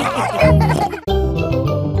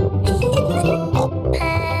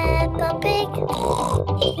 Peppa Pig.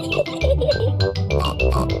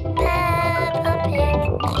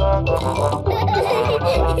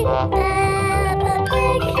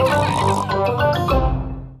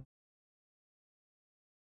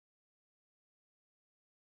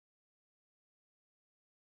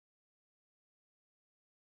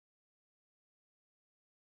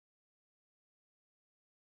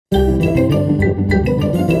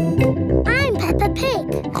 I'm Peppa Pig.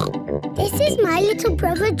 This is my little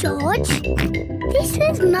brother George. This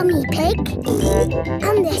is Mummy Pig.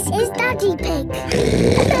 And this is Daddy Pig.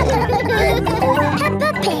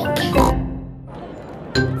 Peppa Pig.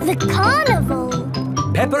 The carnival.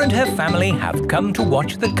 Peppa and her family have come to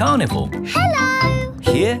watch the carnival. Hello.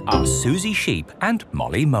 Here are Susie Sheep and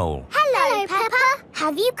Molly Mole. Hello, Peppa.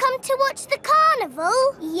 Have you come to watch the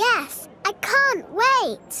carnival? Yes. I can't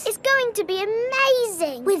wait. It's going to be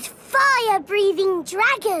amazing. With fire-breathing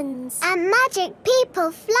dragons. And magic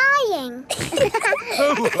people flying.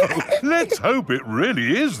 Let's hope it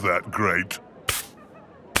really is that great.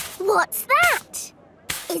 What's that?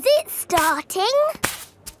 Is it starting?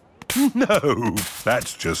 No,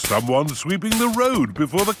 that's just someone sweeping the road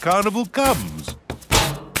before the carnival comes.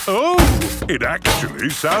 Oh, it actually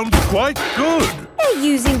sounds quite good. They're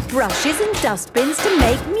using brushes and dustbins to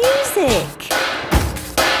make music.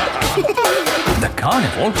 The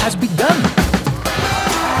carnival has begun.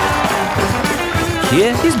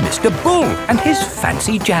 Here is Mr. Bull and his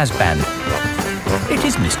fancy jazz band. It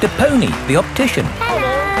is Mr. Pony, the optician. Hello.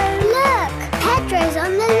 Look, Pedro's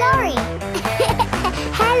on the lorry.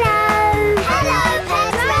 Hello. Hello,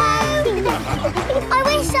 Pedro. I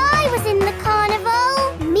wish I was in the carnival.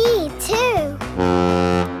 Me too.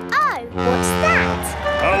 Oh, what's that?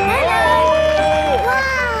 Hello!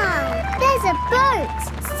 Wow, there's a boat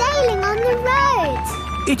sailing on the road.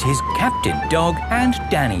 It is Captain Dog and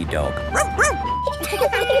Danny Dog.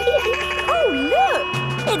 Oh,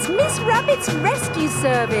 look! It's Miss Rabbit's rescue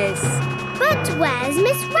service. But where's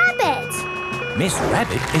Miss Rabbit? Miss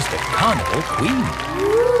Rabbit is the carnival queen.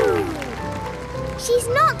 Ooh. She's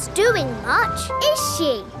not doing much, is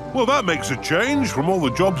she? Well, that makes a change from all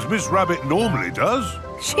the jobs Miss Rabbit normally does.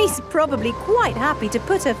 She's probably quite happy to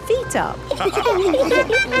put her feet up.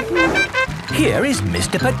 Here is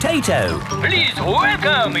Mr. Potato. Please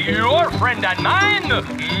welcome your friend and mine,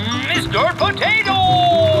 Mr. Potato!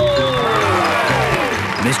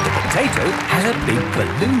 Mr. Potato has a big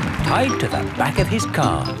balloon tied to the back of his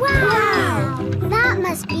car. Wow! That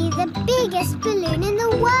must be the biggest balloon in the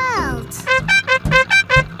world.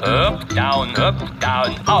 Up, down,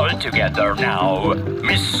 all together now.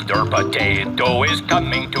 Mr. Potato is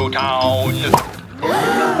coming to town.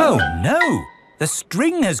 Oh, no! The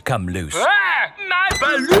string has come loose. Ah, my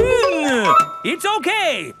Balloon! It's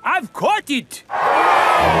okay! I've caught it!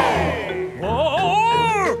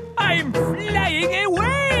 Oh, I'm flying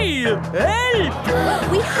away!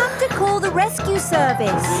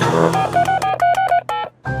 service.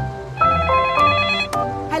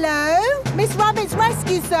 Hello? Miss Rabbit's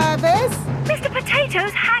rescue service? Mr.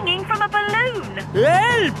 Potato's hanging from a balloon.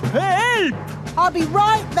 Help! Help! I'll be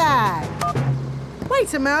right there.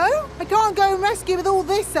 Wait a mo. I can't go and rescue with all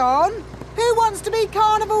this on. Who wants to be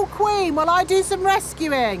Carnival Queen while I do some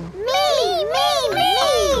rescuing? Me!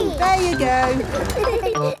 There you go.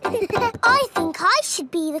 I think I should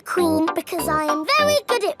be the queen because I am very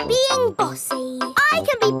good at being bossy. I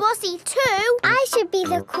can be bossy too. I should be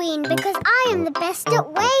the queen because I am the best at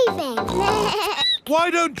waving. Why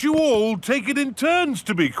don't you all take it in turns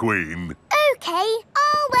to be queen? OK,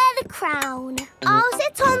 I'll wear the crown. I'll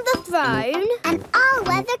sit on the throne and I'll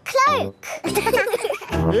wear the cloak.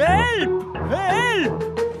 Help! Help!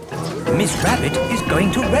 Miss Rabbit is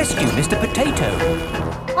going to rescue Mr. Potato.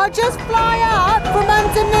 I'll just fly up from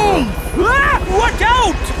underneath. Ah! Watch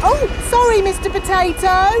out! Oh, sorry, Mr.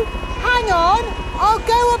 Potato. Hang on, I'll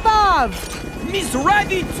go above. Miss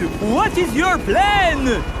Rabbit, what is your plan?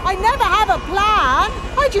 I never have a plan.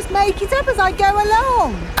 I just make it up as I go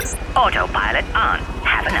along. Autopilot on.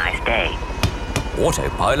 Have a nice day.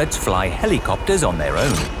 Autopilots fly helicopters on their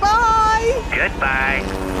own. Bye. Goodbye.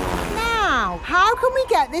 Now, how can we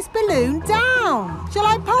get this balloon down? Shall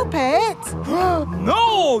I pop it?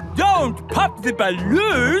 No, don't pop the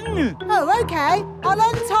balloon. Oh, OK. I'll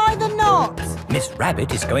untie the knot. Miss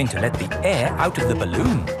Rabbit is going to let the air out of the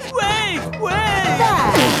balloon. Wait!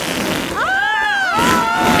 There.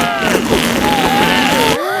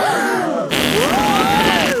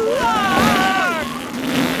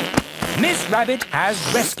 Miss Rabbit has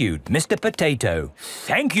rescued Mr. Potato.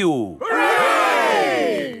 Thank you.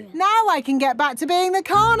 Hooray! Now I can get back to being the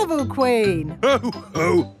Carnival Queen.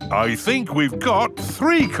 Oh, I think we've got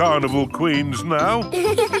 3 Carnival Queens now.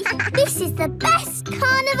 This is the best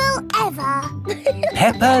carnival ever.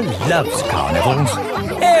 Peppa loves carnivals.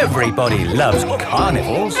 Everybody loves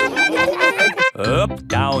carnivals. Up,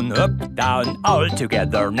 down, all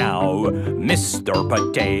together now. Mr.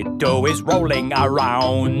 Potato is rolling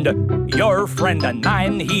around. Your friend and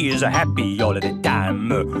mine, he is happy all the time.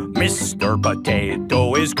 Mr.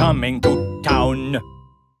 Potato is coming to town.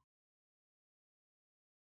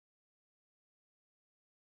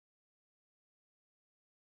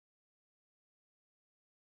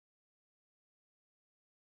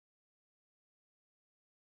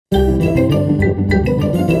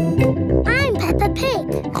 I'm Peppa Pig.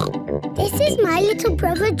 This is my little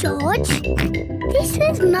brother George. This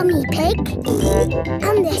is Mummy Pig.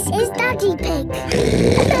 And this is Daddy Pig.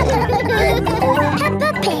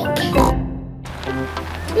 Peppa Pig.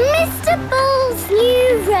 Mr. Bull's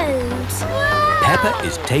new road. Peppa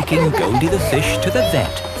is taking Goldie the fish to the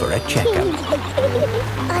vet for a checkup.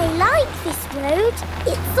 I like this road.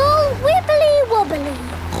 It's all wibbly-wobbly.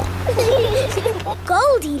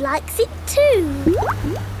 Goldie likes it too.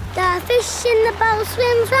 The fish in the bowl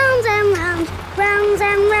swims round and round, round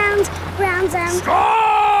and round, round and...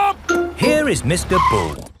 Stop! Here is Mr.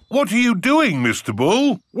 Bull. What are you doing, Mr.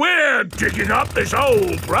 Bull? We're digging up this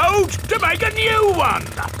old road to make a new one.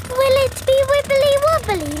 Will it be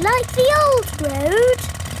wibbly-wobbly like the old road?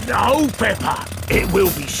 No, Peppa. It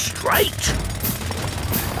will be straight.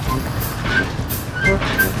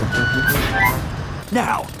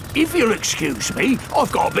 Now, if you'll excuse me,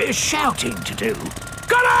 I've got a bit of shouting to do.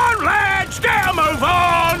 Come on, lads! Get a move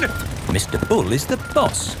on! Mr. Bull is the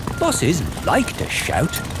boss. Bosses like to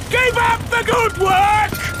shout. Keep up the good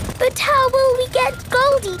work! But how will we get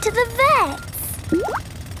Goldie to the vet?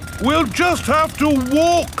 We'll just have to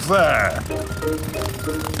walk there.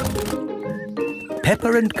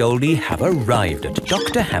 Peppa and Goldie have arrived at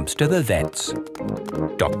Dr. Hamster the vet's.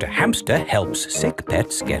 Dr. Hamster helps sick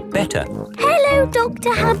pets get better. Hello,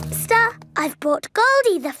 Dr. Hamster. I've brought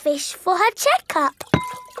Goldie the fish for her checkup.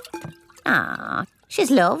 Ah,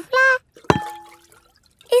 she's lovely.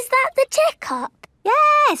 Is that the checkup?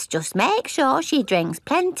 Yes, just make sure she drinks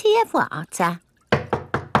plenty of water.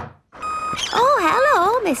 Oh,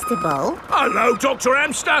 hello, Mr. Bull. Hello, Dr.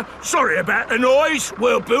 Hamster. Sorry about the noise.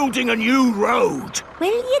 We're building a new road.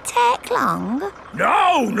 Will you take long?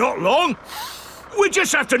 No, not long. We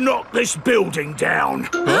just have to knock this building down.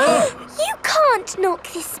 You can't knock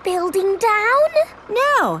this building down.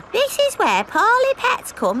 No, this is where poorly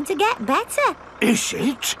pets come to get better. Is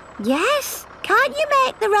it? Yes. Can't you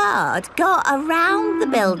make the road go around the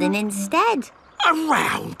building instead?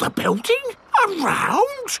 Around the building?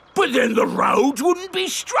 Around? But then the road wouldn't be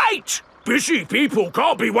straight. Busy people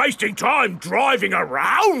can't be wasting time driving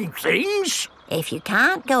around things. If you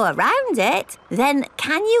can't go around it, then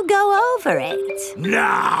can you go over it?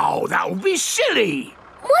 No, that would be silly.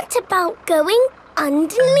 What about going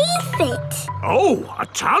underneath it. Oh, a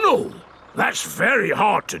tunnel. That's very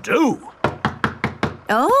hard to do.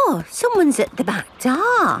 Oh, someone's at the back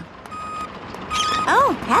door.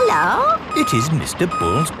 Oh, hello. It is Mr.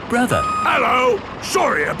 Bull's brother. Hello.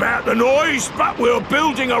 Sorry about the noise, but we're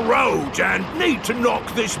building a road and need to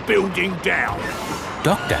knock this building down.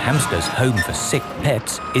 Dr. Hamster's home for sick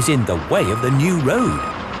pets is in the way of the new road.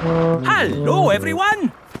 Hello,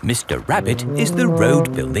 everyone. Mr. Rabbit is the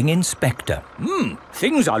road building inspector.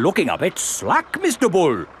 Things are looking a bit slack, Mr.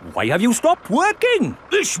 Bull. Why have you stopped working?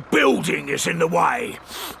 This building is in the way.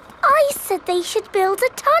 I said they should build a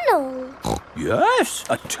tunnel. Yes,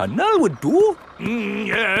 a tunnel would do.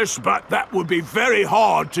 Yes, but that would be very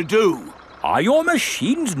hard to do. Are your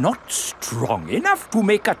machines not strong enough to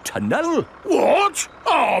make a tunnel? What?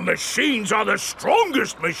 Our machines are the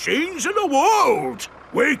strongest machines in the world.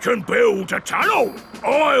 We can build a tunnel.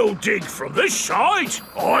 I'll dig from this side,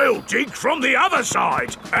 I'll dig from the other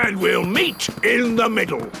side, and we'll meet in the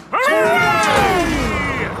middle. Hooray!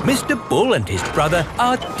 Mr. Bull and his brother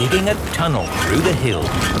are digging a tunnel through the hill.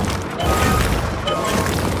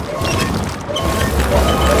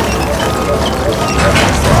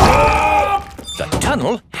 The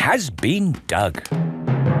tunnel has been dug.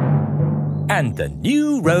 And the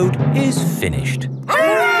new road is finished.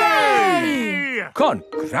 Hooray!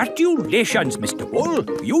 Congratulations, Mr. Bull.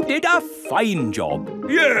 You did a fine job.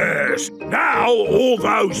 Yes, now all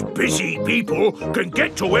those busy people can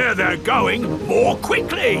get to where they're going more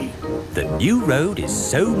quickly. The new road is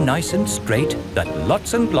so nice and straight that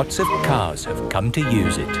lots and lots of cars have come to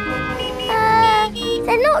use it.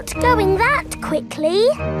 They're not going that quickly.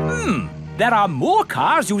 There are more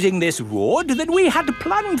cars using this road than we had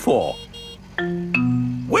planned for.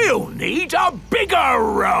 We'll need a bigger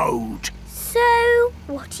road. So,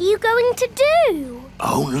 what are you going to do?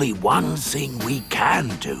 Only one thing we can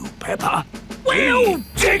do, Peppa. We'll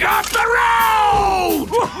dig up the road!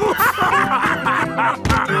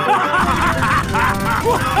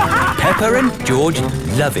 Peppa and George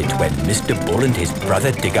love it when Mr. Bull and his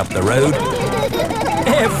brother dig up the road.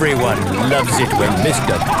 Everyone loves it when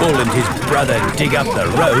Mr. Bull and his brother dig up the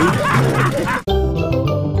road.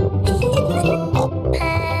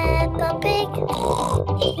 Peppa Pig.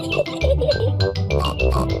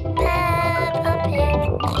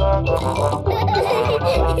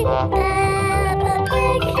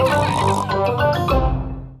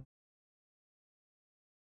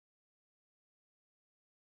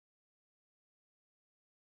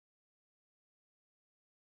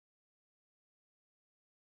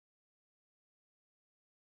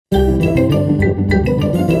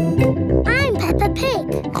 I'm Peppa Pig.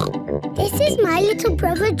 This is my little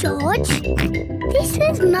brother George. This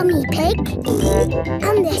is Mummy Pig.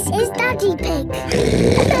 And this is Daddy Pig.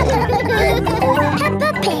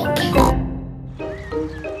 Peppa Pig.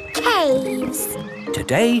 Caves.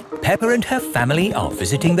 Today, Peppa and her family are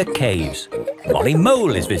visiting the caves. Molly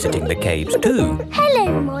Mole is visiting the caves too.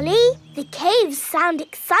 Hello, Molly. The caves sound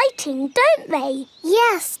exciting, don't they?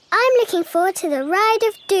 Yes, I'm looking forward to the Ride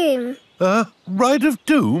of Doom. Ride of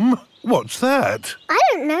Doom? What's that? I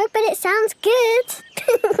don't know, but it sounds good.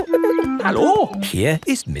 Hello. Here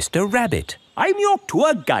is Mr. Rabbit. I'm your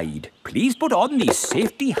tour guide. Please put on these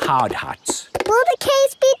safety hard hats. Will the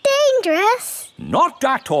caves be dangerous? Not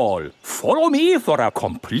at all. Follow me for a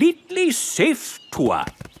completely safe tour.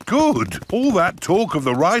 Good. All that talk of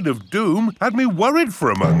the Ride of Doom had me worried for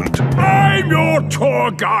a moment. I'm your tour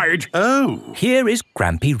guide. Oh. Here is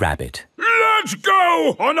Grampy Rabbit. Let's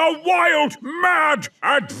go on a wild, mad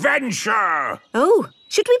adventure. Oh,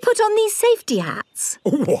 should we put on these safety hats?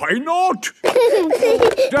 Why not?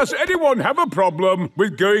 Does anyone have a problem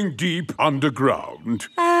with going deep underground?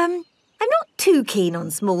 I'm not too keen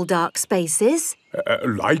on small dark spaces.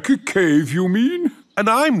 Like a cave, you mean? And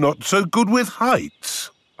I'm not so good with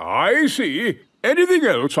heights. I see. Anything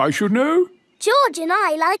else I should know? George and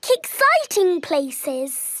I like exciting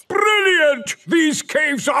places. Brilliant! These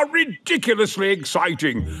caves are ridiculously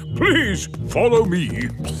exciting. Please follow me.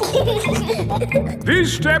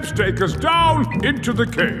 These steps take us down into the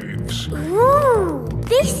caves. Ooh,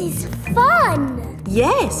 this is fun.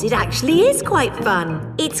 Yes, it actually is quite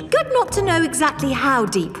fun. It's good not to know exactly how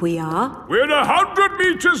deep we are. We're 100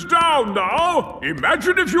 meters down now.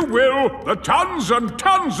 Imagine, if you will, the tons and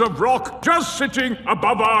tons of rock just sitting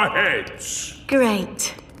above our heads.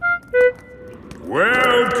 Great.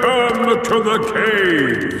 Welcome to the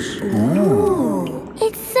caves. Ooh.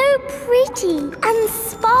 It's so pretty and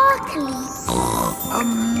sparkly.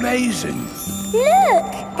 Amazing.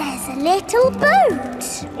 Look, there's a little boat.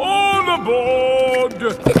 All aboard!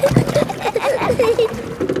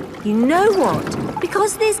 You know what?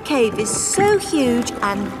 Because this cave is so huge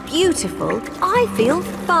and beautiful, I feel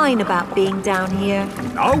fine about being down here.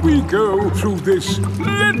 Now we go through this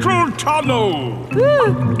little tunnel.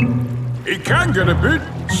 It can get a bit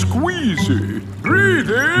squeezy. Breathe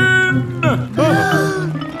in.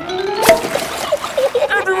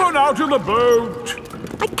 Everyone out of the boat.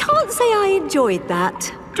 I can't say I enjoyed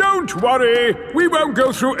that. Don't worry, we won't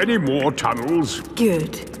go through any more tunnels.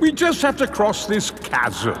 Good. We just have to cross this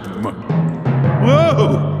chasm.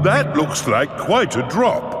 Whoa, that looks like quite a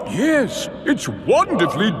drop. Yes, it's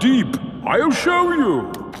wonderfully deep. I'll show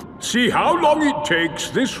you. See how long it takes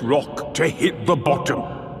this rock to hit the bottom.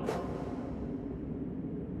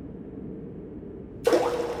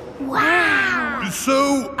 Wow!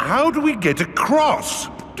 So, how do we get across?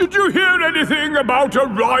 Did you hear anything about a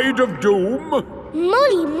ride of doom?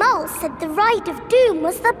 Molly Mole said the Ride of Doom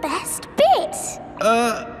was the best bit.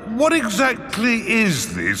 What exactly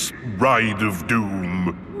is this Ride of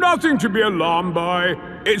Doom? Nothing to be alarmed by.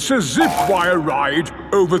 It's a zip wire ride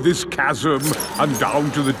over this chasm and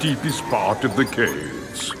down to the deepest part of the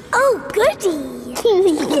caves. Oh, goody!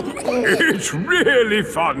 It's really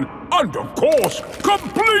fun and, of course,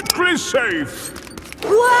 completely safe.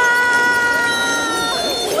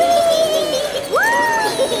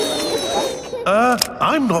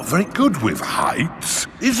 I'm not very good with heights.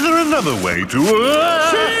 Is there another way to... See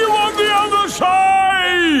you on the other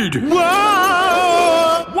side!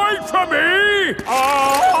 Whoa! Wait for me!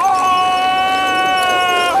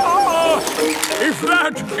 If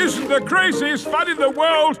that isn't the craziest fun in the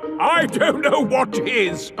world, I don't know what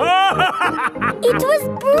is. It was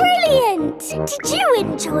brilliant! Did you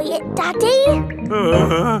enjoy it, Daddy?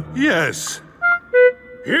 Yes.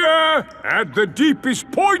 Here, at the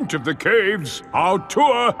deepest point of the caves, our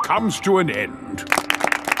tour comes to an end.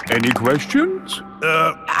 Any questions?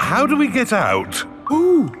 How do we get out?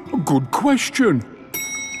 Oh, a good question.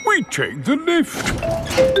 We take the lift.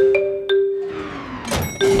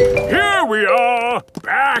 Here we are,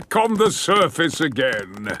 back on the surface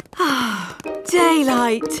again.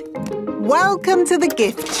 Daylight. Welcome to the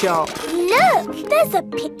gift shop. Look, there's a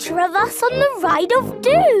picture of us on the Ride of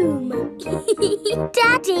Doom.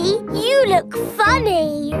 Daddy, you look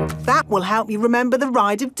funny. That will help you remember the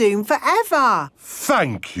Ride of Doom forever.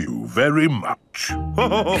 Thank you very much.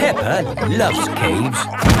 Peppa loves caves.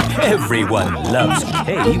 Everyone loves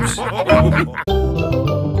caves.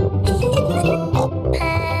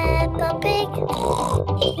 Peppa Pig.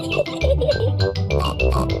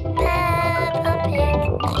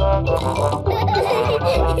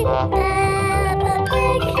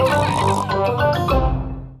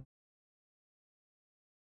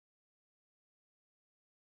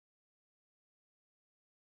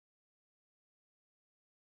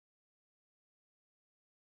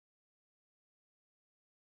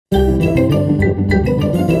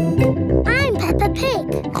 I'm Peppa Pig.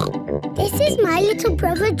 This is my little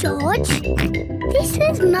brother George. This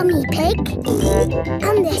is Mummy Pig.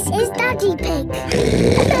 And this is Daddy Pig.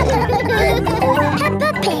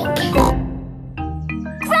 Peppa Pig.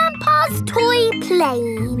 Grandpa's toy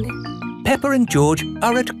plane. Peppa and George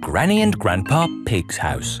are at Granny and Grandpa Pig's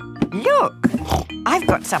house. Look, I've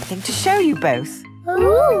got something to show you both.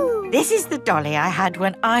 Ooh. This is the dolly I had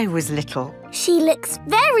when I was little. She looks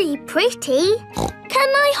very pretty. Can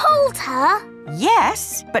I hold her?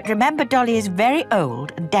 Yes, but remember Dolly is very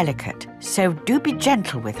old and delicate, so do be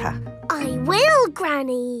gentle with her. I will,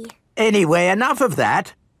 Granny. Anyway, enough of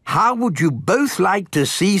that. How would you both like to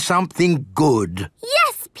see something good?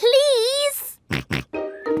 Yes, please.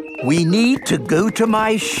 We need to go to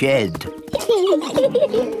my shed.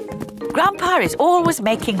 Grandpa is always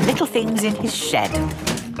making little things in his shed.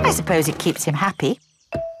 I suppose it keeps him happy.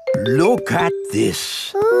 Look at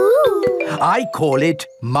this. Ooh. I call it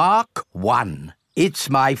Mark 1. It's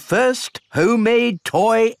my first homemade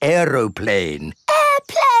toy aeroplane.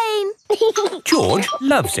 Airplane. George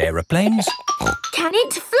loves aeroplanes. Can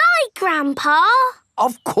it fly, Grandpa?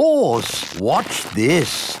 Of course. Watch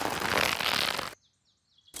this.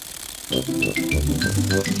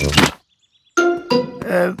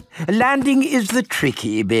 Landing is the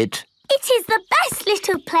tricky bit. It is the best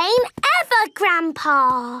little plane ever,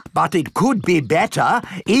 Grandpa. But it could be better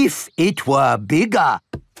if it were bigger.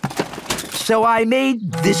 So I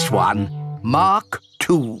made this one, Mark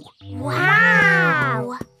 2.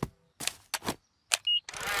 Wow!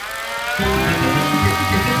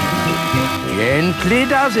 Gently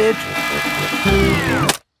does it.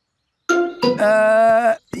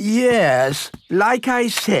 Yes. Like I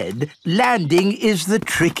said, landing is the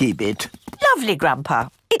tricky bit. Lovely, Grandpa.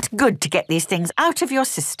 It's good to get these things out of your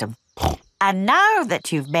system. And now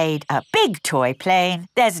that you've made a big toy plane,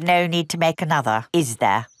 there's no need to make another, is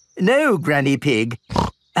there? No, Granny Pig.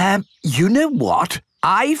 You know what?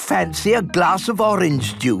 I fancy a glass of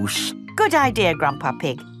orange juice. Good idea, Grandpa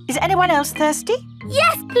Pig. Is anyone else thirsty?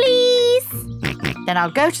 Yes, please. Then I'll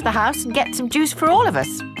go to the house and get some juice for all of us.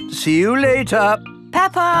 See you later.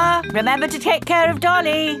 Peppa, remember to take care of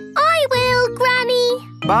Dolly. I will, Granny.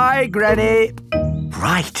 Bye, Granny.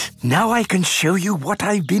 Right, now I can show you what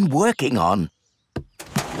I've been working on.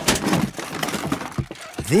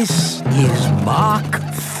 This is Mark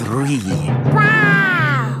III.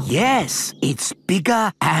 Wow! Yes, it's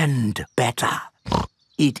bigger and better.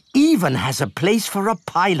 It even has a place for a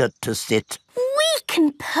pilot to sit. We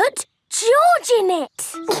can put George in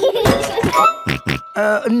it.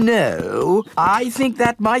 No, I think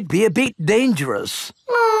that might be a bit dangerous.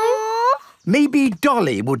 Aww. Maybe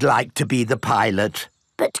Dolly would like to be the pilot.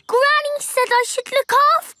 But Granny said I should look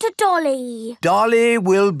after Dolly. Dolly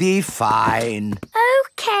will be fine.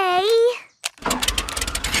 OK.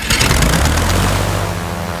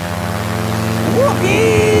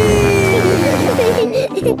 Whoopee!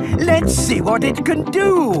 Let's see what it can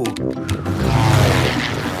do.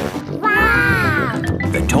 Wow!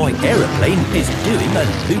 The toy aeroplane is doing a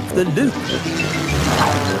loop-the-loop.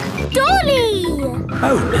 Dolly!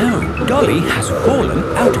 Oh no, Dolly has fallen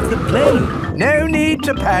out of the plane. No need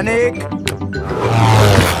to panic.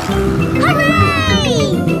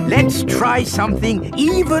 Hooray! Let's try something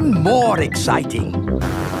even more exciting.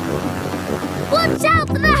 Watch out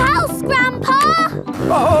for the house, Grandpa!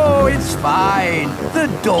 Oh, it's fine. The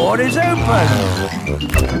door is open.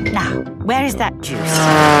 Now, where is that juice?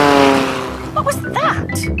 What was that?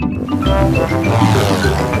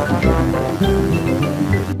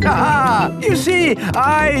 Ah, you see,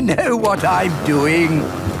 I know what I'm doing.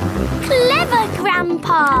 Clever,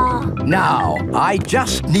 Grandpa! Now, I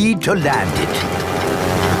just need to land it.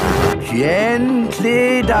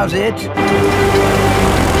 Gently does it.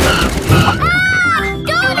 Ah!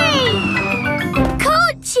 Dolly!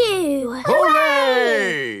 Caught you!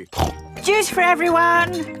 Hooray! Juice for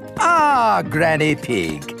everyone. Ah, Granny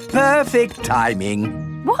Pig. Perfect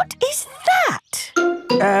timing. What is that?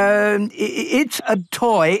 It's a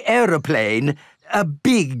toy aeroplane. A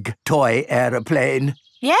big toy aeroplane.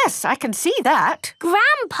 Yes, I can see that.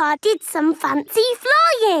 Grandpa did some fancy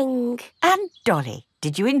flying. And Dolly,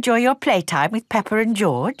 did you enjoy your playtime with Peppa and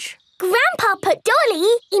George? Grandpa put Dolly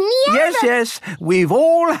in the air. Yes. We've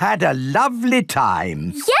all had a lovely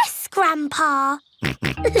time. Yes, Grandpa.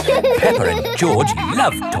 Peppa and George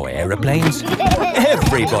love toy aeroplanes.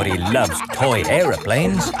 Everybody loves toy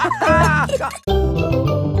aeroplanes. Peppa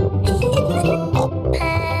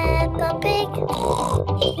Pig.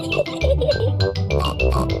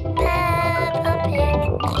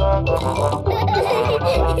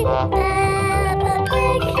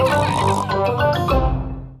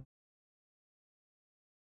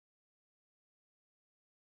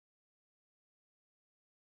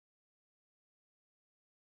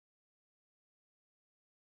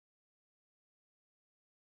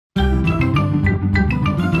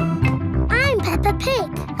 I'm Peppa Pig.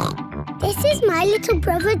 This is my little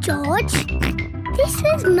brother George. This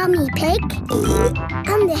is Mummy Pig.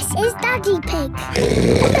 And this is Daddy Pig.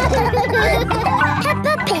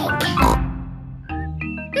 Peppa Pig.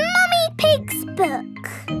 Mummy Pig's book.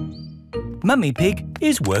 Mummy Pig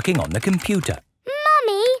is working on the computer.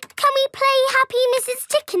 Mummy, can we play Happy Mrs.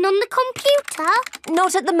 Chicken on the computer?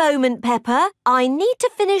 Not at the moment, Peppa. I need to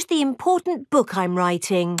finish the important book I'm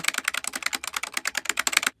writing.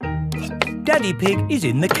 Daddy Pig is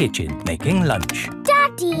in the kitchen making lunch.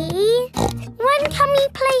 Daddy, when can we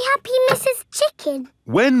play Happy Mrs. Chicken?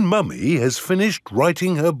 When Mummy has finished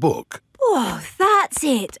writing her book. Oh, that's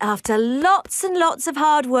it. After lots and lots of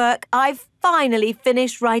hard work, I've finally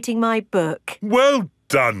finished writing my book. Well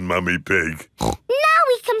done, Mummy Pig. Now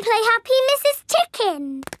we can play Happy Mrs.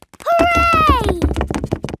 Chicken. Hooray!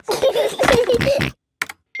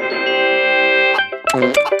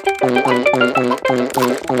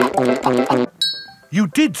 You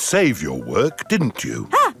did save your work, didn't you?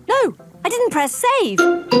 Ah, no, I didn't press save.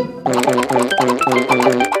 40, 90,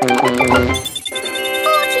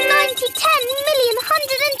 10 million,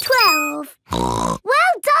 112.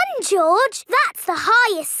 Well done, George. That's the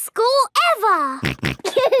highest score ever.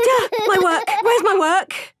 My work. Where's my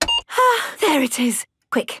work? Ah, there it is.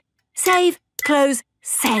 Quick. Save, close,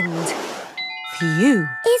 send. you.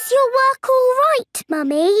 Is your work all right,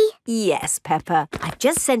 Mummy? Yes, Peppa. I've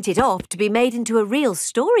just sent it off to be made into a real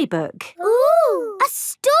storybook. Ooh, a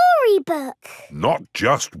storybook. Not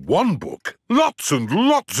just one book. Lots and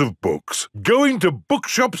lots of books. Going to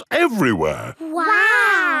bookshops everywhere.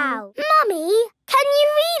 Wow! Mummy, can you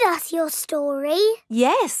read us your story?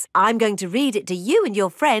 Yes, I'm going to read it to you and your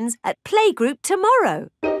friends at Playgroup tomorrow.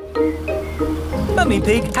 Mummy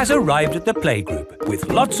Pig has arrived at the playgroup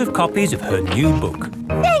with lots of copies of her new book.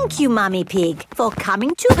 Thank you, Mummy Pig, for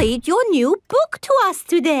coming to read your new book to us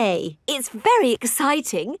today. It's very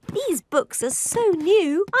exciting. These books are so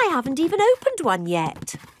new, I haven't even opened one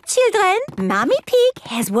yet. Children, Mummy Pig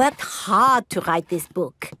has worked hard to write this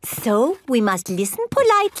book. So we must listen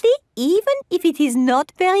politely, even if it is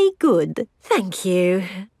not very good. Thank you.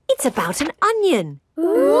 It's about an onion.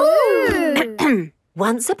 Ooh!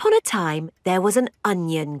 Once upon a time, there was an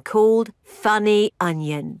onion called Funny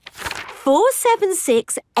Onion.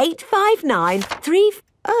 4768593.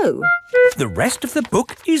 Oh. The rest of the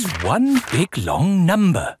book is one big long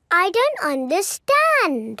number. I don't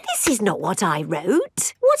understand. This is not what I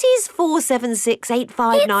wrote. What is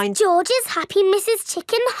 4768593? It's George's Happy Mrs.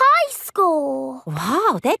 Chicken high score.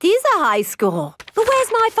 Wow, that is a high score. But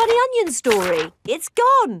where's my Funny Onion story? It's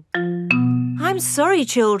gone. I'm sorry,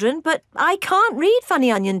 children, but I can't read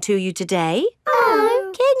Funny Onion to you today.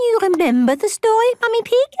 Oh. Can you remember the story, Mummy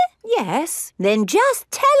Pig? Yes. Then just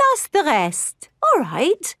tell us the rest. All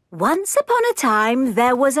right. Once upon a time,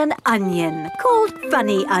 there was an onion called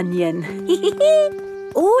Funny Onion.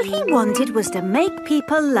 All he wanted was to make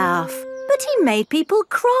people laugh, but he made people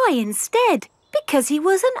cry instead because he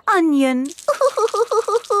was an onion.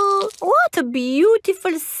 What a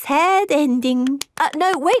beautiful, sad ending.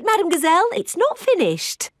 No, wait, Madame Gazelle, it's not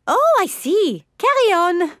finished. Oh, I see. Carry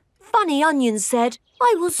on. Funny Onion said,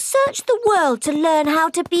 I will search the world to learn how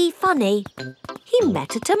to be funny. He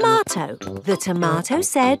met a tomato. The tomato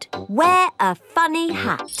said, wear a funny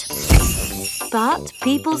hat. But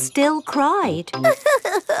people still cried.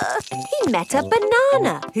 He met a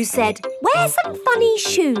banana who said, wear some funny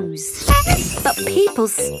shoes. But people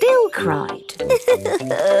still cried.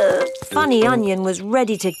 Funny Onion was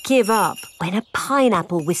ready to give up when a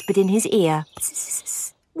pineapple whispered in his ear.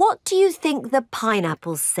 What do you think the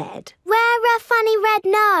pineapple said? Wear a funny red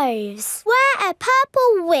nose. Wear a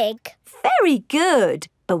purple wig. Very good.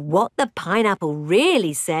 But what the pineapple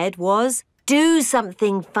really said was, do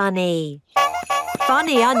something funny.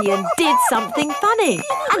 Funny Onion did something funny,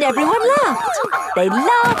 and everyone laughed. They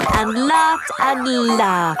laughed and laughed and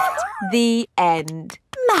laughed. The end.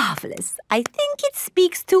 Marvellous. I think it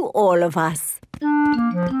speaks to all of us.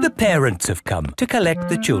 The parents have come to collect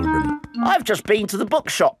the children. I've just been to the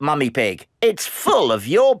bookshop, Mummy Pig. It's full of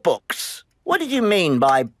your books. What did you mean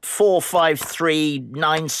by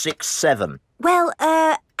 453967? Well,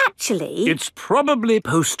 actually... It's probably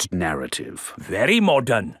post-narrative. Very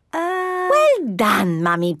modern. Well done,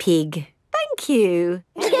 Mummy Pig. Thank you.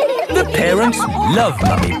 The parents love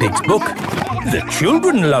Mummy Pig's book. The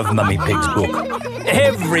children love Mummy Pig's book.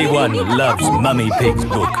 Everyone loves Mummy Pig's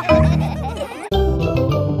book.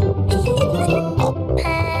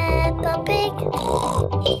 Peppa Pig.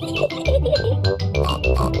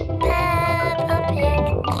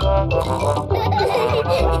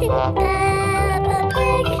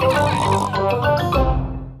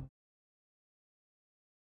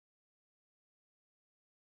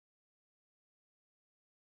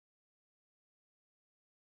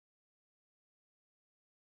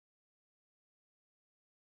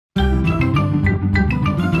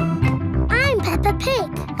 I'm Peppa Pig.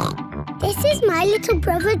 This is my little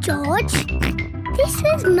brother George. This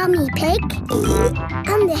is Mummy Pig.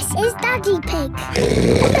 And this is Daddy Pig.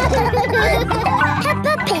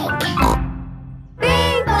 Peppa Pig.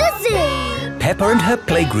 The zoo. Peppa and her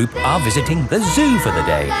playgroup are visiting the zoo for the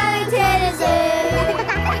day. Going to the zoo.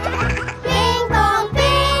 Bing bong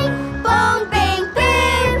bing, bong bing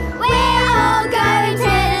boom. We're all going to the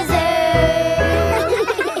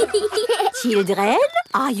zoo. Children,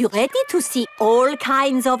 are you ready to see all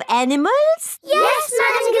kinds of animals? Yes,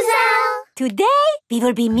 Madame Gazelle. Today, we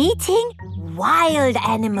will be meeting wild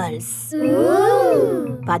animals.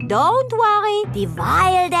 Ooh. But don't worry, the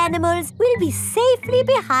wild animals will be safely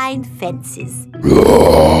behind fences. A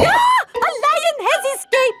lion has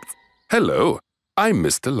escaped! Hello, I'm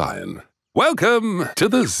Mr. Lion. Welcome to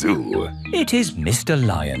the zoo. It is Mr.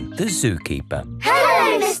 Lion, the zookeeper.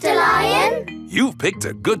 Hello, Mr. Lion. You've picked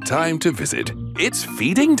a good time to visit. It's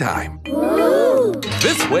feeding time. Ooh.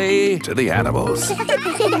 This way to the animals.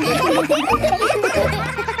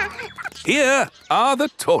 Here are the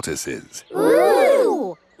tortoises.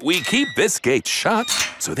 Ooh. We keep this gate shut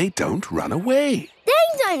so they don't run away. They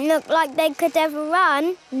don't look like they could ever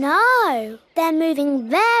run. No, they're moving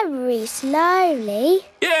very slowly.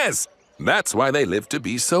 Yes, that's why they live to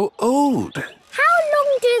be so old. How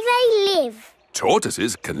long do they live?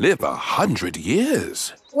 Tortoises can live 100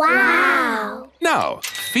 years. Wow! Now,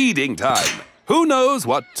 feeding time. Who knows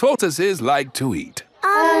what tortoises like to eat?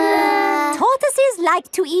 Tortoises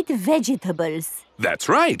like to eat vegetables. That's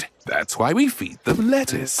right. That's why we feed them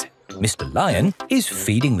lettuce. Mr. Lion is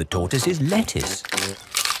feeding the tortoises lettuce.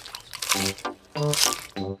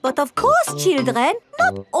 But of course, children,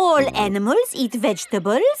 not all animals eat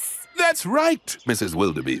vegetables. That's right, Mrs.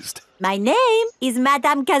 Wildebeest. My name is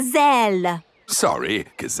Madame Gazelle. Sorry,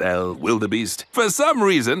 Gazelle, Wildebeest. For some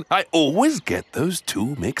reason, I always get those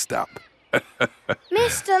two mixed up.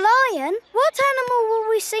 Mr. Lion, what animal will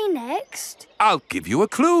we see next? I'll give you a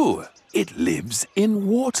clue. It lives in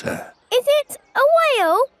water. Is it a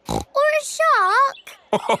whale or a shark?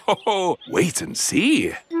 Oh, wait and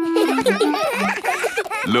see.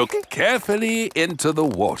 Look carefully into the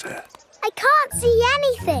water. I can't see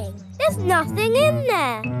anything. There's nothing in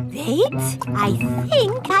there. Wait, I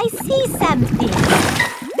think I see something.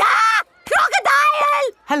 Ah!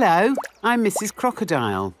 Crocodile! Hello, I'm Mrs.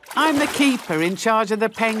 Crocodile. I'm the keeper in charge of the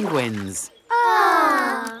penguins.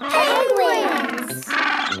 Penguins!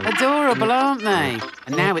 Adorable, aren't they?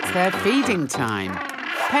 And now it's their feeding time.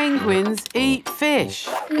 Penguins eat fish.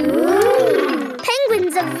 Ooh.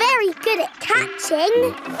 Penguins are very good at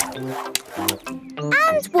catching.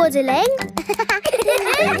 And waddling.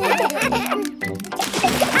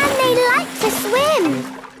 And they like to swim.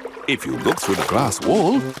 If you look through the glass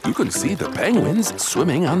wall, you can see the penguins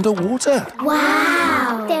swimming underwater.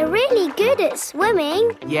 Wow! They're really good at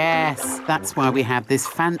swimming. Yes, that's why we have this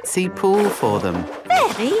fancy pool for them.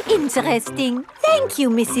 Very interesting. Thank you,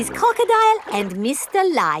 Mrs. Crocodile and Mr.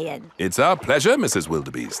 Lion. It's our pleasure, Mrs.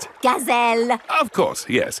 Wildebeest. Gazelle. Of course,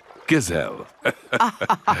 yes. Gazelle.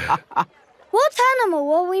 What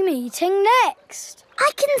animal are we meeting next?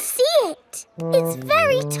 I can see it. It's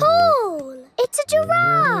very tall. It's a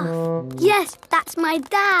giraffe. Yes, that's my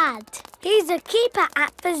dad. He's a keeper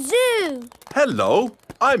at the zoo. Hello,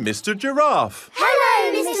 I'm Mr. Giraffe.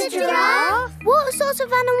 Hello, Mr. Giraffe. What sort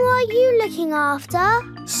of animal are you looking after?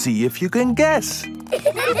 See if you can guess. Look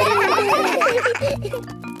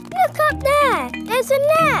up there. There's a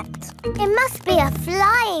net. It must be a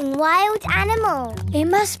flying wild animal. It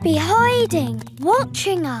must be hiding,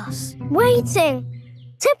 watching us, waiting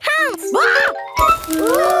to pounce.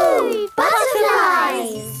 Ooh,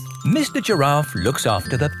 butterflies! Mr. Giraffe looks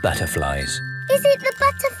after the butterflies. Is it the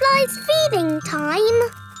butterflies' feeding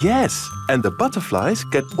time? Yes, and the butterflies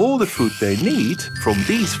get all the food they need from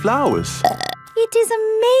these flowers. It is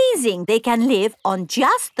amazing they can live on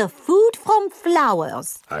just the food from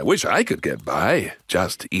flowers. I wish I could get by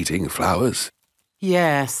just eating flowers.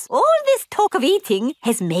 Yes. All this talk of eating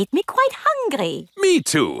has made me quite hungry. Me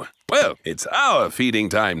too. Well, it's our feeding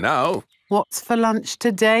time now. What's for lunch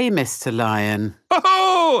today, Mr. Lion?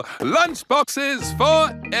 Oh, lunch boxes for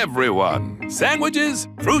everyone. Sandwiches,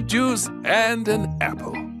 fruit juice, and an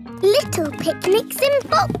apple. Little picnics in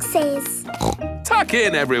boxes. Tuck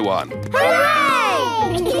in, everyone. Hooray!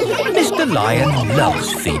 Mr. Lion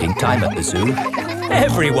loves feeding time at the zoo.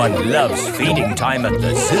 Everyone loves feeding time at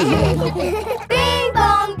the zoo. Bing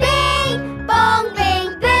bong bing, bong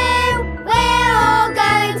bing boo. We're all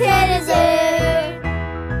going to the zoo.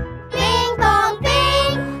 Bing bong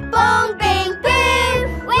bing, bong bing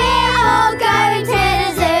boo. We're all going to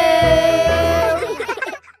the zoo.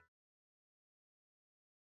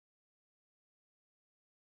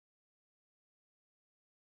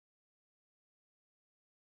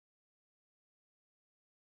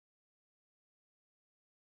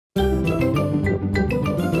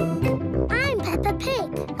 I'm Peppa Pig.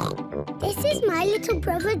 This is my little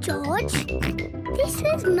brother George. This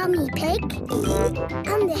is Mummy Pig.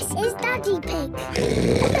 And this is Daddy Pig.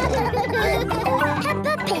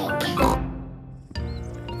 Peppa Pig.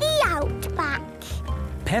 The Outback.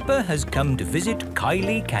 Peppa has come to visit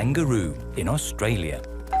Kylie Kangaroo in Australia.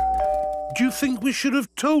 Do you think we should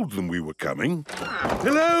have told them we were coming?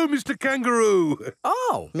 Hello, Mr. Kangaroo.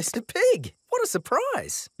 Oh, Mr. Pig. What a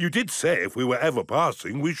surprise. You did say if we were ever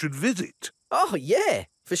passing, we should visit. Oh, yeah,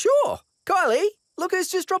 for sure. Kylie, look who's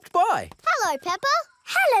just dropped by. Hello, Peppa.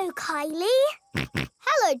 Hello, Kylie.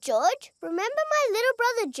 Hello, George. Remember my little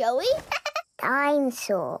brother Joey?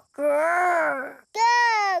 Dinosaur. Grrr.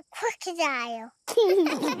 Grrr, crocodile.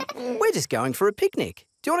 We're just going for a picnic.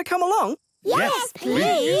 Do you want to come along? Yes,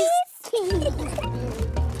 please.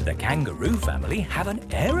 The kangaroo family have an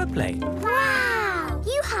aeroplane. Wow!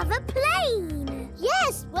 You have a plane.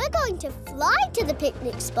 Yes, we're going to fly to the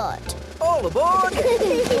picnic spot. All aboard!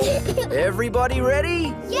 Everybody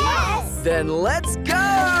ready? Yes! Then let's go!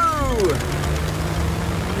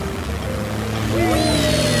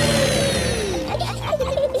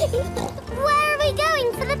 Where are we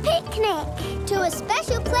going for the picnic? To a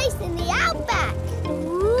special place in the outback.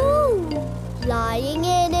 Ooh! Flying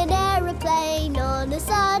in an aeroplane on a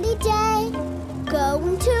sunny day.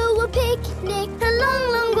 Going to a picnic a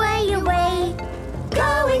long, long way away.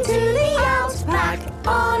 Going to the outback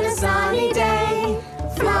on a sunny day.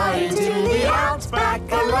 Flying to the outback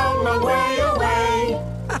a long, long way away.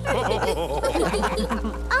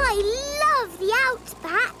 I love the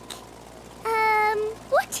outback.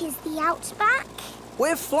 What is the outback?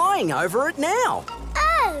 We're flying over it now.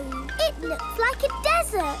 Oh, it looks like a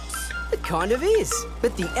desert. It kind of is.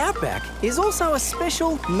 But the outback is also a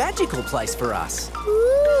special, magical place for us.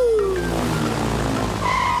 Ooh.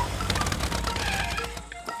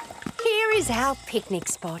 Here is our picnic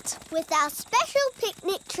spot. With our special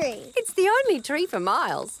picnic tree. It's the only tree for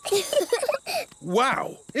miles.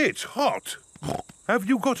 Wow, it's hot. Have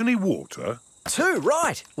you got any water? Too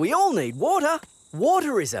right. We all need water.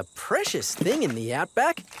 Water is a precious thing in the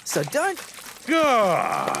outback, so don't...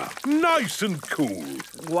 Ah, nice and cool.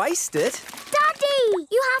 Waste it. Daddy,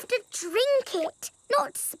 you have to drink it,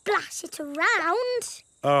 not splash it around.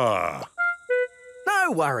 Ah.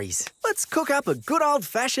 No worries. Let's cook up a good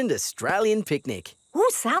old-fashioned Australian picnic. Oh,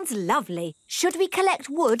 sounds lovely. Should we collect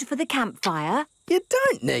wood for the campfire? You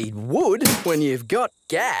don't need wood when you've got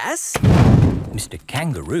gas. Mr.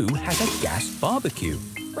 Kangaroo has a gas barbecue.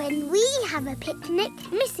 When we have a picnic,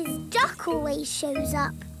 Mrs. Duck always shows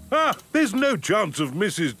up. Ah, there's no chance of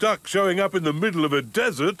Mrs. Duck showing up in the middle of a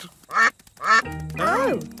desert.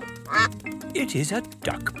 Oh. It is a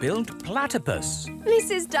duck-billed platypus.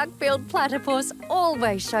 Mrs. Duck-billed Platypus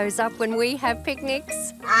always shows up when we have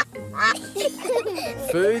picnics.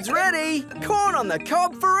 Food's ready. Corn on the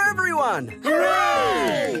cob for everyone.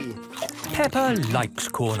 Hooray! Peppa likes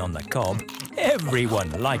corn on the cob.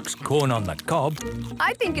 Everyone likes corn on the cob.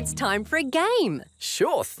 I think it's time for a game.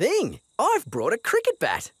 Sure thing. I've brought a cricket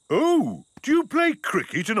bat. Oh, do you play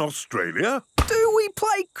cricket in Australia? Do we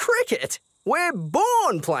play cricket? We're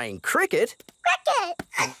born playing cricket. Cricket!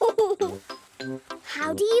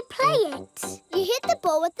 How do you play it? You hit the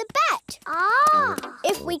ball with the bat. Ah!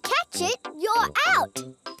 If we catch it, you're out.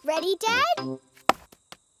 Ready, Dad?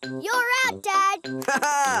 You're out, Dad.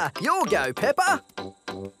 Ha-ha! You'll go, Peppa.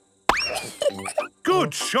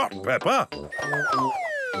 Good shot, Peppa.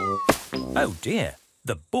 Oh, dear.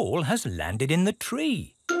 The ball has landed in the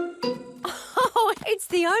tree. Oh, it's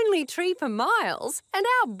the only tree for miles, and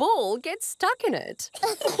our ball gets stuck in it.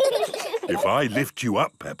 If I lift you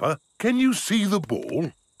up, Peppa, can you see the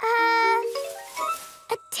ball?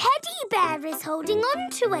 A teddy bear is holding on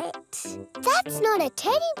to it. That's not a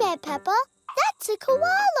teddy bear, Peppa. That's a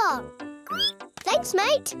koala. Thanks,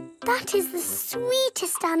 mate. That is the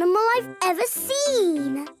sweetest animal I've ever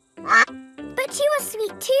seen. But you are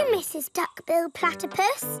sweet too, Mrs. Duck-billed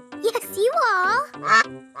Platypus. Yes, you are.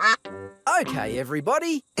 OK,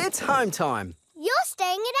 everybody, it's home time. You're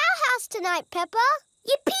staying at our house tonight, Peppa.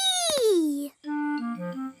 Yippee!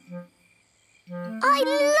 I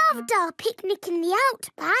loved our picnic in the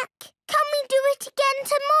outback. Can we do it again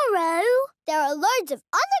tomorrow? There are loads of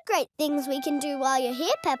other great things we can do while you're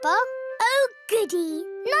here, Peppa. Oh, goody.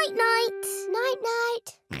 Night-night.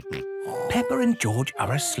 Night-night. Peppa and George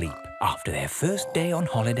are asleep after their first day on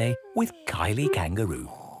holiday with Kylie Kangaroo.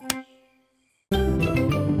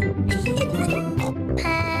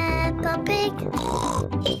 Peppa Pig.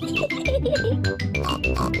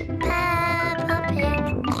 Peppa Pig.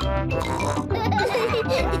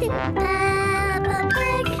 Peppa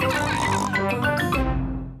Pig.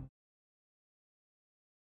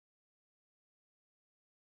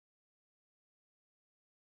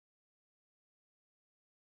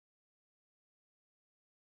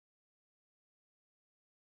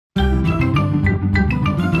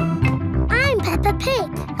 I'm Peppa Pig.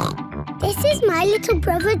 This is my little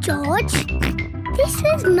brother George. This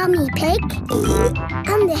is Mummy Pig.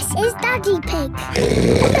 And this is Daddy Pig.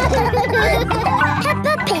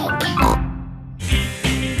 Peppa Pig.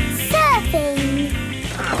 Surfing.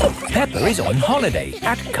 Peppa is on holiday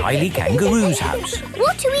at Kylie Kangaroo's house.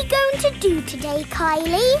 What are we going to do today,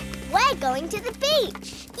 Kylie? We're going to the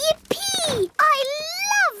beach. Yippee! I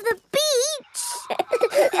love the beach.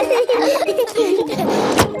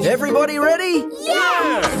 Everybody ready?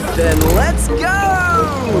 Yeah! Then let's go!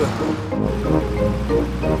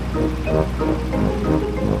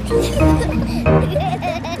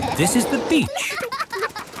 This is the beach.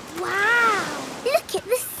 Wow! Look at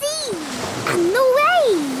the sea and the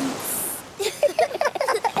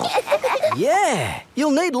You'll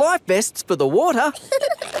need life vests for the water.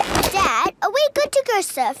 Dad, are we good to go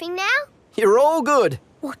surfing now? You're all good.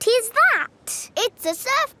 What is that? It's a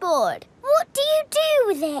surfboard. What do you do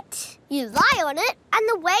with it? You lie on it and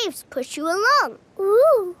the waves push you along.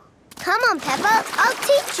 Ooh. Come on, Peppa, I'll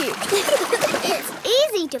teach you. It's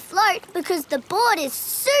easy to float because the board is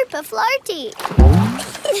super floaty.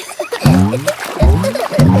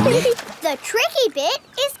 The tricky bit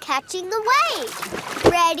is catching the wave.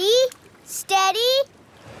 Ready, steady,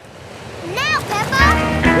 now, Peppa!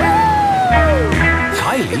 Woo!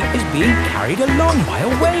 Kylie is being carried along by a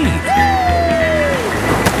wave.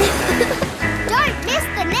 Don't miss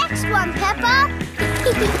the next one, Peppa.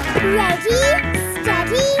 Ready,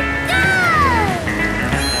 steady, go!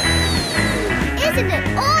 Isn't it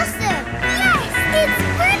awesome? Yes, it's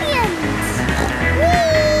brilliant!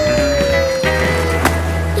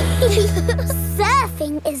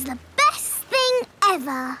 Surfing is the best thing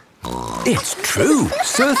ever. It's true.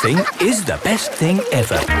 Surfing is the best thing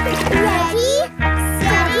ever. Ready,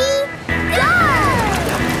 steady, go!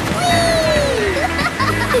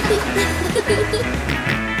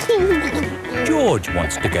 George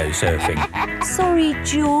wants to go surfing. Sorry,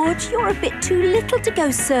 George, you're a bit too little to go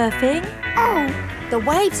surfing. Oh, the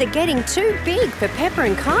waves are getting too big for Peppa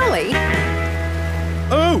and Kylie.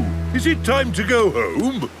 Oh, is it time to go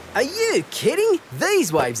home? Are you kidding?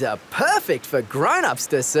 These waves are perfect for grown-ups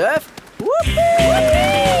to surf.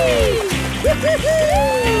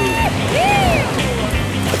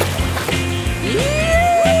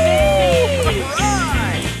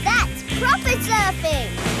 That's proper surfing!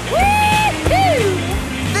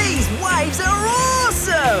 These waves are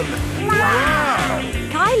awesome! Wow!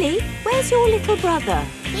 Kylie, where's your little brother?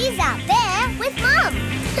 He's out there with Mum.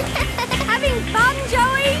 Having fun,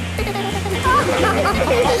 Joey?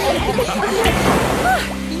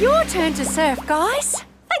 Your turn to surf, guys.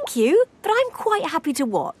 Thank you, but I'm quite happy to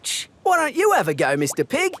watch. Why don't you have a go, Mr.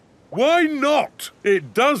 Pig? Why not?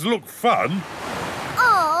 It does look fun.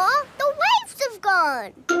 Aw, the waves have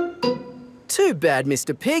gone. Too bad,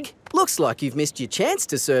 Mr. Pig. Looks like you've missed your chance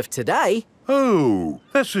to surf today. Oh,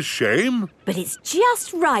 that's a shame. But it's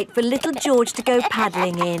just right for little George to go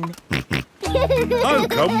paddling in. I'll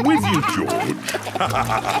come with you, George.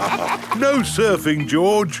 No surfing,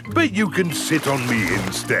 George, but you can sit on me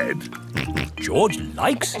instead. George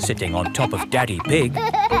likes sitting on top of Daddy Pig.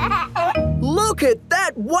 Look at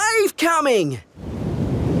that wave coming!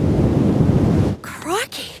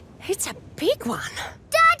 Crikey, it's a big one.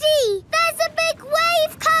 Daddy, there's a big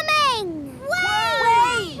wave coming!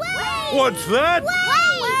 Wave! What's that? Wave!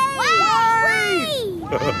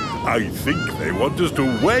 I think they want us to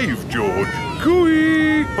wave, George.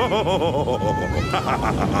 Cooey!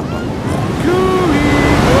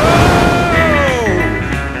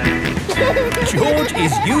 George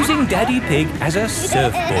is using Daddy Pig as a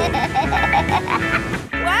surfboard.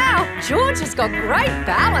 Wow, George has got great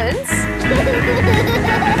balance.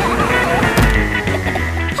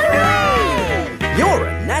 Hooray! You're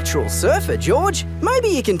a natural surfer, George. Maybe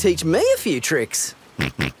you can teach me a few tricks.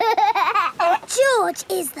 George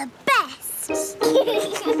is the best.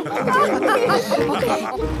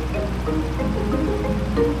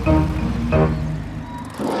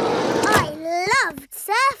 I loved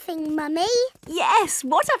surfing, Mummy. Yes,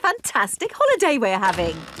 what a fantastic holiday we're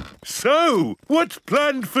having. So, what's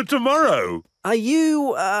planned for tomorrow? Are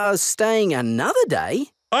you, staying another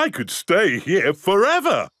day? I could stay here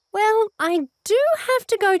forever. Well, I do have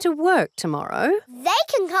to go to work tomorrow. They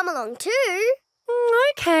can come along too.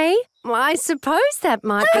 OK. Well, I suppose that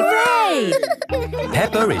might be... Hooray!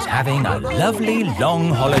 Peppa is having a lovely long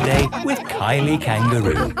holiday with Kylie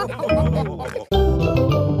Kangaroo.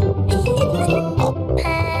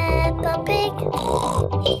 Peppa Pig.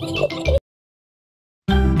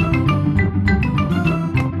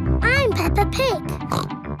 I'm Peppa Pig.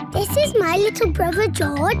 This is my little brother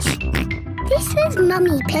George. This is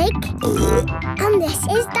Mummy Pig. And this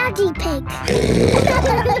is Daddy Pig.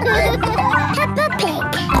 Peppa Pig.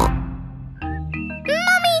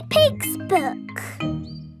 Mummy Pig's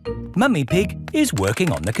book. Mummy Pig is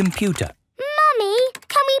working on the computer. Mummy,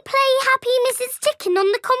 can we play Happy Mrs. Chicken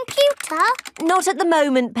on the computer? Not at the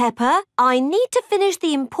moment, Peppa. I need to finish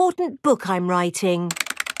the important book I'm writing.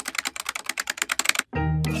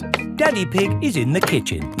 Daddy Pig is in the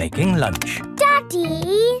kitchen making lunch.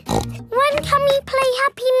 Daddy, when can we play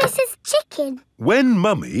Happy Mrs. Chicken? When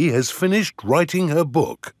Mummy has finished writing her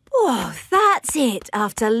book. Oh, that's it.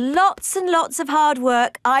 After lots and lots of hard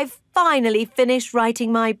work, I've finally finished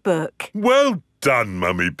writing my book. Well done,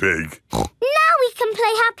 Mummy Pig. Now we can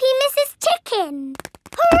play Happy Mrs. Chicken.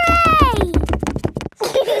 Hooray!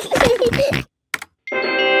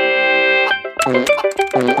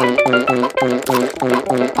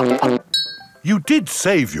 You did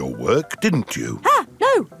save your work, didn't you? Ah,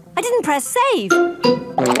 no, I didn't press save. 40, 90, 10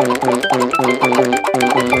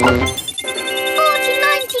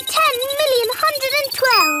 million,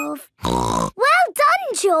 112. Well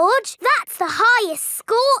done, George. That's the highest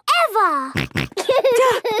score ever.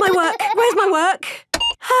 My work. Where's my work?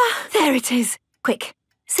 Ah, there it is. Quick.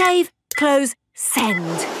 Save, close,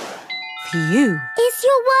 send. Phew. Is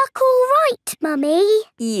your work all right, Mummy?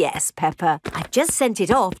 Yes, Peppa. I've just sent it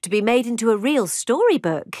off to be made into a real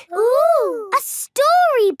storybook. Ooh, a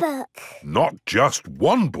storybook. Not just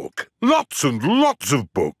one book. Lots and lots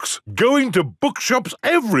of books. Going to bookshops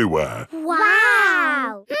everywhere.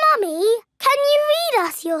 Wow. Mummy, can you read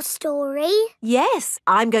us your story? Yes,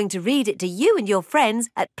 I'm going to read it to you and your friends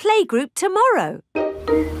at Playgroup tomorrow.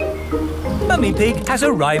 Mummy Pig has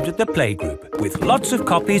arrived at the playgroup with lots of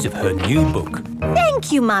copies of her new book.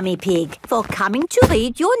 Thank you, Mummy Pig, for coming to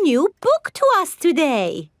read your new book to us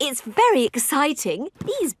today. It's very exciting.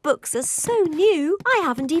 These books are so new, I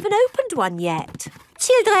haven't even opened one yet.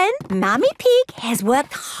 Children, Mummy Pig has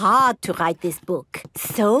worked hard to write this book.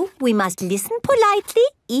 So we must listen politely,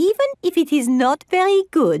 even if it is not very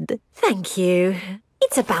good. Thank you.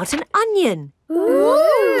 It's about an onion.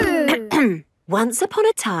 Ooh. Once upon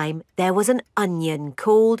a time, there was an onion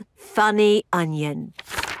called Funny Onion.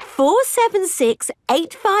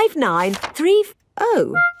 4768593.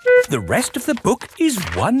 Oh. The rest of the book is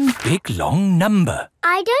one big long number.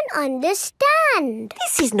 I don't understand.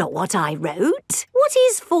 This is not what I wrote. What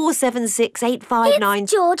is 4768593?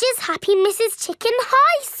 It's George's Happy Mrs. Chicken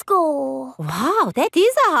high score. Wow, that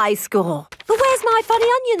is a high score. But where's my Funny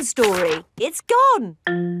Onion story? It's gone.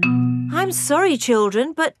 I'm sorry,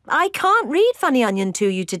 children, but I can't read Funny Onion to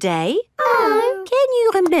you today. Oh. Can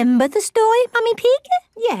you remember the story, Mummy Pig?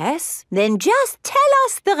 Yes. Then just tell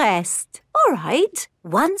us the rest. All right.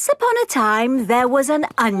 Once upon a time, there was an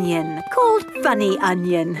onion called Funny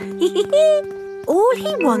Onion. All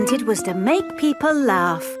he wanted was to make people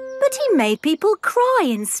laugh, but he made people cry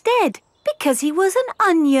instead because he was an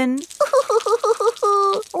onion.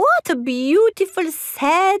 What a beautiful,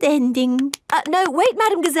 sad ending. No, wait,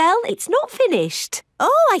 Madame Gazelle, it's not finished.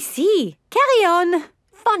 Oh, I see. Carry on.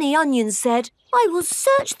 Funny Onion said, I will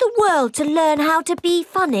search the world to learn how to be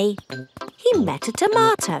funny. He met a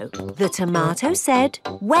tomato. The tomato said,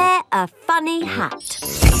 wear a funny hat.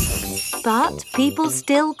 But people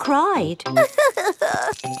still cried.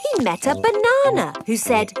 He met a banana who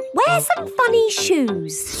said, wear some funny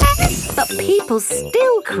shoes. But people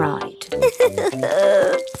still cried.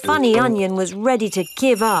 Funny Onion was ready to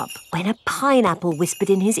give up when a pineapple whispered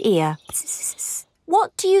in his ear.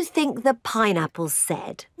 What do you think the pineapple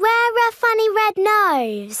said? Wear a funny red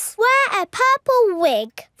nose. Wear a purple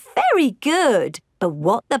wig. Very good. But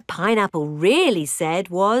what the pineapple really said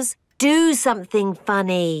was, do something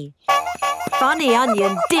funny. Funny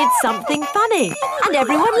Onion did something funny, and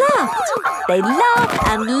everyone laughed. They laughed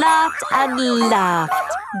and laughed and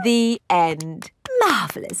laughed. The end.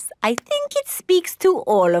 Marvellous. I think it speaks to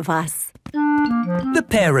all of us. The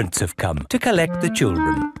parents have come to collect the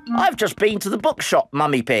children. I've just been to the bookshop,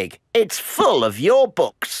 Mummy Pig. It's full of your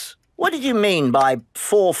books. What did you mean by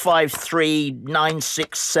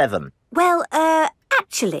 453967? Well,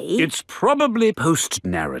 actually... It's probably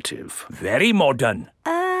post-narrative. Very modern.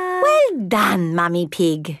 Well done, Mummy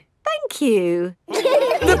Pig. Thank you.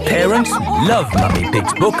 The parents love Mummy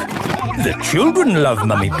Pig's book. The children love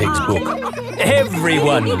Mummy Pig's book.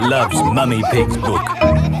 Everyone loves Mummy Pig's book.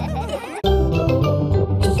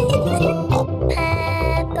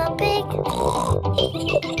 Peppa Pig.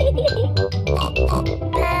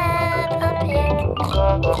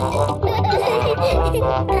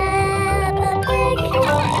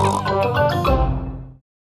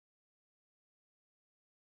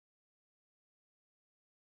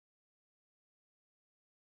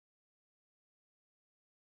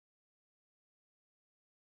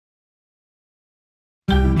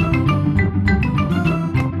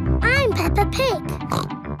 I'm Peppa Pig.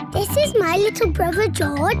 This is my little brother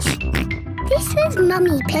George. This is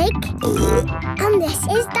Mummy Pig. And this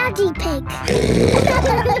is Daddy Pig.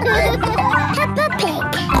 Peppa Pig.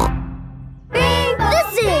 The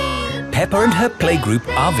zoo. Peppa and her playgroup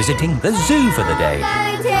are visiting the zoo for the day.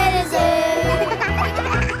 Going to the zoo.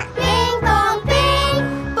 Bing bong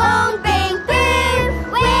bing, bong bing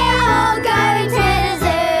boom. We're all going to the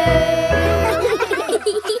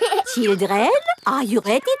zoo. Children, are you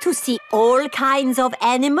ready to see all kinds of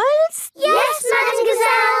animals? Yes, Madame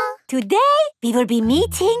Gazelle. Today, we will be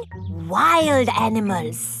meeting wild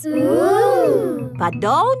animals. Ooh. But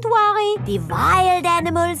don't worry, the wild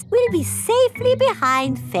animals will be safely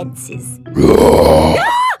behind fences. A lion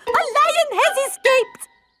has escaped!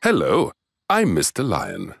 Hello, I'm Mr.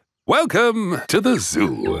 Lion. Welcome to the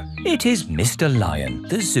zoo. It is Mr. Lion,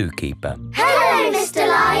 the zookeeper. Hello, Mr.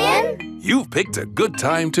 Lion. You've picked a good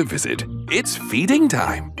time to visit. It's feeding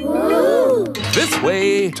time. Ooh. This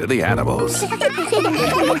way to the animals.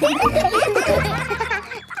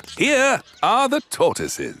 Here are the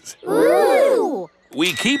tortoises. Ooh.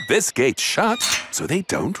 We keep this gate shut so they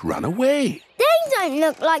don't run away. They don't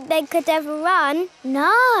look like they could ever run.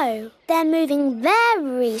 No, they're moving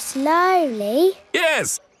very slowly.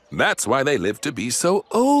 Yes, that's why they live to be so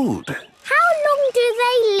old. How long do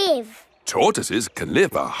they live? Tortoises can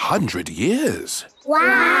live 100 years.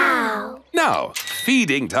 Wow. Now,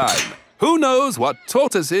 feeding time. Who knows what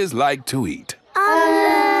tortoises like to eat?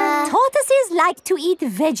 Tortoises like to eat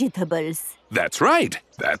vegetables. That's right.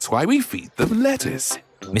 That's why we feed them lettuce.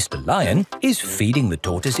 Mr. Lion is feeding the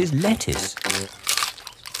tortoises lettuce.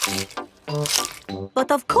 But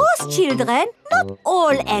of course, children, not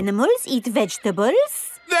all animals eat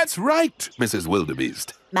vegetables. That's right, Mrs.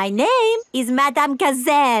 Wildebeest. My name is Madame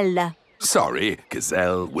Gazelle. Sorry,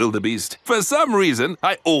 Gazelle, Wildebeest. For some reason,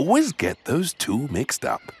 I always get those two mixed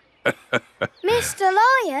up. Mr.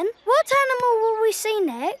 Lion, what animal will we see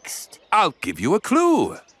next? I'll give you a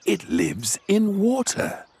clue. It lives in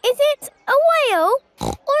water. Is it a whale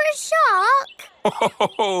or a shark?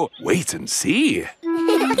 Oh, wait and see.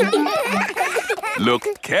 Look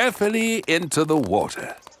carefully into the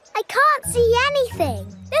water. I can't see anything.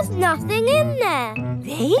 There's nothing in there.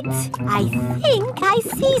 Wait, I think I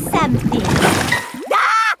see something.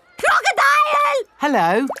 Ah! Crocodile!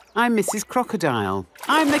 Hello, I'm Mrs. Crocodile.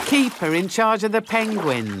 I'm the keeper in charge of the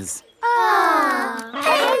penguins.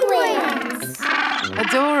 Penguins!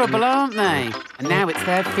 Adorable, aren't they? And now it's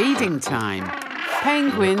their feeding time.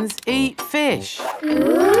 Penguins eat fish.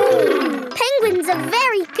 Ooh. Penguins are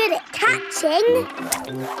very good at catching.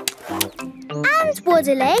 And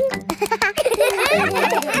waddling.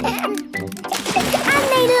 And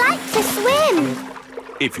they like to swim.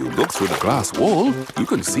 If you look through the glass wall, you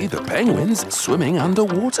can see the penguins swimming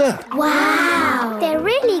underwater. Wow! They're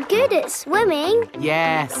really good at swimming.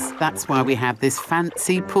 Yes, that's why we have this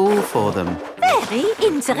fancy pool for them. Very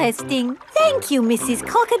interesting. Thank you, Mrs.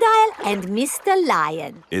 Crocodile and Mr.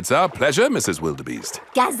 Lion. It's our pleasure, Mrs. Wildebeest.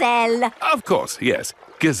 Gazelle. Of course, yes.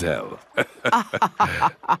 Gazelle.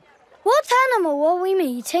 What animal are we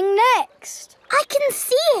meeting next? I can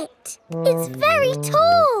see it. It's very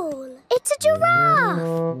tall. It's a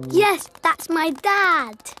giraffe. Yes, that's my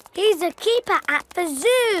dad. He's a keeper at the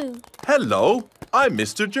zoo. Hello, I'm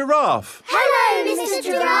Mr. Giraffe. Hello, Mr.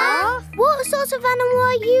 Giraffe. What sort of animal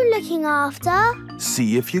are you looking after?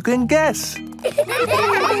 See if you can guess. Look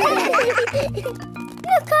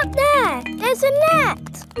up there. There's a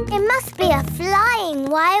net. It must be a flying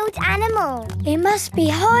wild animal. It must be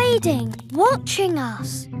hiding, watching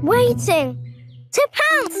us, waiting to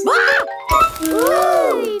pounce.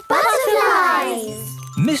 Ooh, butterflies.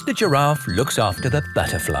 Mr. Giraffe looks after the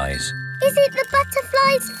butterflies. Is it the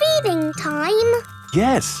butterflies' feeding time?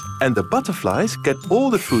 Yes, and the butterflies get all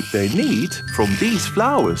the food they need from these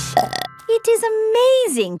flowers. It is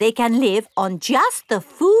amazing they can live on just the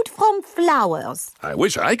food from flowers. I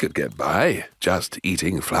wish I could get by just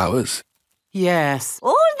eating flowers. Yes.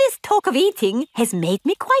 All this talk of eating has made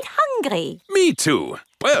me quite hungry. Me too.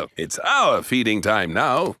 Well, it's our feeding time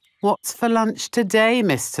now. What's for lunch today,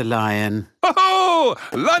 Mr. Lion? Oh,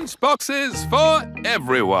 lunch boxes for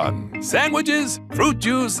everyone. Sandwiches, fruit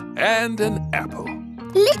juice, and an apple.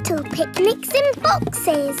 Little picnics in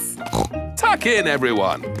boxes. Tuck in,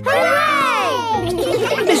 everyone. Hooray!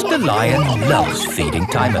 Mr. Lion loves feeding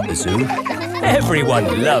time at the zoo.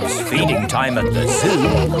 Everyone loves feeding time at the zoo.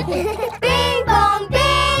 Bing bong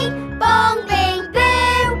bing, bong bing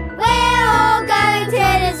boo. We're all going to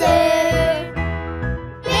the zoo.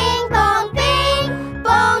 Bing bong bing,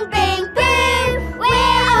 bong bing boo.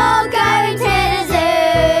 We're all going to the zoo.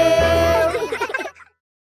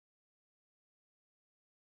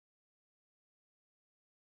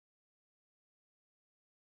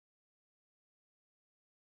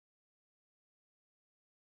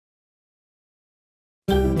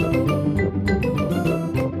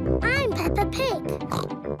 I'm Peppa Pig.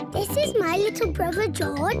 This is my little brother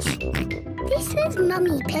George. This is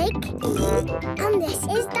Mummy Pig. And this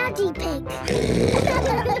is Daddy Pig.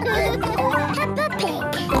 Peppa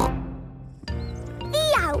Pig.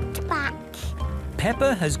 The Outback.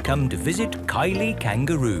 Peppa has come to visit Kylie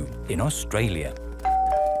Kangaroo in Australia.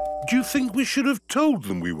 Don't you think we should have told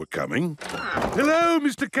them we were coming? Hello,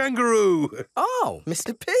 Mr. Kangaroo. Oh,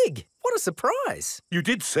 Mr. Pig. What a surprise. You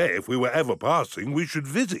did say if we were ever passing, we should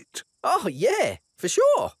visit. Oh, yeah, for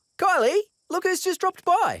sure. Kylie, look who's just dropped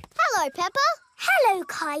by. Hello, Peppa. Hello,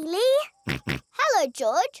 Kylie. Hello,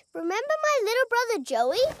 George. Remember my little brother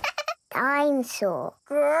Joey? Dinosaur.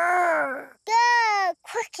 Grrr. Grrr,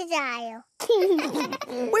 crocodile.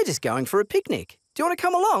 We're just going for a picnic. Do you want to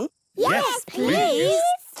come along? Yes, please.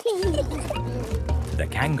 The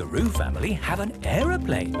kangaroo family have an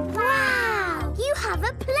aeroplane. Wow! You have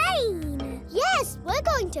a plane. Yes, we're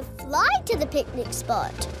going to fly to the picnic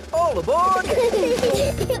spot. All aboard!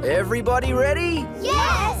 Everybody ready?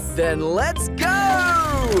 Yes! Then let's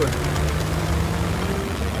go!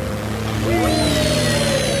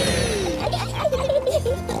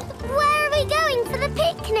 Where are we going for the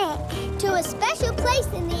picnic? To a special place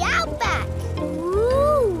in the outback.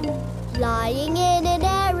 Ooh! Flying in an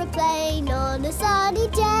aeroplane on a sunny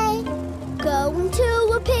day. Going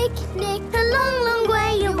to a picnic a long, long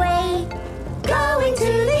way away. Going to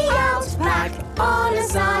the outback on a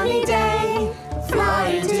sunny day.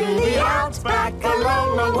 Flying to the outback a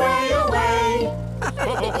long, long way away.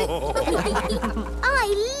 I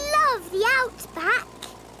love the outback.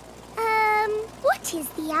 What is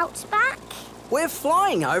the outback? We're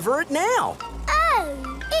flying over it now.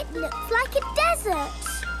 Oh, it looks like a desert.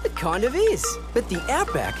 It kind of is. But the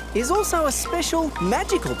outback is also a special,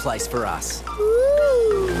 magical place for us.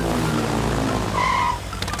 Ooh.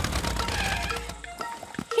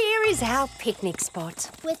 Here is our picnic spot.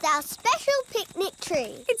 With our special picnic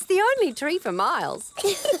tree. It's the only tree for miles.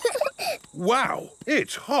 Wow,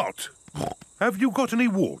 it's hot. Have you got any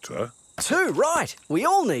water? Too right. We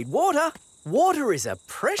all need water. Water is a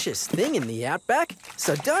precious thing in the outback,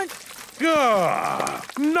 so don't... Ah,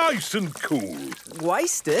 nice and cool.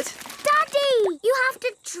 Waste it. Daddy, you have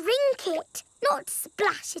to drink it, not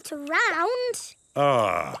splash it around.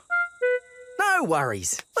 Ah. No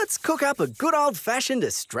worries. Let's cook up a good old-fashioned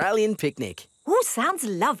Australian picnic. Oh, sounds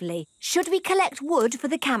lovely. Should we collect wood for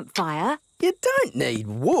the campfire? You don't need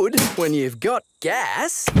wood when you've got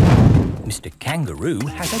gas. Mr. Kangaroo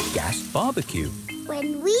has a gas barbecue.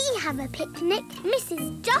 When we have a picnic,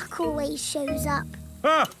 Mrs. Duck always shows up.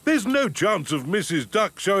 Ah, there's no chance of Mrs.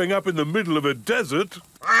 Duck showing up in the middle of a desert.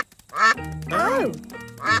 Oh.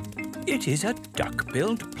 It is a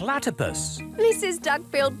duck-billed platypus. Mrs.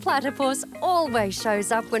 Duck-billed Platypus always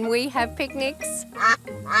shows up when we have picnics.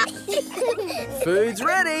 Food's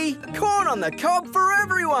ready. Corn on the cob for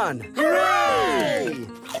everyone. Hooray!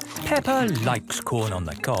 Peppa likes corn on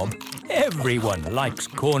the cob. Everyone likes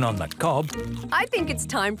corn on the cob. I think it's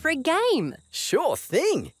time for a game. Sure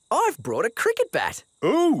thing. I've brought a cricket bat.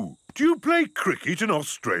 Oh, do you play cricket in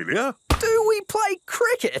Australia? Do we play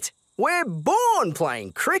cricket? We're born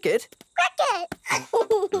playing cricket. Cricket!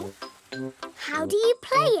 How do you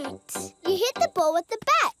play it? You hit the ball with the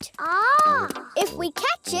bat. Ah! If we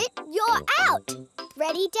catch it, you're out.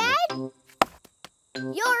 Ready, Dad?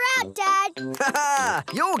 You're out, Dad. Ha!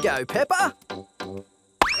 You'll go, Peppa.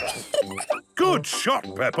 Good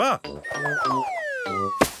shot, Peppa.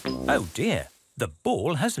 Oh dear, the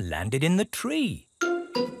ball has landed in the tree.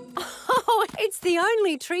 Oh, it's the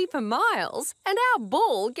only tree for miles, and our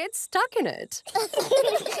ball gets stuck in it.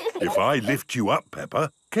 If I lift you up,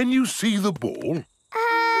 Peppa, can you see the ball?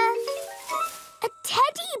 A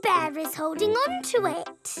teddy bear is holding on to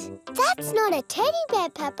it. That's not a teddy bear,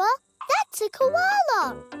 Peppa. That's a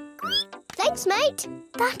koala. Thanks, mate.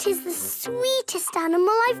 That is the sweetest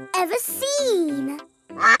animal I've ever seen.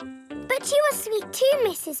 But you are sweet too,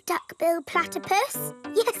 Mrs. Duck-billed Platypus.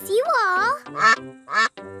 Yes, you are.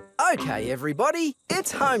 OK, everybody,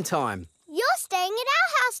 it's home time. You're staying at our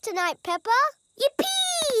house tonight, Peppa.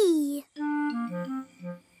 Yippee!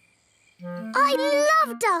 I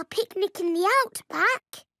loved our picnic in the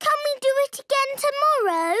outback. Can we do it again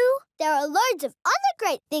tomorrow? There are loads of other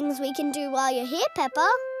great things we can do while you're here, Peppa.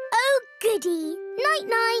 Oh, goody.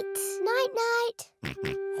 Night-night. Night-night.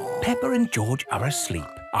 Peppa and George are asleep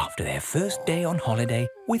after their first day on holiday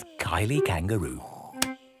with Kylie Kangaroo.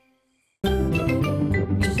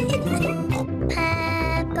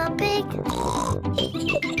 Peppa Pig.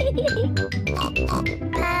 Peppa Pig.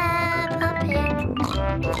 Peppa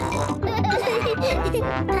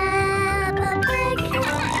Pig.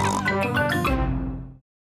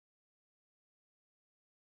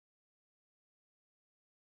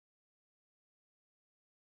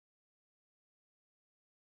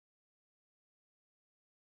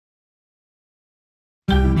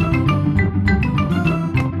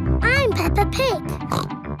 I'm Peppa Pig.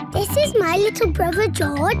 This is my little brother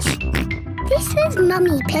George. This is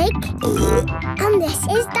Mummy Pig. And this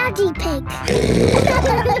is Daddy Pig.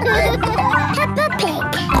 Peppa Pig.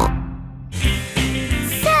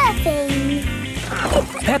 Surfing.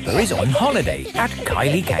 Peppa is on holiday at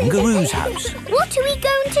Kylie Kangaroo's house. What are we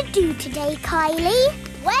going to do today, Kylie?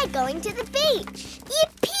 We're going to the beach.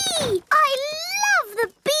 Yippee! I love the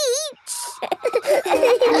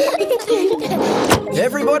beach.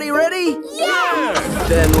 Everybody ready? Yeah!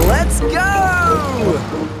 Then let's go!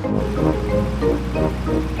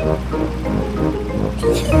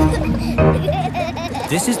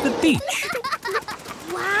 This is the beach.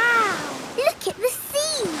 Wow! Look at the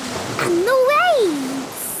sea and the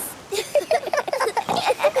waves.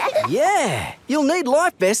 Yeah, you'll need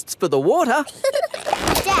life vests for the water.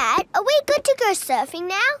 Dad, are we good to go surfing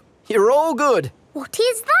now? You're all good. What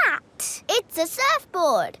is that? It's a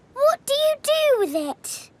surfboard. What do you do with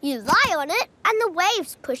it? You lie on it and the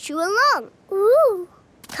waves push you along. Ooh.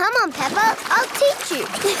 Come on, Peppa, I'll teach you.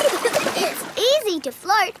 It's easy to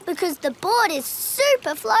float because the board is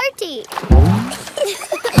super floaty.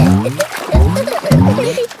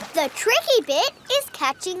 The tricky bit is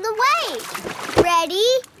catching the wave.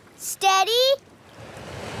 Ready, steady,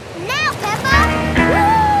 now, Peppa!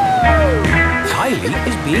 Woo! Kylie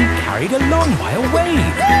is being carried along by a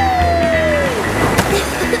wave.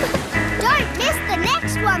 Don't miss the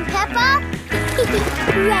next one, Peppa.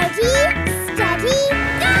 Ready, steady,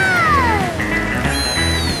 go!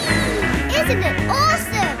 Isn't it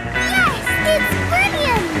awesome? Yes, it's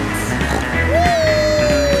brilliant!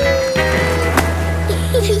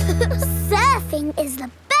 Surfing is the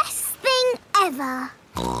best thing ever.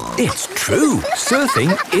 It's true.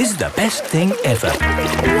 Surfing is the best thing ever.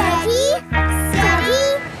 Ready,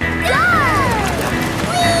 steady, go!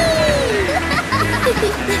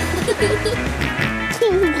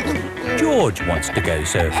 George wants to go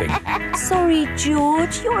surfing. Sorry,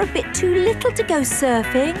 George, you're a bit too little to go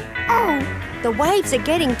surfing. Oh, the waves are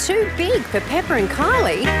getting too big for Peppa and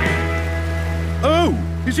Kylie. Oh,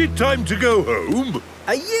 is it time to go home?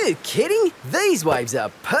 Are you kidding? These waves are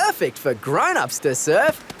perfect for grown-ups to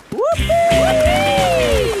surf.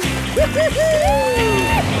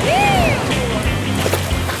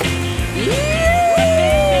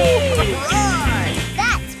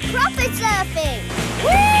 That's proper surfing!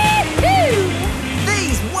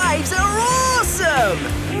 These waves are awesome!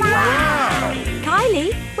 Wow!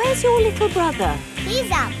 Kylie, where's your little brother? He's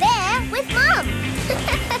out there with Mum.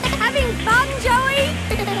 Having fun, Joey?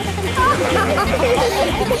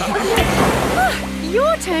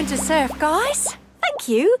 Your turn to surf, guys. Thank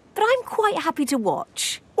you, but I'm quite happy to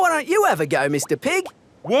watch. Why don't you have a go, Mr. Pig?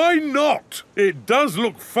 Why not? It does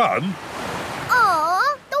look fun.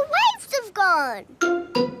 Aw, the waves have gone.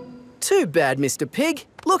 Too bad, Mr. Pig.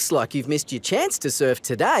 Looks like you've missed your chance to surf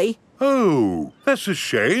today. Oh, that's a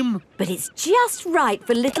shame. But it's just right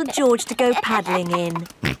for little George to go paddling in.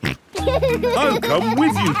 I'll come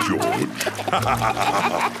with you, George.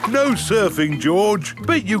 No surfing, George,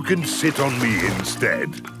 but you can sit on me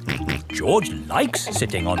instead. George likes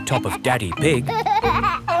sitting on top of Daddy Pig.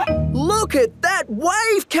 Look at that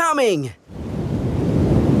wave coming!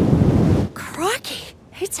 Crikey,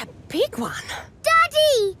 it's a big one.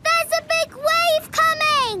 Daddy, there's a big wave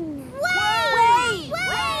coming! Wave!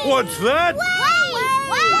 What's that? Wave!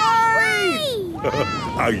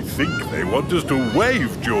 I think they want us to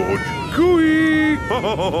wave, George. Cooey!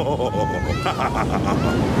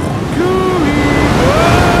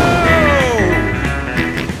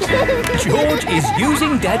 George is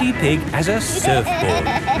using Daddy Pig as a surfboard.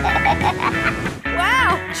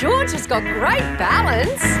 Wow, George has got great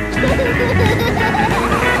balance.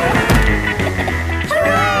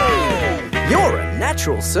 Hooray! You're a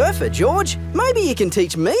natural surfer, George. Maybe you can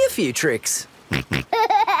teach me a few tricks.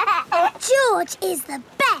 George is the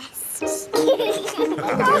best. I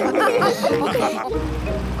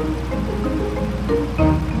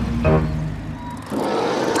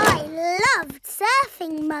loved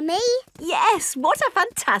surfing, Mummy. Yes, what a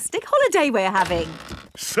fantastic holiday we're having.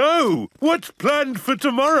 So, what's planned for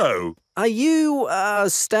tomorrow? Are you,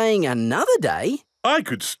 staying another day? I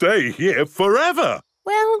could stay here forever.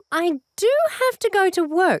 Well, I do have to go to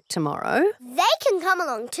work tomorrow. They can come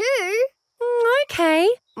along too. OK.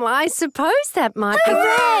 Well, I suppose that might be...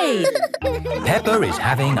 Hooray! Peppa is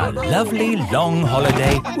having a lovely long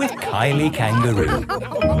holiday with Kylie Kangaroo.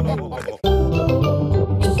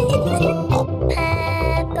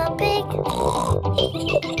 Peppa Pig.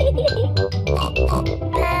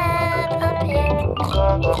 Peppa Pig.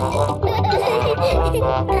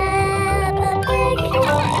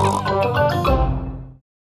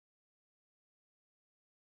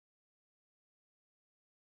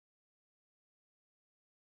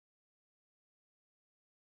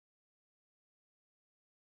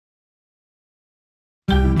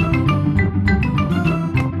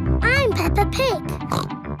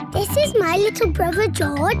 my little brother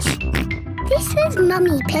George. This is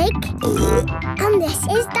Mummy Pig. And this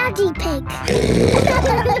is Daddy Pig.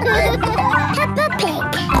 Peppa Pig.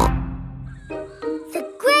 The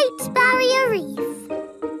Great Barrier Reef.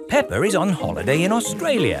 Peppa is on holiday in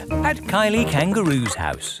Australia at Kylie Kangaroo's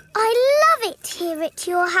house. I love it here at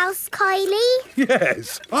your house, Kylie.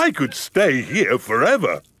 Yes, I could stay here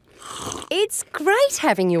forever. It's great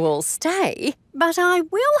having you all stay, but I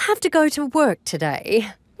will have to go to work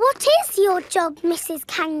today. What is your job, Mrs.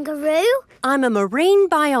 Kangaroo? I'm a marine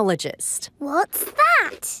biologist. What's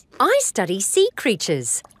that? I study sea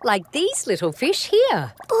creatures, like these little fish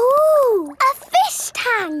here. Ooh, a fish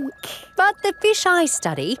tank. But the fish I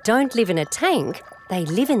study don't live in a tank. They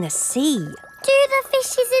live in the sea. Do the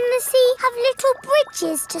fishes in the sea have little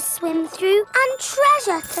bridges to swim through and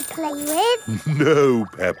treasure to play with? No,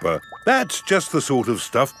 Peppa. That's just the sort of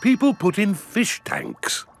stuff people put in fish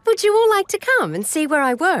tanks. Would you all like to come and see where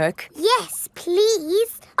I work? Yes,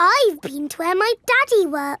 please. I've been to where my daddy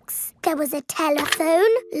works. There was a telephone,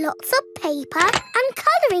 lots of paper and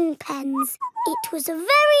colouring pens. It was a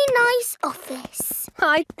very nice office.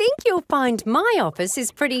 I think you'll find my office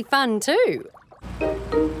is pretty fun too.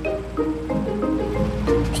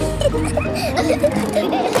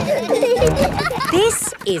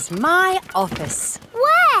 This is my office.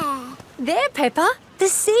 Where? There, Peppa, the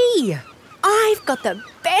sea. I've got the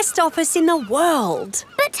best office in the world.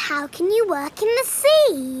 But how can you work in the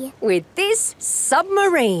sea? With this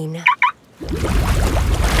submarine.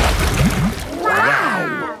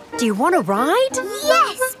 Wow! Do you want to ride?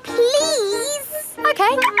 Yes, please. OK,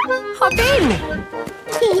 hop in.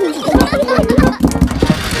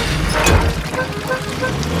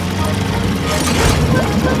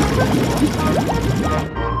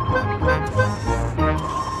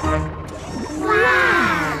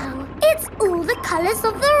 Wow! It's all the colours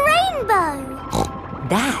of the rainbow.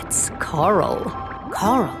 That's coral.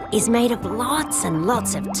 Coral is made of lots and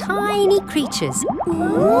lots of tiny creatures.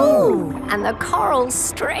 Ooh! And the coral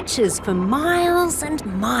stretches for miles and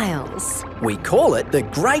miles. We call it the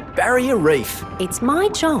Great Barrier Reef. It's my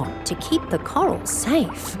job to keep the coral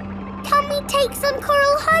safe. Can we take some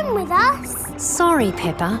coral home with us? Sorry,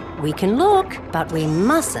 Peppa. We can look, but we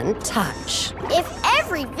mustn't touch. If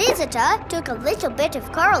every visitor took a little bit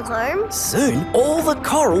of coral home, soon all the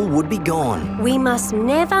coral would be gone. We must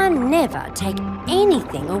never, never take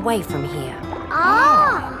anything away from here.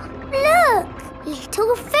 Ah! Look!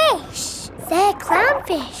 Little fish. They're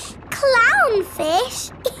clownfish.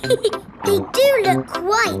 Clownfish? They do look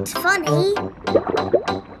quite funny.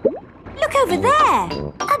 Look over there.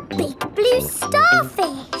 A big blue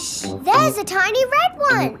starfish. There's a tiny red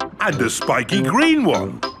one. And a spiky green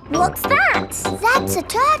one. What's that? That's a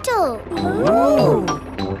turtle. Ooh.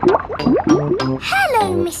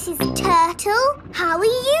 Hello, Mrs. Turtle. How are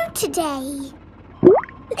you today?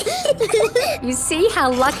 You see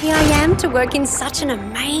how lucky I am to work in such an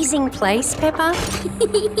amazing place, Peppa?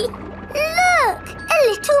 Look! A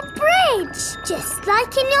little bridge, just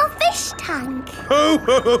like in your fish tank.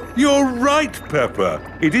 Oh, you're right, Peppa.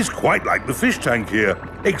 It is quite like the fish tank here,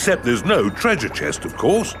 except there's no treasure chest, of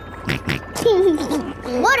course.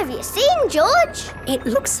 What have you seen, George? It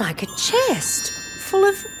looks like a chest full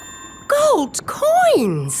of gold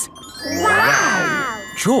coins. Wow!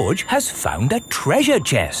 George has found a treasure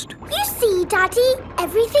chest. You see, Daddy,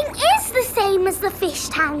 everything is the same as the fish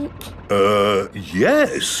tank.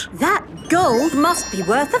 Yes. That gold must be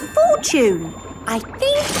worth a fortune. I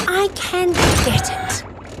think I can get it.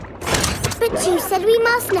 But you said we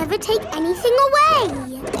must never take anything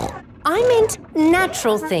away. I meant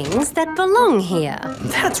natural things that belong here.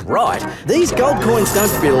 That's right. These gold coins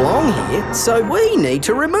don't belong here, so we need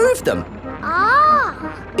to remove them. Ah!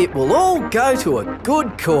 It will all go to a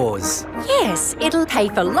good cause. Yes, it'll pay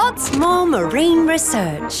for lots more marine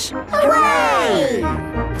research. Hooray!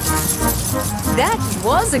 That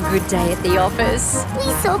was a good day at the office.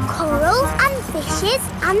 We saw coral and fishes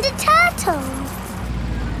and a turtle.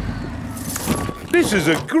 This is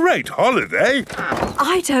a great holiday.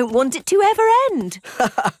 I don't want it to ever end.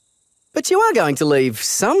 But you are going to leave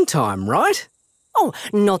sometime, right? Oh,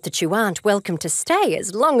 not that you aren't welcome to stay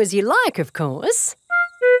as long as you like, of course.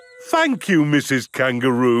 Thank you, Mrs.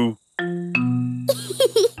 Kangaroo.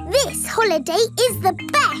 This holiday is the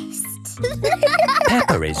best.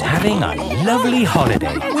 Peppa is having a lovely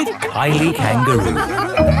holiday with Kylie Kangaroo.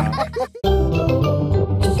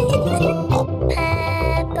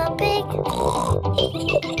 Peppa Pig.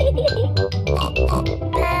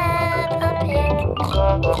 Peppa Pig.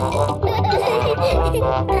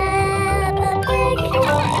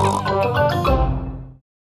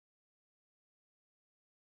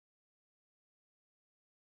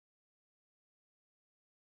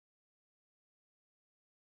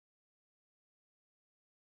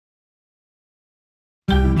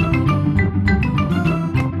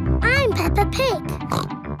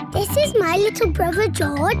 This is my little brother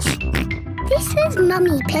George. This is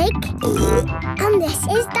Mummy Pig. And this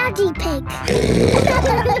is Daddy Pig.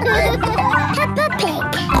 Peppa Pig.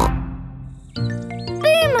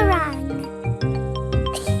 Boomerang.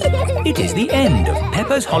 It is the end of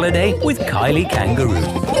Peppa's holiday with Kylie Kangaroo.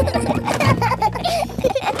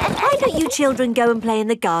 Why don't you children go and play in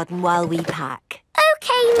the garden while we pack?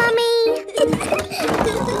 Okay, Mummy.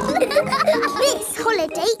 This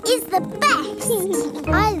holiday is the best.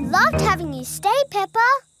 I loved having you stay, Peppa.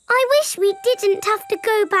 I wish we didn't have to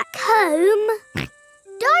go back home.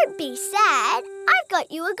 Don't be sad. I've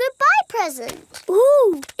got you a goodbye present.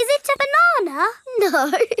 Ooh, is it a banana?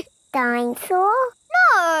 No. Dinosaur?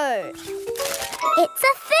 No. It's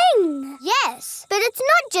a thing. Yes, but it's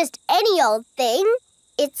not just any old thing.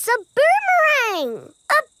 It's a boomerang.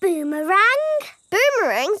 A boomerang?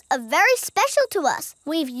 Boomerangs are very special to us.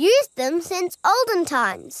 We've used them since olden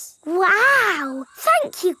times. Wow.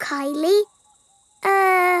 Thank you, Kylie.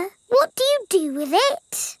 What do you do with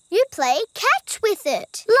it? You play catch with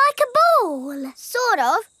it. Like a ball? Sort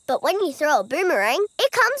of, but when you throw a boomerang,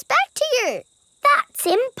 it comes back to you. That's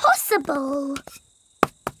impossible.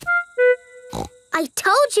 I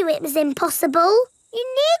told you it was impossible. You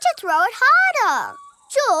need to throw it harder.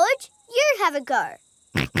 George, you have a go.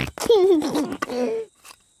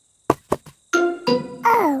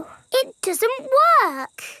 Oh, it doesn't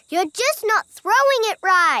work. You're just not throwing it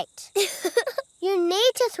right. You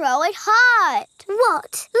need to throw it hard.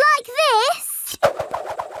 What, like this?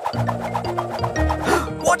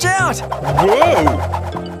 Watch out! Whoa!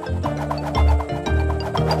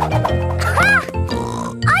 Ha!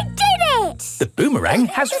 I did it! The boomerang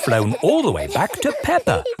has flown all the way back to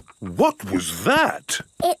Peppa. What was that?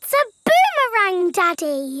 It's a boomerang,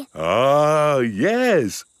 Daddy. Ah,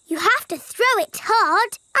 yes. You have to throw it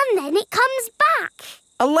hard and then it comes back.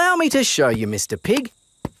 Allow me to show you, Mr. Pig.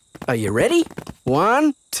 Are you ready?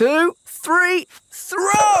 1, 2, 3,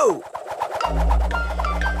 throw!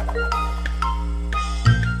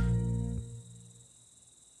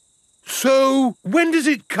 So, when does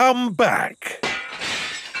it come back?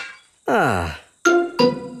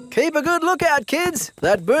 Keep a good lookout, kids.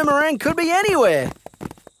 That boomerang could be anywhere.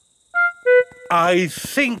 I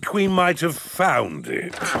think we might have found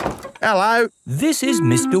it. Hello. This is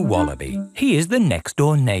Mr. Wallaby. He is the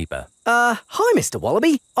next-door neighbour. Hi, Mr.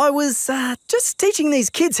 Wallaby. I was, just teaching these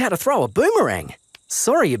kids how to throw a boomerang.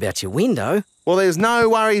 Sorry about your window. Well, there's no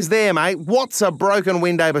worries there, mate. What's a broken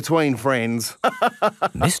window between friends?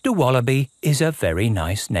 Mr. Wallaby is a very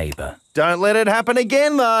nice neighbour. Don't let it happen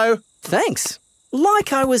again, though. Thanks.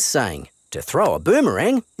 Like I was saying, to throw a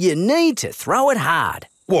boomerang, you need to throw it hard.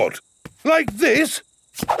 What? Like this?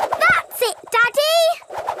 That's it, Daddy.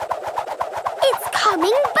 It's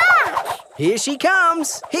coming back. Here she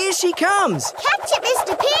comes. Here she comes. Catch it,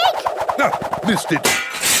 Mr. Pig. No, missed it.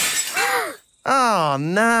 Oh,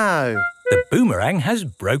 no. The boomerang has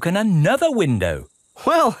broken another window.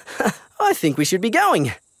 Well, I think we should be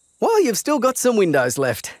going. Well, you've still got some windows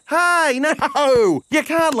left. Hey, no! You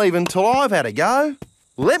can't leave until I've had a go.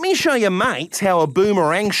 Let me show your mates how a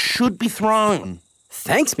boomerang should be thrown.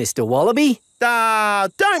 Thanks, Mr. Wallaby.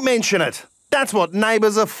 Don't mention it. That's what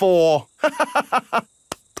neighbours are for.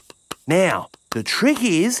 Now, the trick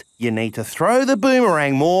is you need to throw the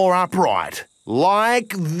boomerang more upright.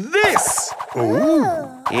 Like this. Ooh.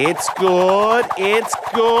 It's good. It's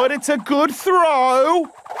good. It's a good throw.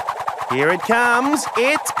 Here it comes.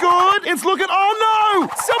 It's good. It's looking... Oh, no!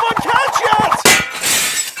 Someone catch it!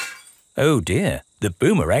 Oh, dear. The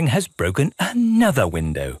boomerang has broken another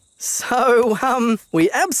window. So,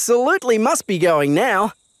 we absolutely must be going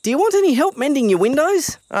now. Do you want any help mending your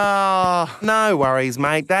windows? No worries,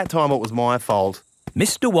 mate. That time it was my fault.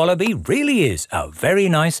 Mr. Wallaby really is a very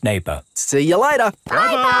nice neighbour. See you later.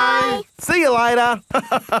 Bye-bye. See you later.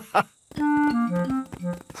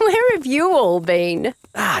 Where have you all been?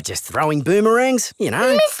 Just throwing boomerangs, you know.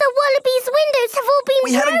 Mr. Wallaby's windows have all been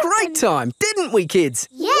We had a great time, didn't we, kids?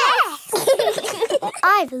 Yes.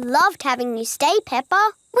 I've loved having you stay,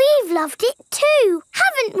 Peppa. We've loved it too,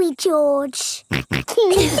 haven't we, George?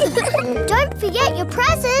 Don't forget your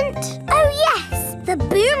present. Oh, yes, the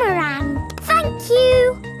boomerang. Thank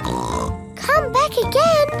you. Come back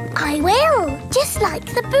again. I will, just like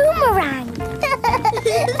the boomerang.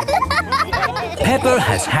 Peppa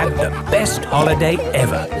has had the best holiday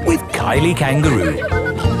ever with Kylie Kangaroo.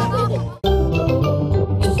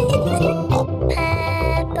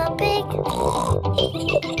 Peppa Pig.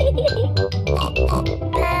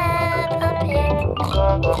 Peppa Pig.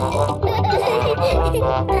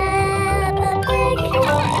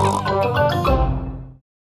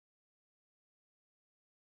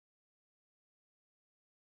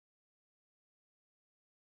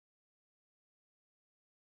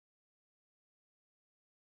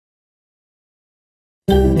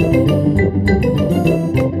 I'm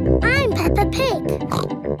Peppa Pig.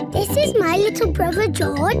 This is my little brother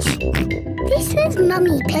George. This is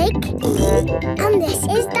Mummy Pig. And this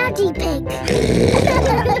is Daddy Pig.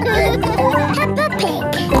 Peppa Pig.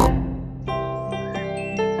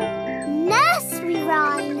 Nursery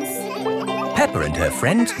rhymes. Peppa and her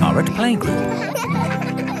friends are at playgroup.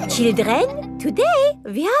 Children, today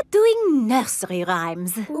we are doing nursery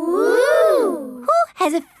rhymes. Ooh! Who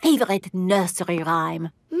has a favourite nursery rhyme?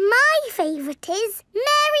 My favourite is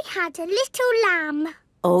Mary Had a Little Lamb.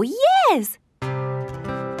 Oh, yes!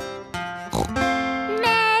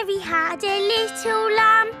 Mary had a little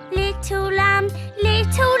lamb, little lamb,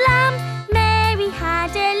 little lamb. Mary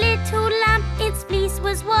had a little lamb, its fleece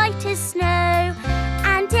was white as snow.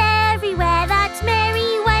 And everywhere that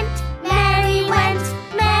Mary went, Mary went,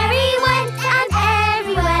 Mary went. And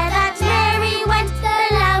everywhere that Mary went,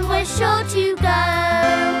 the lamb was sure to go.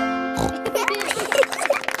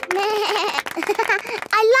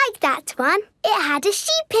 I like that one. It had a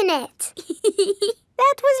sheep in it.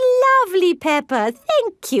 That was lovely, Peppa.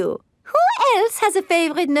 Thank you. Who else has a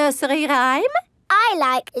favourite nursery rhyme? I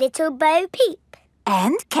like Little Bo Peep.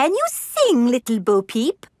 And can you sing Little Bo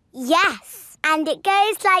Peep? Yes, and it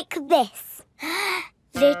goes like this.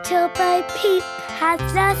 Little Bo Peep has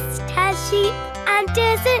lost her sheep and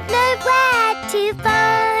doesn't know where to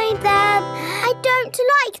find them. I don't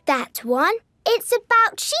like that one. It's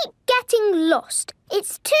about sheep getting lost.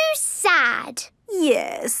 It's too sad.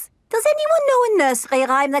 Yes. Does anyone know a nursery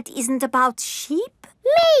rhyme that isn't about sheep?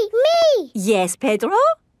 Me! Yes, Pedro?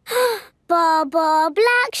 Ba ba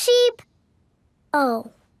black sheep.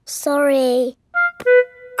 Oh, sorry.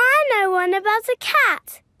 I know one about a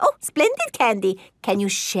cat. Oh, splendid, Candy. Can you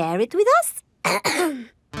share it with us?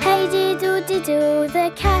 Hey diddle-diddle,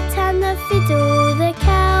 the cat and the fiddle, the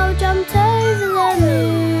cow jumped over the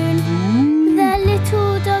moon. The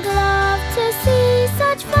little dog loved to see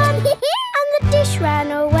such fun, and the dish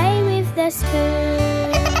ran away with the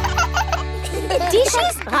spoon.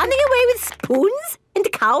 Dishes running away with spoons and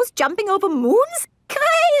cows jumping over moons?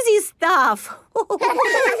 Crazy stuff.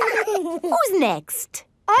 Who's next?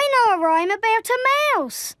 I know a rhyme about a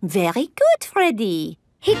mouse. Very good, Freddy.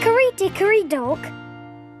 Hickory dickory dock,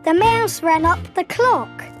 the mouse ran up the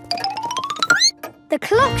clock. The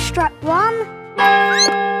clock struck one,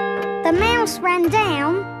 the mouse ran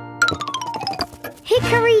down.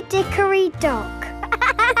 Hickory dickory dock.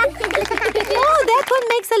 Oh, that one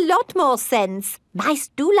makes a lot more sense. Mice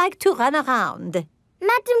do like to run around.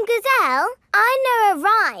 Madam Gazelle, I know a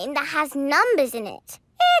rhyme that has numbers in it.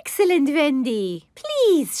 Excellent, Wendy.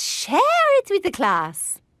 Please share it with the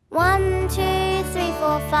class. 1, 2, 3,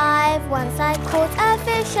 4, 5. Once I caught a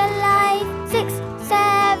fish alive. 6,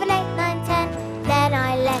 7, 8, 9, 10. Then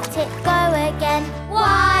I let it go again.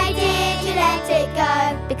 Why did you let it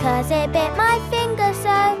go? Because it bit my finger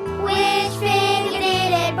so. Which finger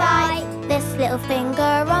did it bite? This little finger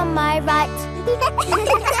on my right.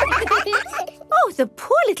 Oh, the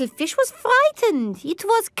poor little fish was frightened. It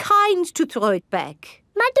was kind to throw it back.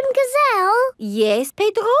 Madam Gazelle? Yes,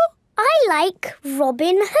 Pedro? I like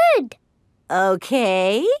Robin Hood.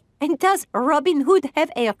 Okay. And does Robin Hood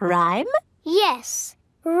have a rhyme? Yes.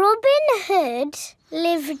 Robin Hood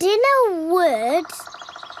lived in a wood.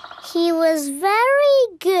 He was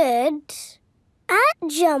very good at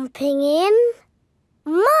jumping in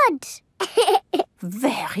mud.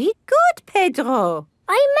 Very good, Pedro.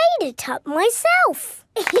 I made it up myself.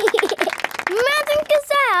 Madam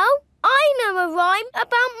Gazelle, I know a rhyme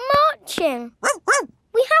about marching.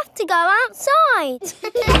 We have to go outside.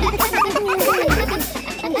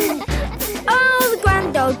 Oh, the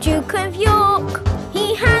grand old Duke of York.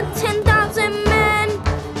 He had 10,000 men.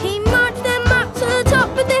 He marched them up to the top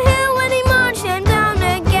of the hill and he marched them down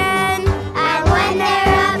again. And when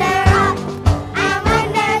they're up, they're up. And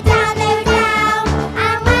when they're down, they're down.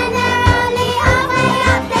 And when they're only halfway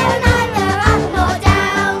up, they're neither up nor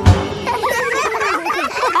down.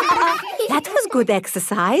 That was good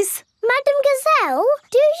exercise. Madam Gazelle,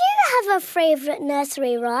 do you have a favourite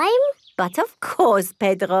nursery rhyme? But of course,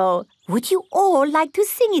 Pedro. Would you all like to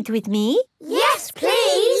sing it with me? Yes,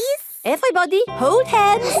 please. Everybody, hold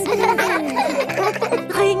hands.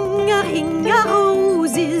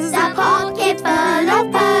 Ring-a-ring-a-roses, a pocket full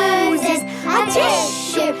of posies. A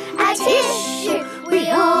tissue, we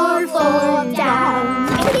all fall down.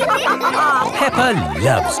 Peppa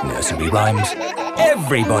loves nursery rhymes.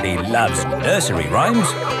 Everybody loves nursery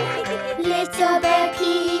rhymes. Little Bo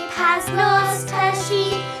Peep has lost her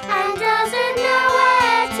sheep and doesn't know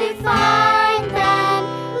where to find them.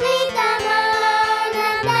 Leave them alone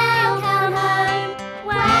and they'll come home,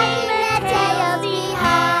 waving their tails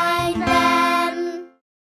behind them.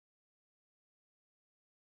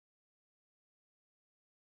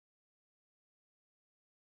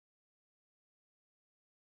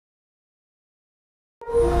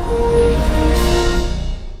 I'm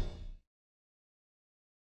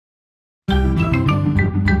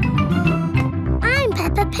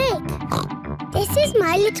Peppa Pig. This is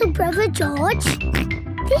my little brother George.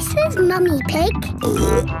 This is Mummy Pig.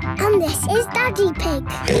 And this is Daddy Pig.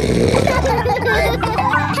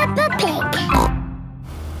 Peppa Pig.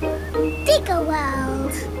 Digger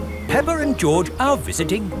World. Peppa and George are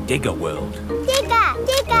visiting Digger World. Digger,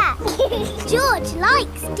 digger. George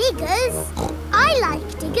likes diggers. I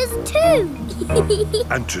like diggers too.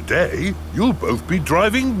 And today, you'll both be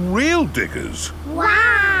driving real diggers.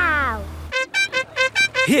 Wow!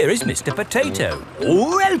 Here is Mr. Potato.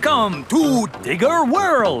 Welcome to Digger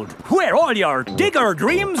World, where all your digger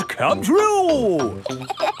dreams come true.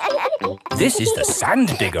 This is the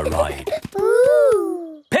Sand Digger ride.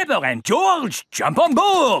 Ooh. Peppa and George, jump on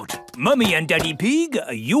board. Mummy and Daddy Pig,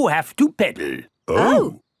 you have to pedal.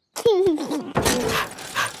 Oh.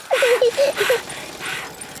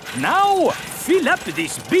 Now, fill up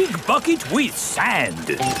this big bucket with sand.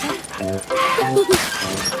 This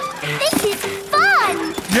is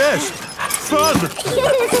fun! Yes, fun!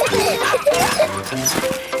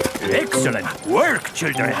 Excellent work,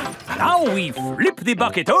 children. Now we flip the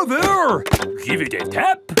bucket over, give it a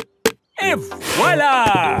tap, and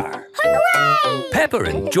voila! Hooray! Peppa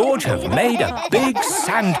and George have made a big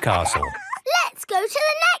sandcastle. Let's go to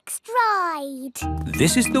the next ride.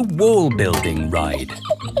 This is the wall building ride.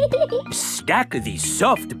 Stack the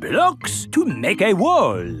soft blocks to make a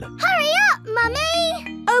wall. Hurry up,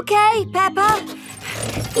 Mummy! OK, Peppa.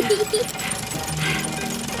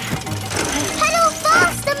 Pedal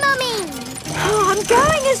faster, Mummy! Oh, I'm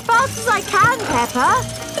going as fast as I can, Peppa.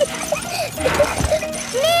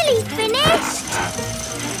 Nearly finished.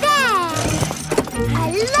 There! A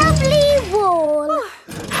lovely wall.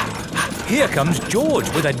 Here comes George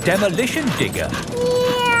with a demolition digger.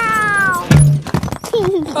 Meow!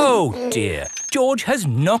 Oh dear, George has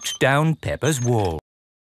knocked down Peppa's wall.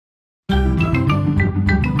 I'm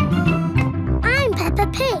Peppa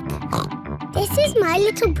Pig. This is my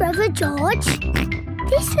little brother George.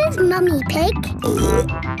 This is Mummy Pig.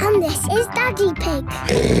 And this is Daddy Pig.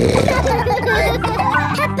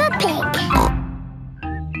 Peppa Pig.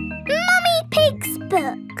 Mummy Pig's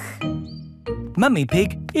book. Mummy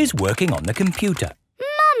Pig is working on the computer.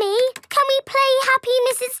 Mummy, can we play Happy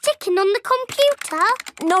Mrs. Chicken on the computer?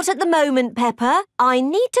 Not at the moment, Peppa. I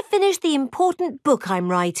need to finish the important book I'm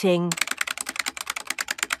writing.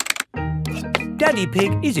 Daddy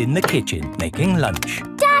Pig is in the kitchen making lunch.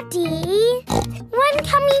 Daddy, when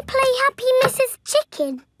can we play Happy Mrs.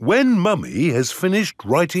 Chicken? When Mummy has finished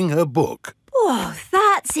writing her book. Oh,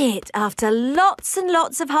 that's it. After lots and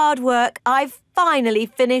lots of hard work, I've finally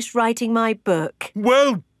finished writing my book.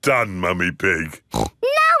 Well done, Mummy Pig.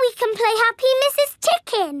 Now we can play Happy Mrs.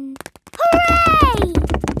 Chicken. Hooray!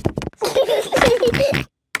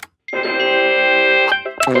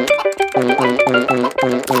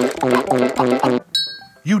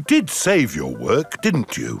 You did save your work,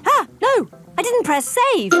 didn't you? Ah, no, I didn't press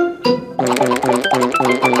save. 40, 90,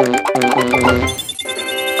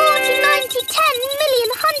 10 million,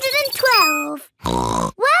 112.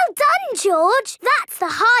 Well done, George. That's the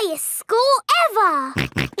highest score ever.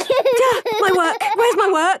 My work. Where's my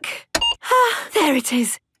work? Ah, there it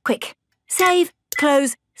is. Quick. Save,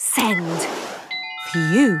 close, send.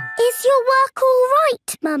 Phew. Is your work all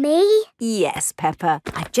right, Mummy? Yes, Peppa.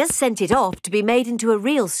 I've just sent it off to be made into a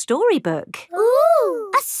real storybook.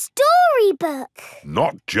 Ooh, a storybook.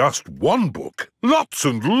 Not just one book. Lots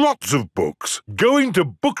and lots of books. Going to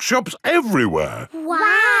bookshops everywhere.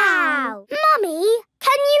 Wow. Mummy,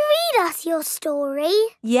 can you read us your story?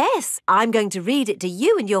 Yes, I'm going to read it to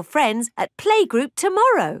you and your friends at Playgroup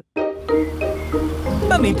tomorrow.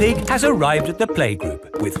 Mummy Pig has arrived at the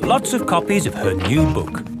playgroup with lots of copies of her new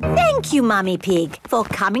book. Thank you, Mummy Pig, for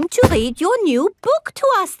coming to read your new book to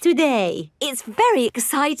us today. It's very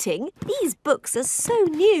exciting. These books are so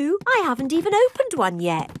new, I haven't even opened one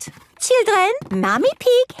yet. Children, Mummy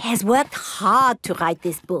Pig has worked hard to write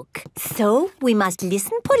this book. So we must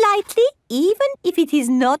listen politely, even if it is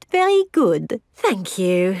not very good. Thank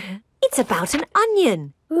you. It's about an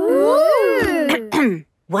onion. Ooh.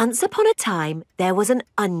 Once upon a time, there was an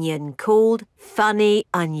onion called Funny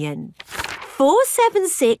Onion.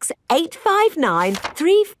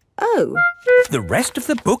 4768593. Oh. The rest of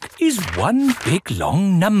the book is one big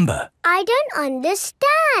long number. I don't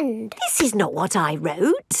understand. This is not what I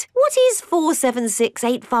wrote. What is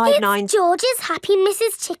 4768593? It's George's Happy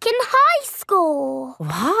Mrs. Chicken high score.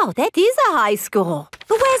 Wow, that is a high score.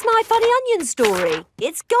 But where's my Funny Onion story?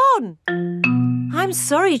 It's gone. I'm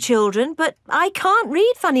sorry, children, but I can't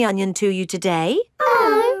read Funny Onion to you today.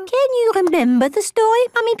 Oh, Can you remember the story,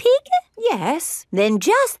 Mummy Pig? Yes. Then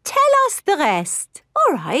just tell us the rest.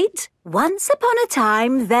 All right. Once upon a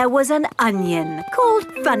time, there was an onion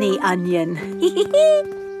called Funny Onion.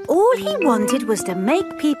 All he wanted was to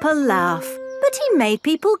make people laugh, but he made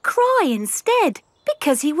people cry instead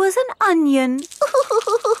because he was an onion.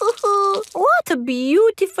 What a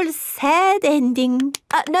beautiful, sad ending.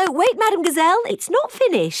 No, wait, Madame Gazelle, it's not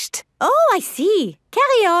finished. Oh, I see.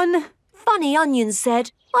 Carry on. Funny Onion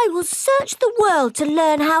said, I will search the world to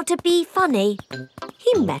learn how to be funny.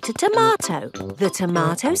 He met a tomato. The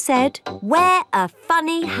tomato said, wear a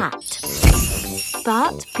funny hat.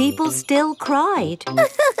 But people still cried.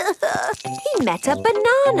 He met a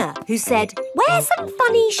banana who said, wear some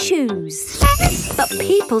funny shoes. But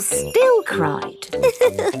people still cried.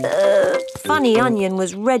 Funny Onion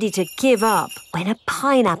was ready to give up when a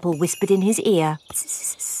pineapple whispered in his ear.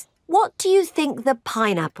 What do you think the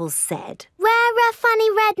pineapple said? Wear a funny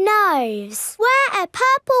red nose. Wear a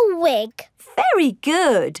purple wig. Very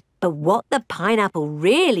good. But what the pineapple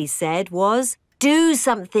really said was, do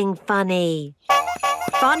something funny.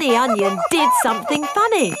 Funny Onion did something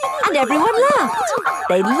funny, and everyone laughed.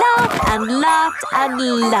 They laughed and laughed and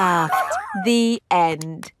laughed. The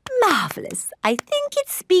end. Marvellous. I think it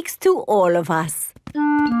speaks to all of us.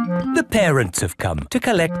 The parents have come to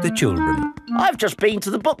collect the children. I've just been to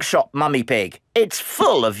the bookshop, Mummy Pig. It's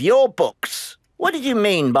full of your books. What did you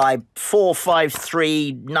mean by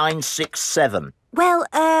 453967? Well,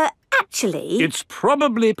 actually... It's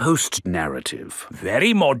probably post-narrative.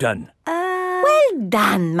 Very modern. Well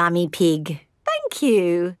done, Mummy Pig. Thank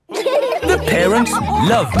you. The parents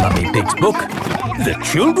love Mummy Pig's book. The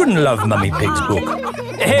children love Mummy Pig's book.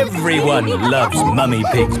 Everyone loves Mummy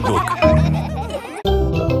Pig's book.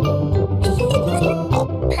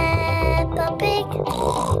 Peppa Pig.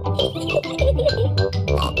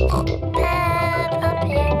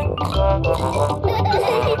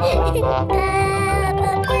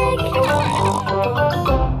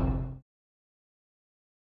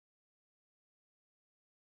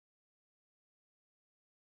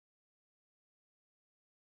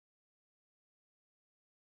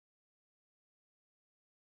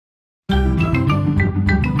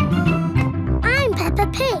 I'm Peppa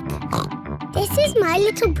Pig. This is my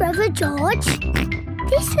little brother George.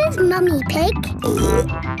 This is Mummy Pig.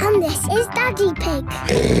 And this is Daddy Pig.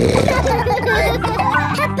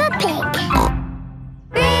 Peppa Pig.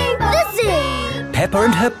 The zoo. Peppa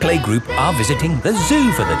and her playgroup are visiting the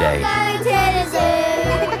zoo for the day. Going to the zoo.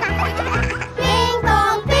 Bing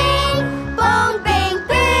bong bing, bong bing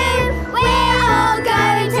boom. We're all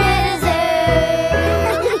going to the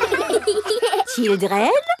zoo.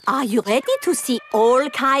 Children, are you ready to see all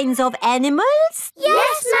kinds of animals?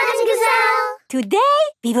 Yes, Madame Gazelle. Today,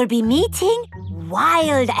 we will be meeting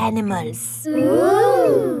wild animals.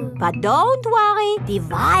 Ooh. But don't worry, the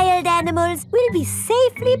wild animals will be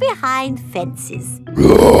safely behind fences. A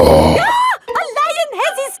lion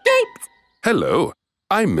has escaped! Hello,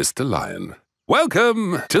 I'm Mr. Lion.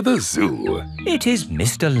 Welcome to the zoo. It is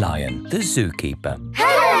Mr. Lion, the zookeeper.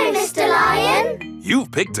 Hello, Mr. Lion.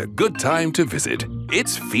 You've picked a good time to visit.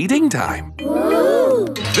 It's feeding time. Ooh.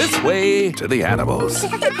 This way to the animals.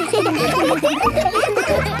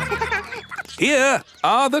 Here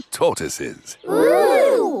are the tortoises.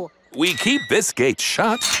 Ooh. We keep this gate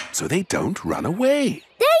shut so they don't run away.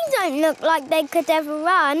 They don't look like they could ever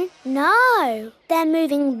run. No, they're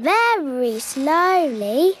moving very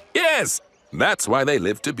slowly. Yes, that's why they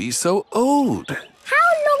live to be so old.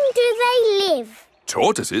 How long do they live?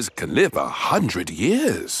 Tortoises can live 100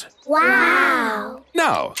 years. Wow.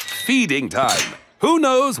 Now, feeding time. Who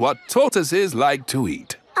knows what tortoises like to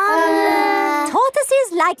eat?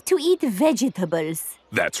 Tortoises like to eat vegetables.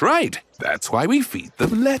 That's right. That's why we feed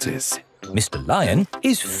them lettuce. Mr. Lion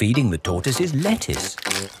is feeding the tortoises lettuce.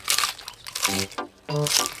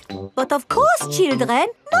 But of course, children,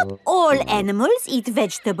 not all animals eat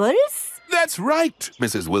vegetables. That's right,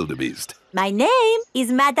 Mrs. Wildebeest. My name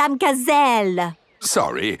is Madame Gazelle.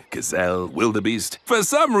 Sorry, Gazelle, Wildebeest. For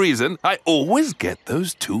some reason, I always get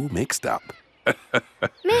those two mixed up.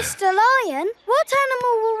 Mr. Lion, what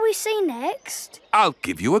animal will we see next? I'll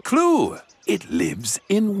give you a clue. It lives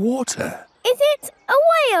in water. Is it a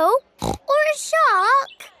whale or a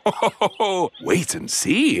shark? Wait and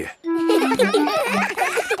see.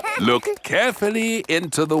 Look carefully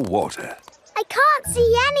into the water. I can't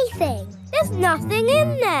see anything. There's nothing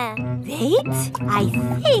in there. Wait, I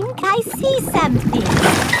think I see something.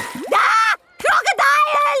 Ah!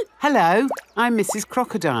 Crocodile! Hello, I'm Mrs.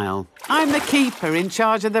 Crocodile. I'm the keeper in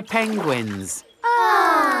charge of the penguins.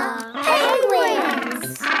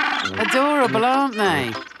 Penguins! Adorable, aren't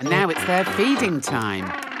they? And now it's their feeding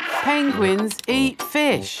time. Penguins eat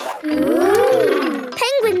fish. Ooh.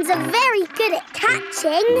 Penguins are very good at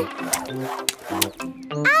catching.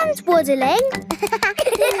 And waddling.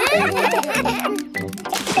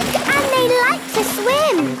 And they like to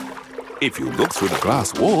swim. If you look through the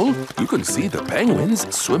glass wall, you can see the penguins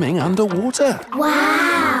swimming underwater.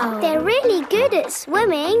 Wow! They're really good at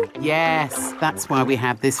swimming. Yes, that's why we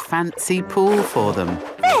have this fancy pool for them.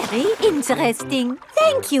 Very interesting.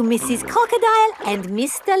 Thank you, Mrs. Crocodile and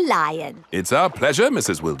Mr. Lion. It's our pleasure,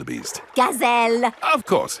 Mrs. Wildebeest. Gazelle. Of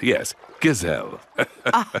course, yes. Gazelle.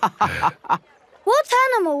 What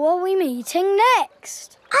animal are we meeting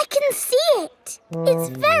next? I can see it. It's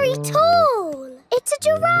very tall. It's a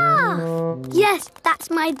giraffe. Yes, that's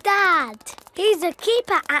my dad. He's a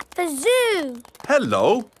keeper at the zoo.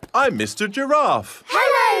 Hello, I'm Mr. Giraffe.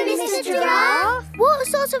 Hello, Mr. Giraffe. What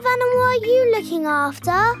sort of animal are you looking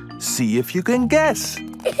after? See if you can guess.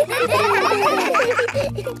 Look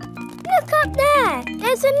up there.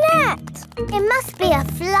 There's a net. It must be a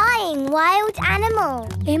flying wild animal.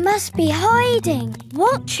 It must be hiding,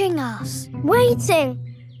 watching us, waiting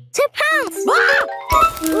to pounce.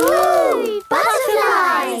 Ooh,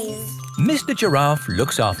 butterflies. Mr. Giraffe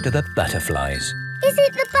looks after the butterflies. Is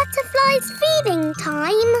it the butterflies' feeding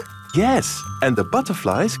time? Yes, and the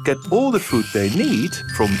butterflies get all the food they need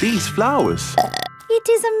from these flowers. It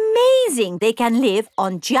is amazing they can live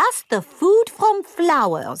on just the food from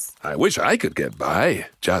flowers. I wish I could get by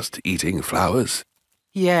just eating flowers.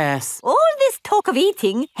 Yes. All this talk of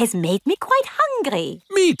eating has made me quite hungry.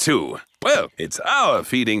 Me too. Well, it's our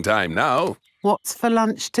feeding time now. What's for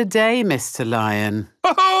lunch today, Mr. Lion?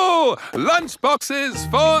 Oh, lunch boxes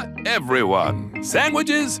for everyone.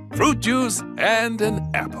 Sandwiches, fruit juice, and an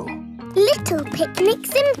apple. Little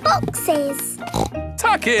picnics in boxes.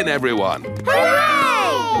 Tuck in, everyone.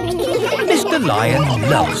 Hooray! Mr. Lion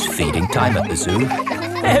loves feeding time at the zoo.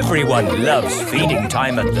 Everyone loves feeding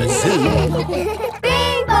time at the zoo.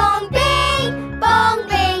 Bing bong bing, bong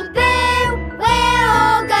bing boo. We're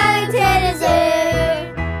all going to the zoo.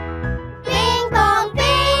 Bing bong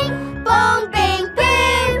bing, bong bing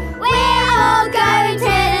boo. We're all going to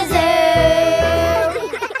the zoo.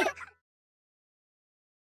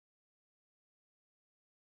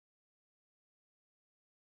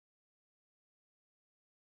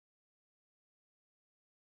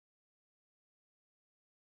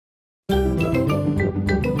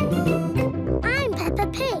 I'm Peppa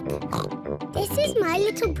Pig. This is my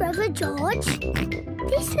little brother George.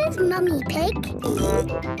 This is Mummy Pig.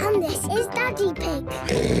 And this is Daddy Pig.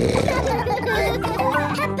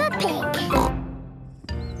 Peppa Pig.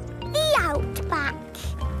 The Outback.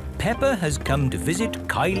 Peppa has come to visit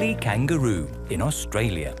Kylie Kangaroo in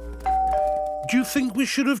Australia. Do you think we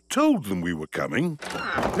should have told them we were coming?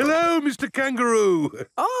 Hello, Mr. Kangaroo.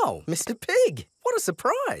 Oh, Mr. Pig. What a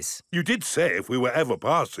surprise. You did say if we were ever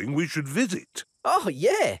passing, we should visit. Oh,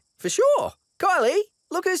 yeah, for sure. Kylie,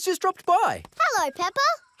 look who's just dropped by. Hello, Peppa.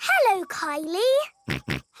 Hello, Kylie.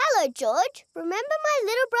 Hello, George. Remember my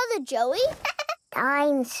little brother Joey?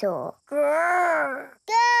 Dinosaur. Grrr.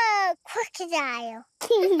 Grrr, crocodile.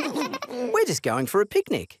 We're just going for a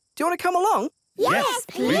picnic. Do you want to come along? Yes,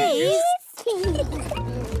 please.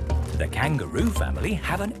 The kangaroo family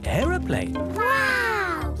have an aeroplane.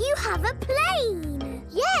 Wow! You have a plane.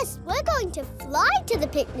 Yes, we're going to fly to the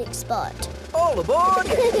picnic spot. All aboard!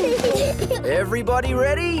 Everybody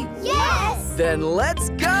ready? Yes! Then let's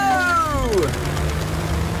go!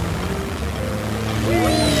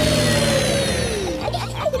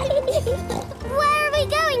 Where are we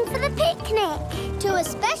going for the picnic? To a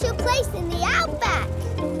special place in the outback.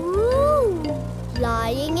 Ooh!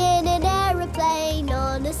 Flying in an aeroplane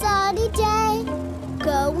on a sunny day.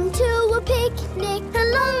 Going to a picnic a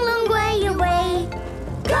long, long way away.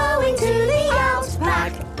 Going to the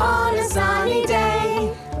outback on a sunny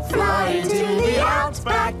day. Flying to the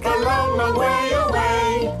outback a long, long way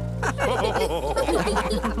away.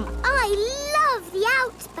 I love the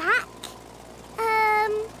outback.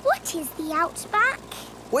 What is the outback?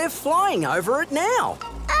 We're flying over it now.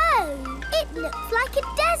 Oh, it looks like a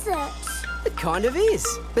desert. It kind of is.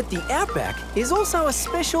 But the outback is also a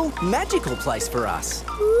special, magical place for us.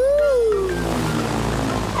 Ooh.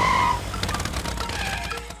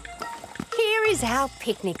 Here is our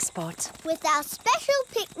picnic spot. With our special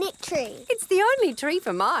picnic tree. It's the only tree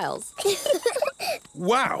for miles.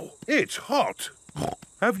 Wow, it's hot.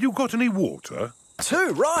 Have you got any water?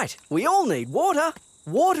 Too right. We all need water.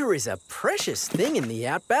 Water is a precious thing in the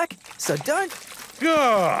outback, so don't...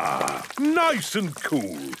 Ah, nice and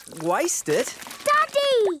cool. Waste it.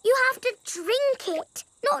 Daddy, you have to drink it,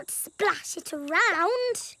 not splash it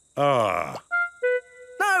around. Ah.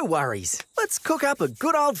 No worries. Let's cook up a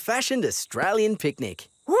good old-fashioned Australian picnic.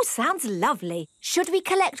 Oh, sounds lovely. Should we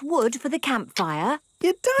collect wood for the campfire?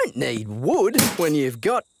 You don't need wood when you've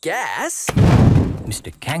got gas.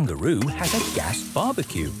 Mr. Kangaroo has a gas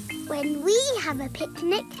barbecue. When we have a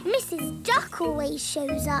picnic, Mrs. Duck always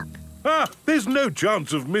shows up. Ah, there's no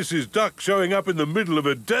chance of Mrs. Duck showing up in the middle of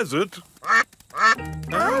a desert.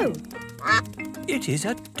 Oh. It is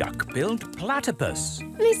a duck-billed platypus.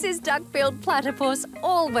 Mrs. Duck-billed Platypus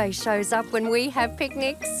always shows up when we have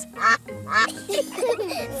picnics.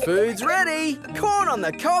 Food's ready. Corn on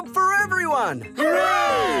the cob for everyone.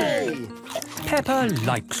 Hooray! Peppa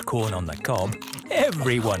likes corn on the cob.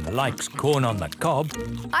 Everyone likes corn on the cob.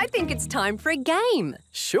 I think it's time for a game.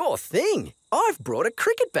 Sure thing. I've brought a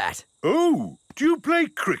cricket bat. Oh, do you play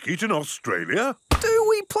cricket in Australia? Do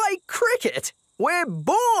we play cricket? We're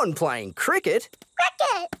born playing cricket.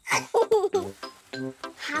 Cricket!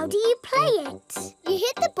 How do you play it? You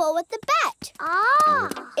hit the ball with the bat. Ah!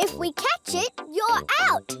 If we catch it, you're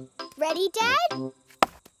out. Ready, Dad?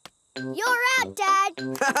 You're out, Dad.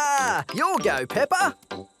 Ha! You'll go, Peppa.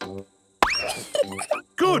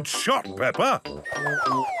 Good shot, Peppa.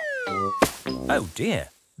 Oh dear,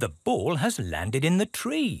 the ball has landed in the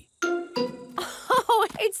tree. Oh,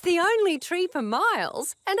 it's the only tree for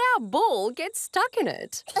miles, and our ball gets stuck in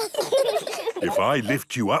it. If I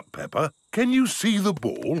lift you up, Peppa, can you see the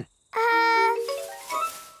ball?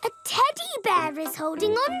 A teddy bear is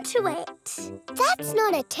holding on to it. That's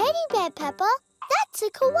not a teddy bear, Peppa. That's a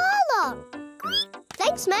koala.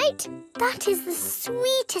 Thanks, mate. That is the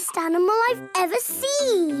sweetest animal I've ever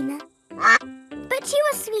seen. But you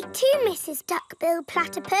are sweet too, Mrs. Duck-billed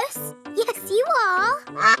Platypus. Yes, you are.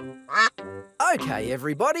 OK,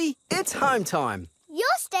 everybody, it's home time.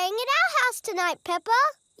 You're staying at our house tonight, Peppa.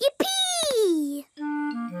 Yippee!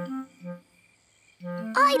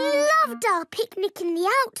 I loved our picnic in the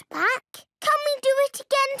outback. Can we do it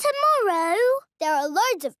again tomorrow? There are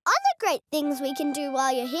loads of other great things we can do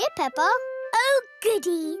while you're here, Peppa. Oh,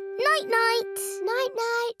 goody. Night-night.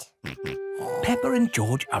 Night-night. Peppa and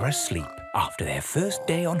George are asleep after their first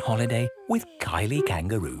day on holiday with Kylie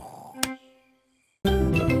Kangaroo.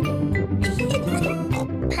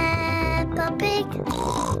 Peppa Pig.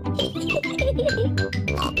 Peppa Pig.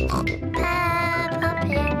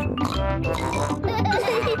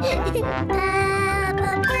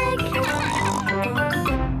 Peppa Pig.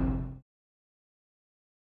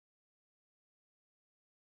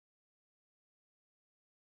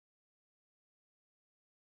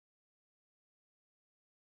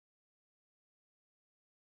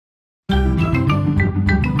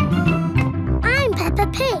 I'm Peppa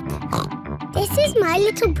Pig. This is my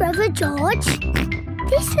little brother George.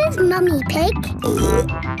 This is Mummy Pig.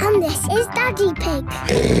 And this is Daddy Pig.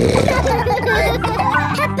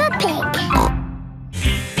 Peppa Pig.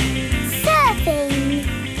 Surfing.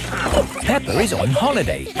 Peppa is on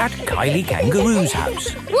holiday at Kylie Kangaroo's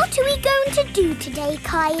house. What are we going to do today,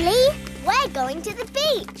 Kylie? We're going to the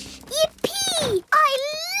beach. Yippee! I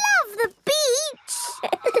love the beach.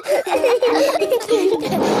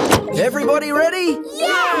 Everybody ready?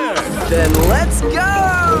 Yeah! Then let's go!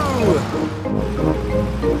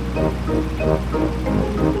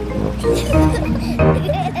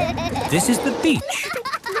 This is the beach.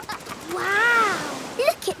 Wow!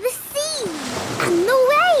 Look at the sea and the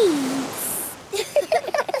waves.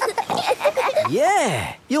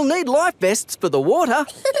 Yeah, you'll need life vests for the water.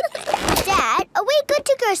 Dad, are we good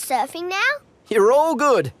to go surfing now? You're all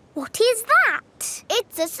good. What is that?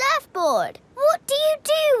 It's a surfboard. What do you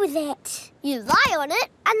do with it? You lie on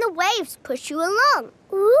it and the waves push you along.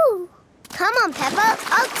 Ooh. Come on, Peppa,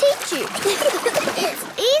 I'll teach you. It's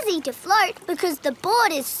easy to float because the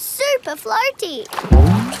board is super floaty.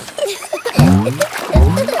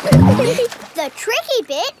 The tricky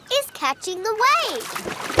bit is catching the wave.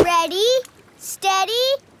 Ready,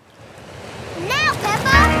 steady, now,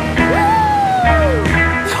 Peppa! Woo!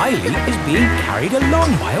 Kylie is being carried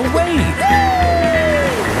along by a wave.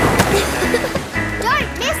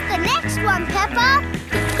 Don't miss the next one, Peppa.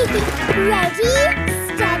 Ready,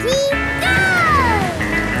 steady, go!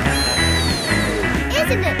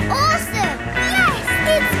 Isn't it awesome? Yes,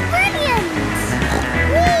 it's brilliant!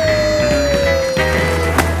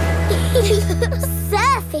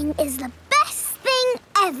 Surfing is the best thing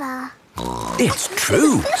ever. It's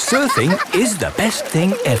true. Surfing is the best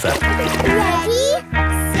thing ever. Ready,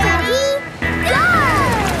 steady, go!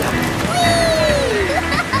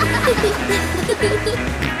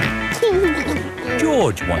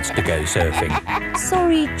 George wants to go surfing.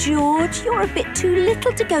 Sorry, George, you're a bit too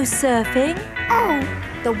little to go surfing. Oh,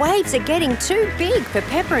 the waves are getting too big for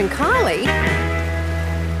Peppa and Kylie.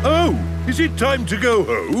 Oh, Is it time to go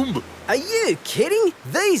home? Are you kidding?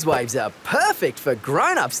 These waves are perfect for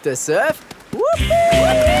grown-ups to surf.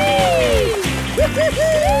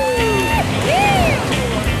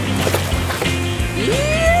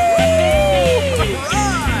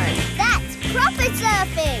 That's proper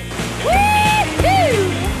surfing!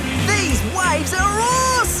 These waves are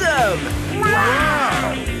awesome!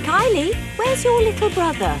 Wow! Kylie, where's your little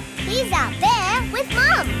brother? He's out there with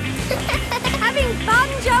Mum. Having fun,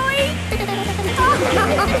 Joey?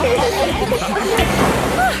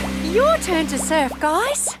 Your turn to surf,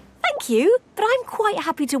 guys. Thank you, but I'm quite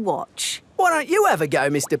happy to watch. Why don't you have a go,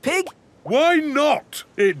 Mr. Pig? Why not?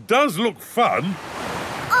 It does look fun.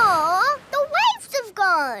 Aw, the waves have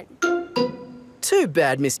gone. Too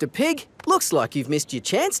bad, Mr. Pig. Looks like you've missed your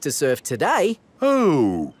chance to surf today.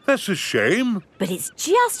 Oh, that's a shame. But it's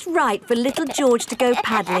just right for little George to go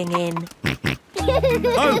paddling in.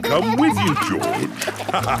 I'll come with you, George.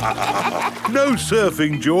 No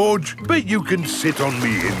surfing, George, but you can sit on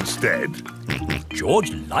me instead.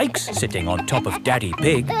 George likes sitting on top of Daddy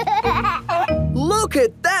Pig. Look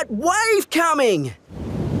at that wave coming!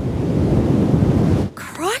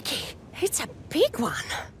 Crikey, it's a big one.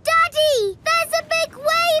 Daddy, there's a big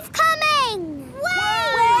wave coming!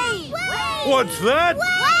 Wave! What's that? Wave!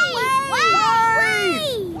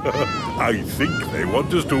 I think they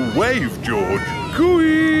want us to wave, George.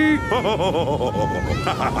 Cooey!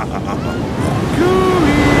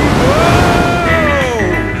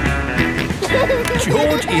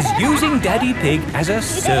 George is using Daddy Pig as a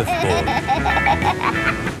surfboard.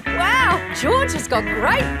 Wow, George has got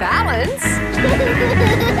great balance.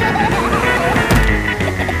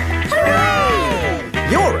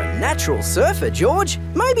 You're a natural surfer, George.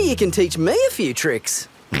 Maybe you can teach me a few tricks.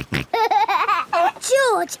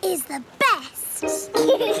 George is the best.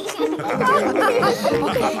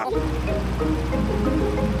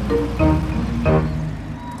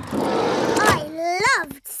 I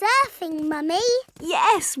loved surfing, Mummy.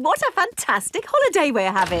 Yes, what a fantastic holiday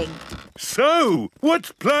we're having. So,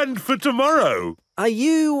 what's planned for tomorrow? Are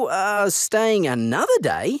you, staying another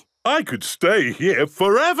day? I could stay here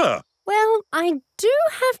forever. Well, I do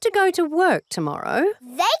have to go to work tomorrow.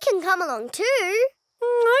 They can come along too.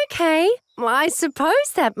 OK. Well, I suppose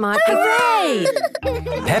that might be... Hooray!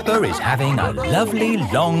 Peppa is having a lovely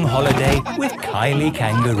long holiday with Kylie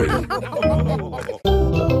Kangaroo.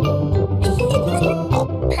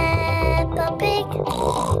 Peppa Pig.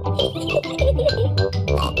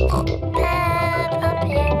 Peppa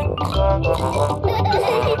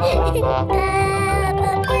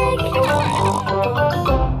Pig.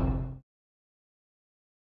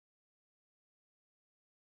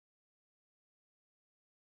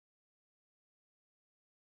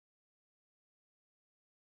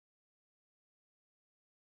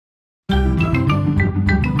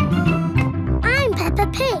 I'm Peppa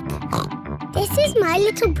Pig. This is my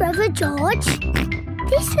little brother George.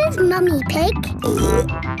 This is Mummy Pig.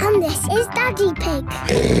 And this is Daddy Pig.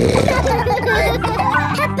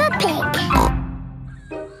 Peppa Pig.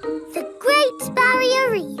 The Great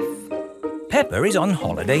Barrier Reef. Peppa is on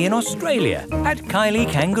holiday in Australia at Kylie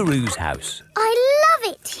Kangaroo's house. I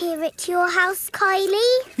love it here at your house,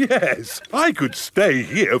 Kylie. Yes, I could stay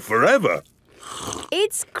here forever.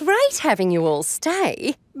 It's great having you all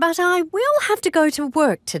stay, but I will have to go to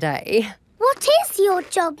work today. What is your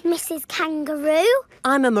job, Mrs. Kangaroo?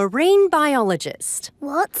 I'm a marine biologist.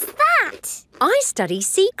 What's that? I study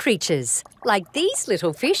sea creatures, like these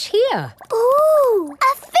little fish here. Ooh,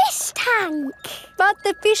 a fish tank. But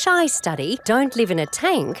the fish I study don't live in a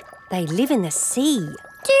tank. They live in the sea.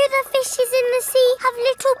 Do the fishes in the sea have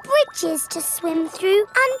little bridges to swim through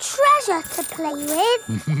and treasure to play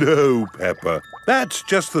with? No, Peppa. That's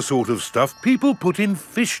just the sort of stuff people put in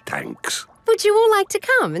fish tanks. Would you all like to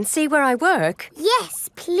come and see where I work? Yes,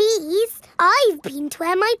 please. I've been to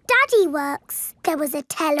where my daddy works. There was a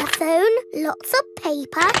telephone, lots of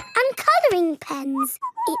paper and colouring pens.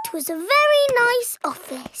 It was a very nice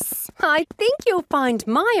office. I think you'll find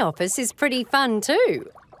my office is pretty fun too.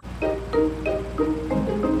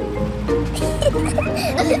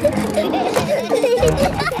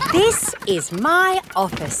 This is my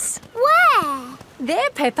office. Where? There,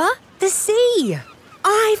 Peppa, the sea.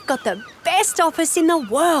 I've got the best office in the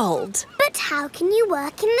world. But how can you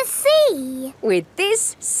work in the sea? With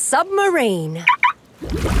this submarine.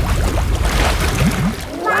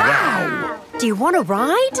 Wow! Do you want to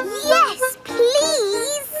ride? Yes,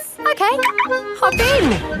 please. OK, hop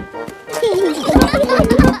in.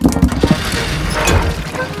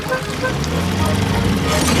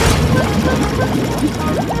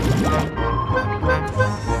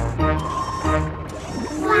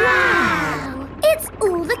 Wow! It's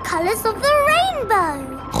all the colours of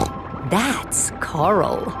That's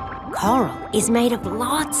coral. Coral is made of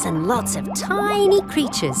lots and lots of tiny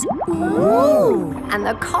creatures. Ooh! And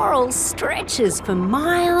the coral stretches for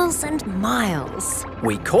miles and miles.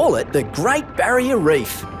 We call it the Great Barrier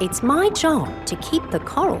Reef. It's my job to keep the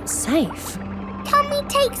coral safe. Can we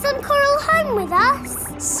take some coral home with us?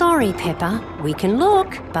 Sorry, Peppa. We can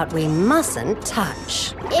look, but we mustn't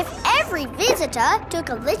touch. If every visitor took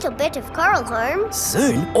a little bit of coral home,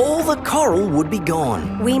 soon all the coral would be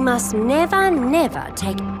gone. We must never, never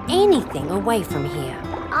take anything away from here.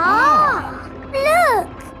 Ah, look,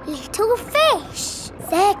 little fish.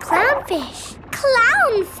 They're clownfish.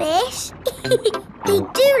 Clownfish? They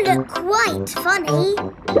do look quite funny.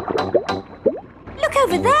 Look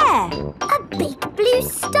over there. A big blue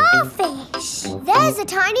starfish. There's a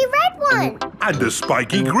tiny red one. And a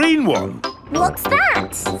spiky green one. What's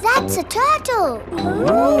that? That's a turtle.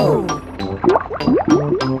 Ooh.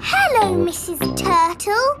 Hello, Mrs.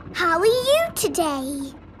 Turtle. How are you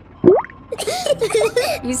today?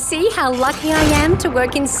 You see how lucky I am to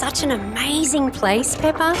work in such an amazing place,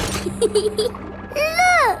 Peppa?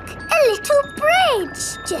 Look, a little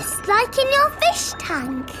bridge, just like in your fish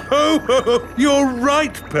tank. Oh, you're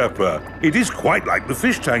right, Peppa. It is quite like the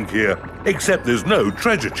fish tank here, except there's no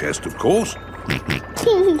treasure chest, of course.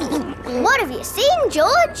 What have you seen,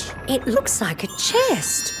 George? It looks like a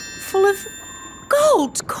chest full of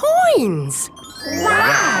gold coins.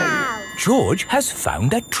 Wow! George has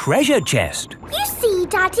found a treasure chest. You see,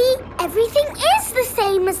 Daddy, everything is the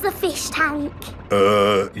same as the fish tank.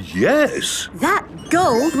 Yes. That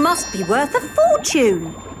gold must be worth a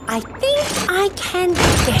fortune. I think I can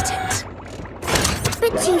get it.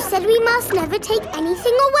 But you said we must never take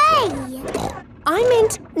anything away. I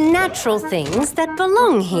meant natural things that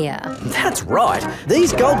belong here. That's right.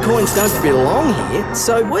 These gold coins don't belong here,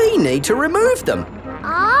 so we need to remove them.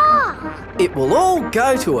 Ah! It will all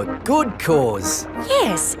go to a good cause.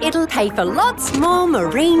 Yes, it'll pay for lots more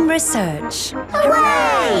marine research.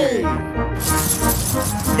 Hooray!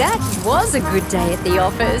 That was a good day at the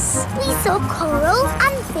office. We saw coral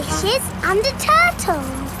and fishes and a turtle.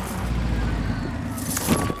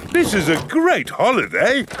 This is a great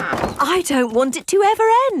holiday. I don't want it to ever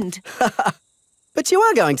end. But you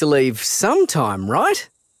are going to leave sometime, right?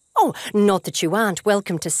 Oh, not that you aren't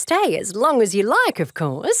welcome to stay as long as you like, of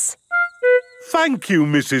course. Thank you,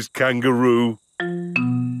 Mrs. Kangaroo.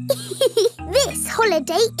 This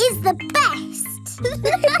holiday is the best.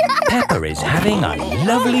 Peppa is having a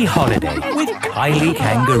lovely holiday with Kylie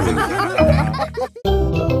Kangaroo.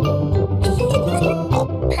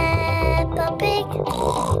 Peppa Pig.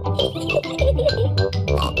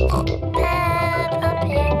 Peppa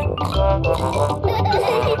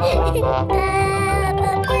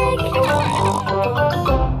Pig.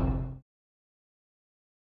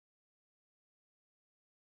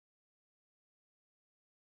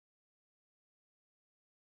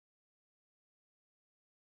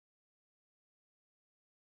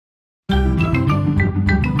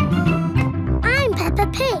 I'm Peppa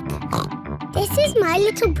Pig. This is my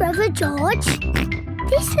little brother George.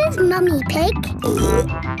 This is Mummy Pig.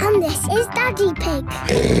 And this is Daddy Pig.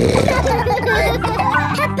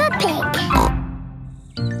 Peppa Pig.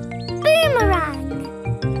 Boomerang.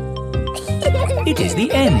 It is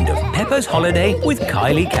the end of Peppa's holiday with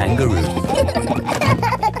Kylie Kangaroo.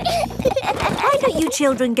 Why don't you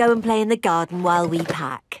children go and play in the garden while we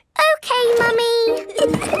pack? Okay, Mummy.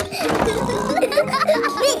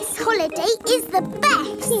 This holiday is the best.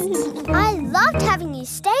 I loved having you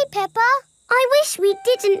stay, Peppa. I wish we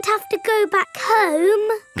didn't have to go back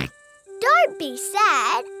home. Don't be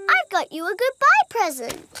sad. I've got you a goodbye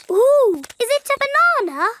present. Ooh, is it a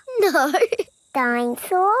banana? No.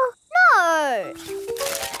 Dinosaur? No.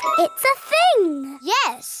 It's a thing.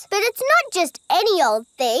 Yes, but it's not just any old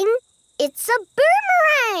thing. It's a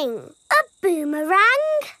boomerang. A boomerang?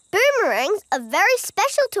 Boomerangs are very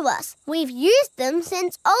special to us. We've used them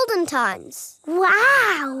since olden times.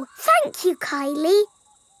 Wow. Thank you, Kylie.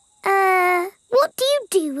 What do you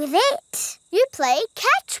do with it? You play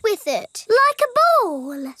catch with it. Like a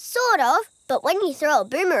ball? Sort of, but when you throw a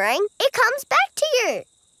boomerang, it comes back to you.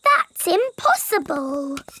 That's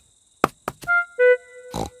impossible.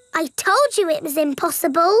 I told you it was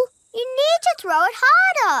impossible. You need to throw it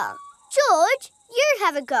harder. George, you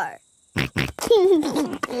have a go.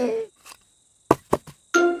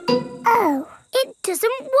 Oh, it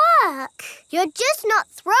doesn't work. You're just not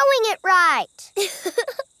throwing it right.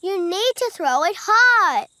 You need to throw it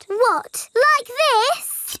hard. What, like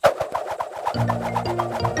this?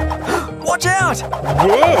 Watch out!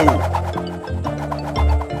 Whoa!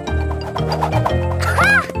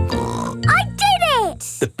 Ha! I did it!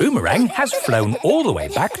 The boomerang has flown all the way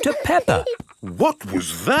back to Peppa. What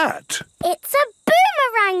was that? It's a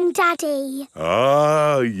boomerang, Daddy.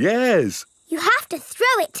 Ah, yes. You have to throw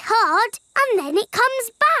it hard and then it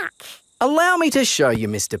comes back. Allow me to show you,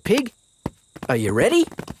 Mr. Pig. Are you ready?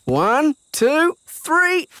 1, 2,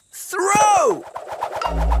 3, throw!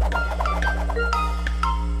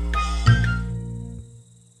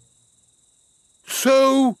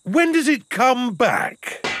 So, when does it come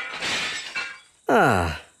back?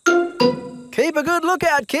 Keep a good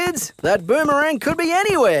lookout, kids. That boomerang could be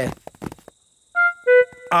anywhere.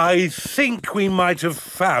 I think we might have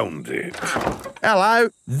found it. Hello.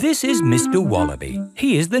 This is Mr. Wallaby.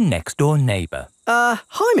 He is the next-door neighbour.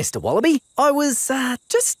 Hi, Mr. Wallaby. I was,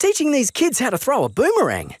 just teaching these kids how to throw a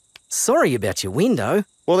boomerang. Sorry about your window.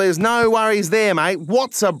 Well, there's no worries there, mate.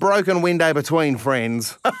 What's a broken window between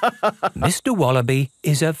friends? Mr. Wallaby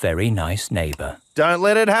is a very nice neighbour. Don't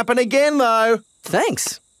let it happen again, though.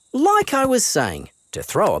 Thanks. Like I was saying, to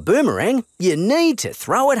throw a boomerang, you need to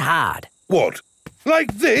throw it hard. What?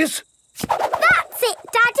 Like this? That's it,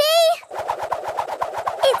 Daddy.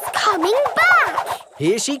 It's coming back.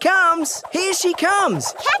 Here she comes. Here she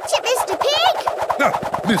comes. Catch it, Mr. Pig.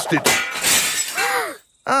 Ah, missed it.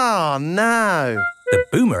 Oh, no. The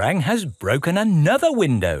boomerang has broken another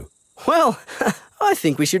window. Well, I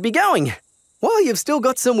think we should be going. Well, you've still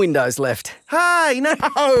got some windows left. Hey,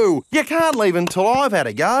 no! You can't leave until I've had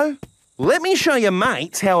a go. Let me show your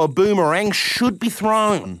mates how a boomerang should be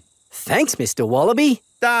thrown. Thanks, Mr. Wallaby.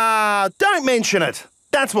 Don't mention it.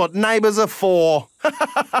 That's what neighbours are for.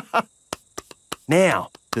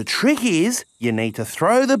 Now, the trick is you need to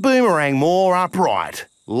throw the boomerang more upright.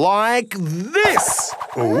 Like this.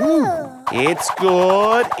 Ooh. It's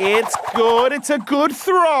good. It's good. It's a good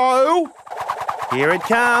throw. Here it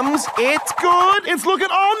comes. It's good. It's looking...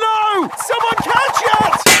 Oh, no! Someone catch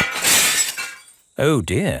it! Oh,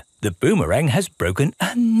 dear. The boomerang has broken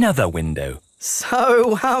another window.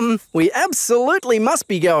 So, we absolutely must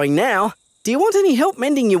be going now. Do you want any help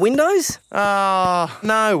mending your windows?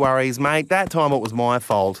 No worries, mate. That time it was my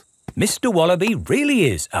fault. Mr. Wallaby really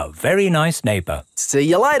is a very nice neighbour. See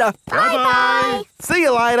you later. Bye-bye. See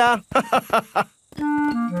you later.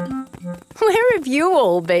 Where have you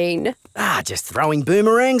all been? Just throwing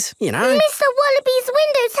boomerangs, you know. Mr. Wallaby's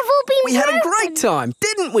windows have all been We had a great time,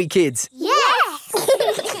 didn't we, kids? Yes.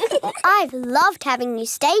 I've loved having you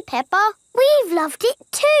stay, Peppa. We've loved it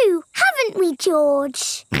too, haven't we,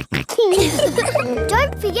 George?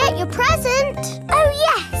 Don't forget your present. Oh,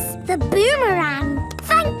 yes, the boomerang.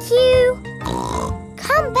 Thank you.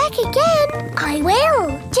 Come back again. I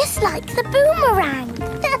will, just like the boomerang.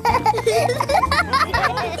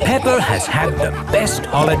 Peppa has had the best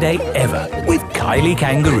holiday ever with Kylie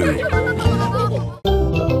Kangaroo.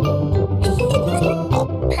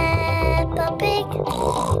 Peppa Pig.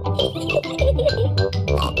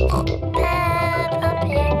 Peppa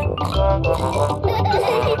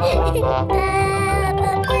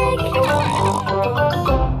Pig.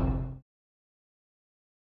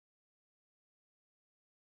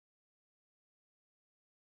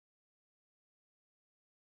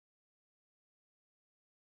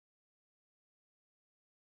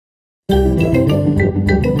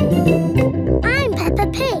 I'm Peppa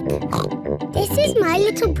Pig. This is my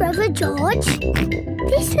little brother George.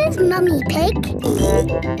 This is Mummy Pig.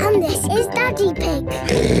 And this is Daddy Pig.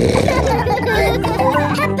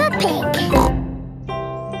 Peppa Pig.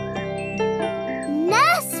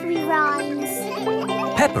 Nursery rhymes.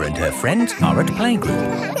 Peppa and her friends are at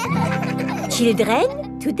playgroup.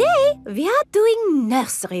 Children, today we are doing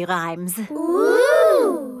nursery rhymes.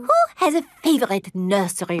 Ooh! Who has a favourite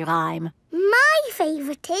nursery rhyme? My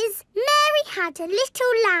favourite is Mary Had a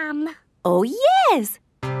Little Lamb. Oh, yes!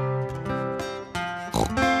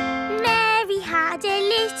 Mary had a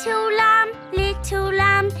little lamb, little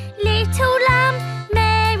lamb, little lamb.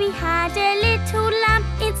 Mary had a little lamb,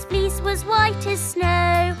 its fleece was white as snow.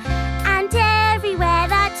 And everywhere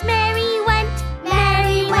that Mary went,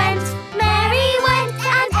 Mary went, Mary went.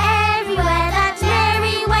 And everywhere that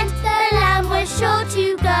Mary went, the lamb was sure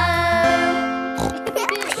to go.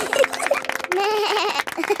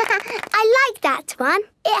 I like that one.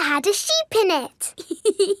 It had a sheep in it.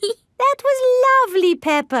 That was lovely,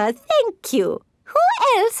 Peppa. Thank you. Who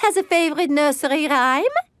else has a favourite nursery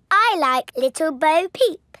rhyme? I like Little Bo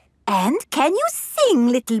Peep. And can you sing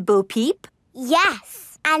Little Bo Peep?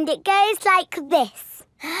 Yes, and it goes like this.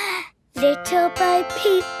 Little Bo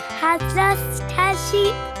Peep has lost her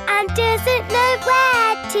sheep and doesn't know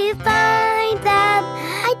where to find them.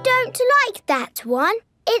 I don't like that one.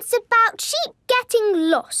 It's about sheep getting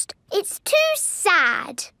lost. It's too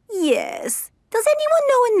sad. Yes. Does anyone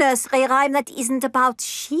know a nursery rhyme that isn't about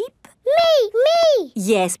sheep? Me!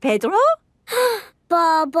 Yes, Pedro?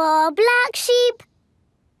 Ba ba black sheep.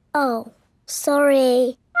 Oh,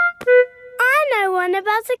 sorry. I know one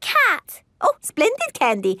about a cat. Oh, splendid,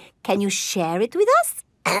 Candy. Can you share it with us?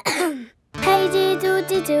 Hey diddle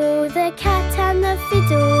diddle, the cat and the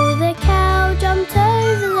fiddle, the cow jumped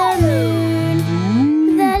over the moon.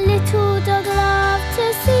 The little dog loved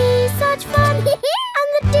to see such fun, and the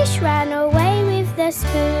dish ran away with the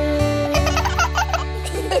spoon.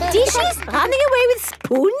 Dishes running away with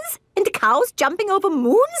spoons and cows jumping over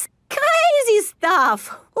moons? Crazy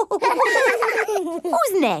stuff.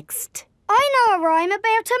 Who's next? I know a rhyme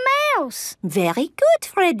about a mouse. Very good,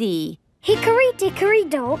 Freddy. Hickory dickory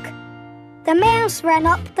dock, the mouse ran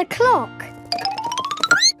up the clock.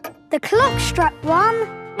 The clock struck 1,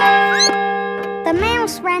 the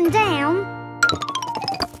mouse ran down.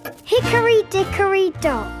 Hickory dickory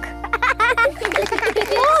dock.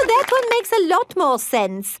 Oh, that one makes a lot more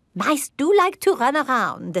sense. Mice do like to run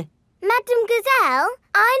around. Madam Gazelle,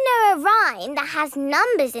 I know a rhyme that has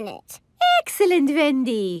numbers in it. Excellent,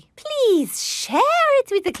 Wendy. Please share it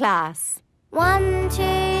with the class. 1,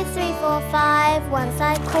 2, 3, 4, 5. Once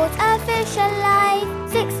I caught a fish alive.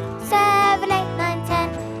 6, 7, 8, 9,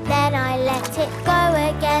 10. Then I let it go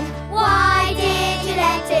again. Why did you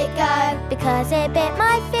let it go? Because it bit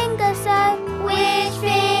my finger so. Which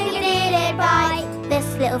finger did it bite?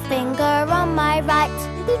 This little finger on my right.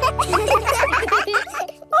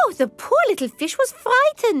 Oh, the poor little fish was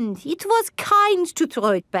frightened. It was kind to throw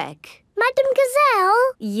it back. Madam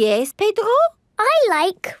Gazelle? Yes, Pedro? I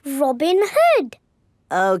like Robin Hood.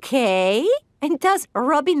 Okay. And does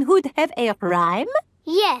Robin Hood have a rhyme?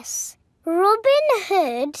 Yes. Robin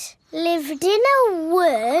Hood lived in a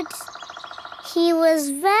wood. He was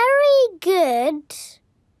very good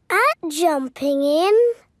at jumping in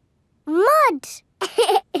mud.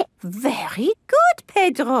 Very good,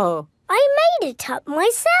 Pedro. I made it up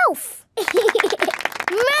myself.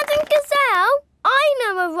 Madam Gazelle, I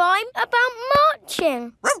know a rhyme about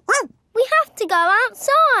marching. We have to go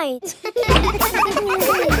outside.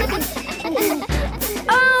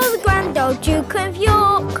 Oh, the grand old Duke of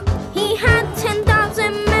York, he had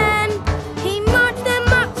 10,000 men. He marched them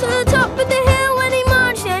up to the top of the hill and he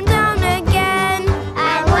marched them down again.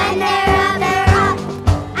 And when they're up, they're up.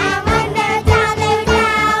 And when they're down, they're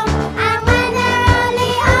down. And when they're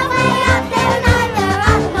only halfway up, they're neither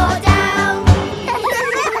up nor down.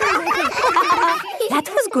 That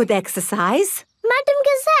was good exercise. Madam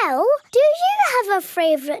Gazelle, do you have a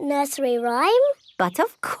favourite nursery rhyme? But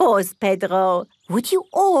of course, Pedro. Would you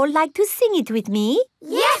all like to sing it with me?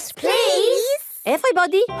 Yes, please.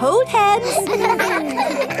 Everybody, hold hands.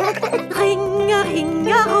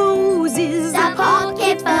 Ring-a-ring-a-roses, a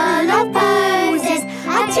pocket full of posies.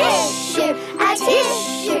 A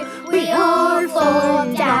tissue, we all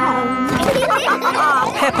fall down.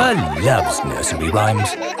 Peppa loves nursery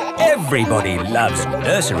rhymes. Everybody loves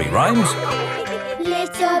nursery rhymes.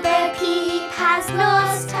 Little Bo Peep has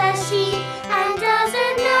lost her sheep and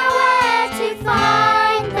doesn't know where to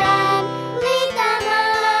find them. Leave them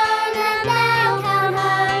alone and they'll come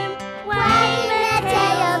home, wave their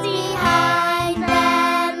tails behind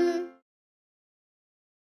them.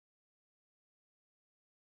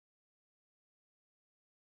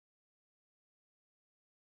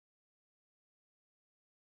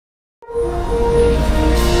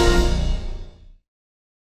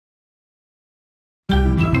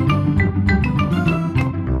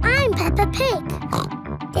 Peppa Pig.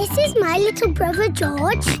 This is my little brother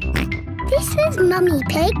George. This is Mummy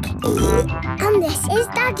Pig. And this is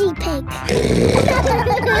Daddy Pig.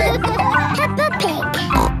 Peppa Pig.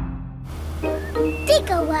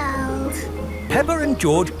 Digger World. Peppa and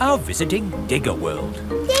George are visiting Digger World.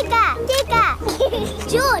 Digger, digger.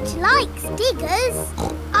 George likes diggers.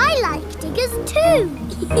 I like diggers too.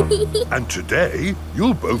 And today,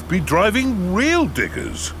 you'll both be driving real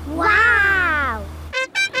diggers. Wow.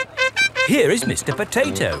 Here is Mr.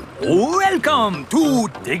 Potato. Welcome to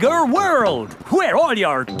Digger World, where all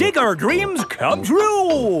your digger dreams come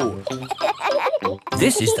true.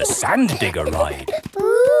 This is the Sand Digger ride.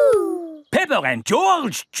 Ooh. Peppa and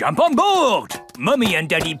George, jump on board. Mummy and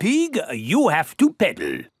Daddy Pig, you have to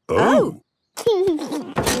pedal. Oh.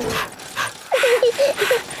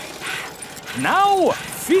 Now,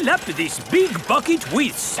 fill up this big bucket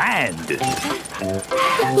with sand.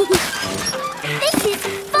 This is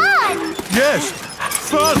fun! Yes,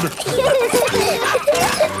 fun!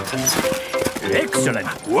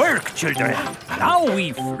 Excellent work, children. Now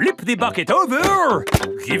we flip the bucket over,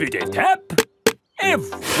 give it a tap, and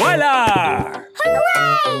voila!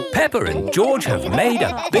 Hooray! Peppa and George have made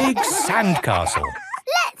a big sandcastle.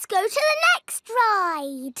 Let's go to the next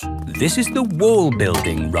ride. This is the wall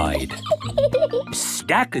building ride.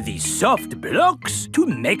 Stack the soft blocks to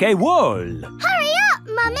make a wall. Hurry up,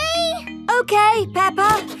 Mummy! OK,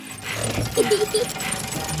 Peppa.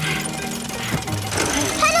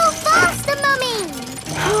 Pedal faster, Mummy!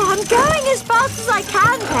 Oh, I'm going as fast as I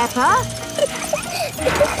can, Peppa.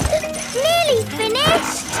 Nearly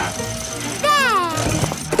finished. There!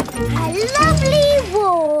 A lovely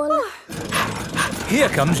wall. Here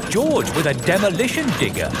comes George with a demolition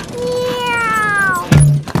digger. Meow.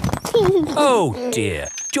 Oh dear,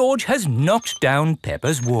 George has knocked down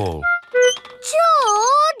Peppa's wall.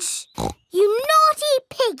 George! You naughty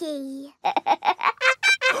piggy!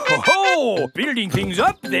 Ho-ho! Building things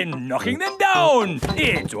up, then knocking them down.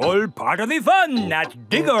 It's all part of the fun at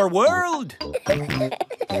Digger World.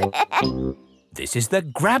 This is the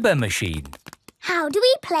grabber machine. How do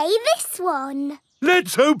we play this one?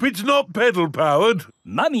 Let's hope it's not pedal-powered.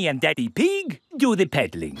 Mummy and Daddy Pig do the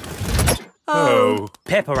peddling. Oh.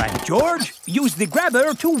 Peppa and George use the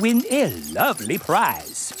grabber to win a lovely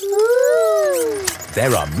prize. Ooh.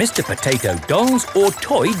 There are Mr. Potato dolls or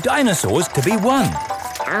toy dinosaurs to be won.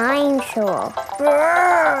 Dinosaur.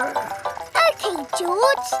 OK,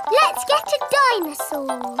 George, let's get a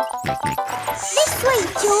dinosaur. This way,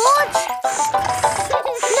 George.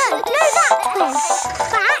 No, that way.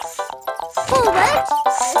 Back, forward,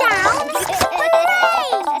 down. Hooray!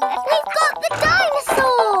 We've got the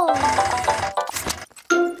dinosaur.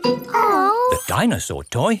 Oh. The dinosaur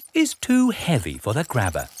toy is too heavy for the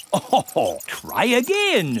grabber. Oh, try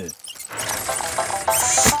again.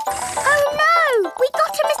 Oh no! We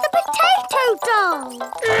got a Mr. Potato doll!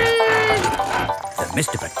 The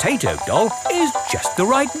Mr. Potato doll is just the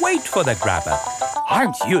right weight for the grabber.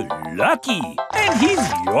 Aren't you lucky? And he's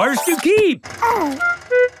yours to keep. Oh.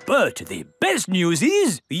 But the best news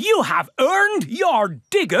is you have earned your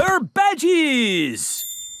Digger badges.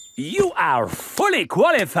 You are fully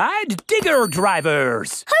qualified Digger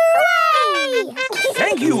drivers. Hooray!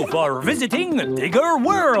 Thank you for visiting Digger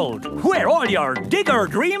World, where all your Digger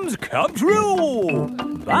dreams come true.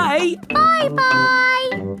 Bye.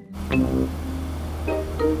 Bye-bye.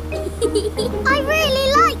 I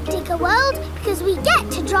really like Digger World because we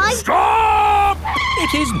get to drive... Stop!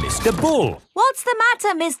 It is Mr. Bull. What's the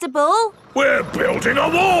matter, Mr. Bull? We're building a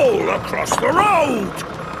wall across the road.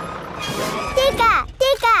 Digger!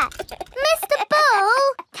 Mr. Bull,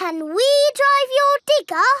 can we drive your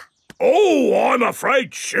digger? Oh, I'm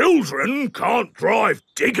afraid children can't drive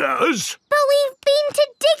diggers. But we've been to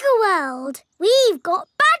Digger World. We've got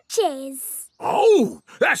badges. Oh,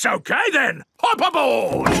 that's OK then. Hop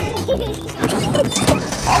aboard.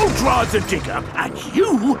 I'll drive the digger and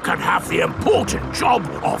you can have the important job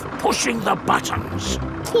of pushing the buttons.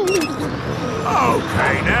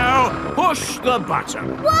 OK now, push the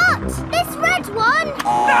button. What? This red one?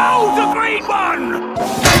 No, the green one!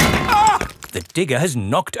 Ah! The digger has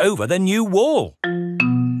knocked over the new wall.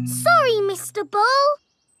 Sorry, Mr. Bull.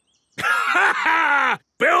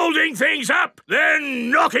 Building things up,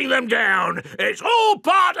 then knocking them down. It's all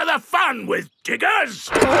part of the fun with diggers.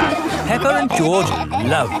 Peppa and George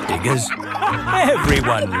love diggers.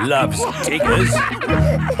 Everyone loves diggers.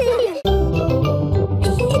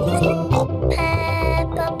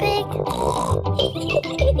 Peppa Pig.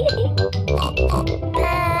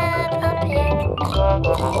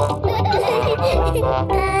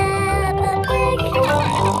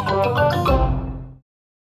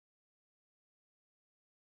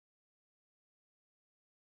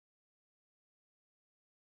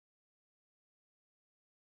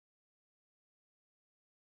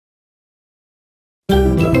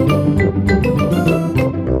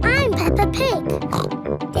 I'm Peppa Pig.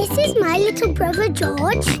 This is my little brother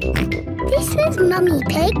George. This is Mummy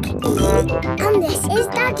Pig. And this is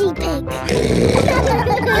Daddy Pig.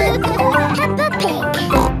 Peppa Pig.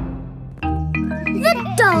 The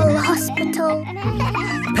Doll Hospital.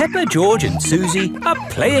 Peppa, George and Susie are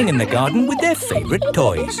playing in the garden with their favourite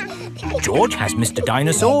toys. George has Mr.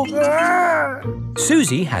 Dinosaur,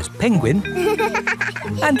 Susie has Penguin,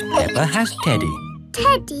 and Peppa has Teddy.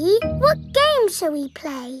 Teddy, what game shall we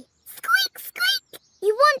play? Squeak, squeak.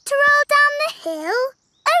 You want to roll down the hill?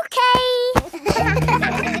 OK.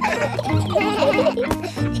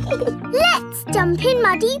 Let's jump in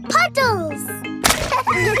muddy puddles.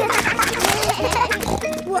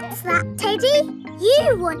 What's that, Teddy?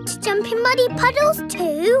 You want to jump in muddy puddles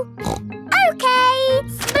too? OK.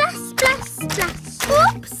 Splash, splash, splash.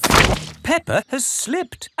 Whoops. Peppa has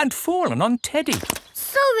slipped and fallen on Teddy.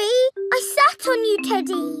 Sorry, I sat on you,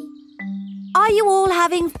 Teddy. Are you all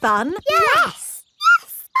having fun? Yes.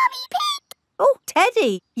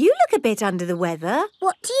 Teddy, you look a bit under the weather.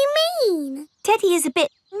 What do you mean? Teddy is a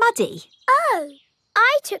bit muddy. Oh,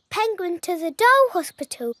 I took Penguin to the doll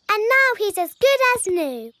hospital and now he's as good as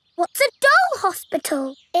new. What's a doll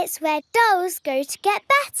hospital? It's where dolls go to get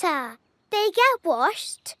better. They get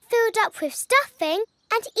washed, filled up with stuffing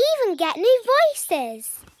and even get new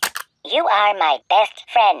voices. You are my best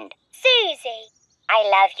friend. Susie. I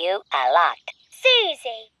love you a lot.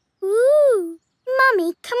 Susie. Ooh.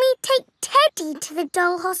 Mummy, can we take Teddy to the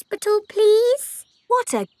doll hospital, please?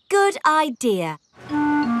 What a good idea.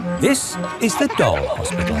 This is the doll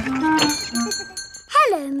hospital.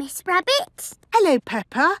 Hello, Miss Rabbit. Hello,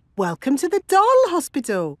 Peppa. Welcome to the doll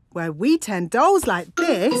hospital, where we turn dolls like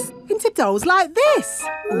this into dolls like this.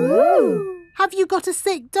 Ooh. Have you got a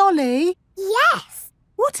sick dolly? Yes.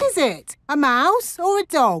 What is it? A mouse or a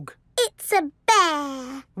dog? It's a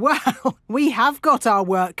bear. Well, we have got our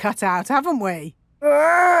work cut out, haven't we?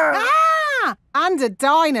 Ah! And a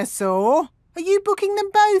dinosaur. Are you booking them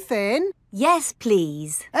both in? Yes,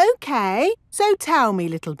 please. OK. So tell me,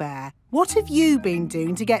 little bear, what have you been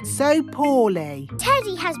doing to get so poorly?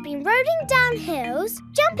 Teddy has been rolling down hills,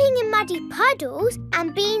 jumping in muddy puddles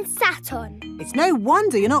and being sat on. It's no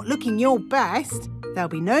wonder you're not looking your best. There'll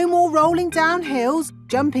be no more rolling down hills,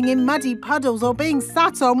 jumping in muddy puddles or being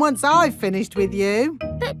sat on once I've finished with you.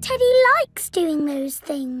 But Teddy likes doing those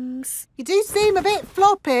things. You do seem a bit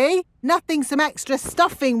floppy. Nothing some extra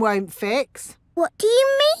stuffing won't fix. What do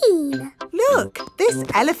you mean? Look, this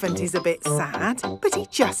elephant is a bit sad, but he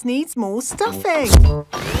just needs more stuffing.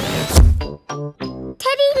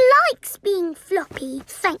 Teddy likes being floppy,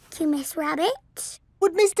 thank you, Miss Rabbit.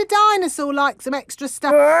 Would Mr. Dinosaur like some extra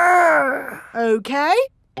stuff? OK.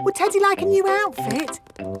 Would Teddy like a new outfit?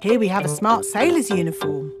 Here we have a smart sailor's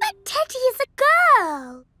uniform. But Teddy is a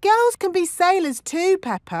girl. Girls can be sailors too,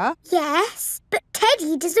 Peppa. Yes, but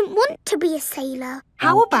Teddy doesn't want to be a sailor.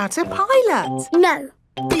 How about a pilot? No.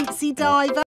 Deep sea diver?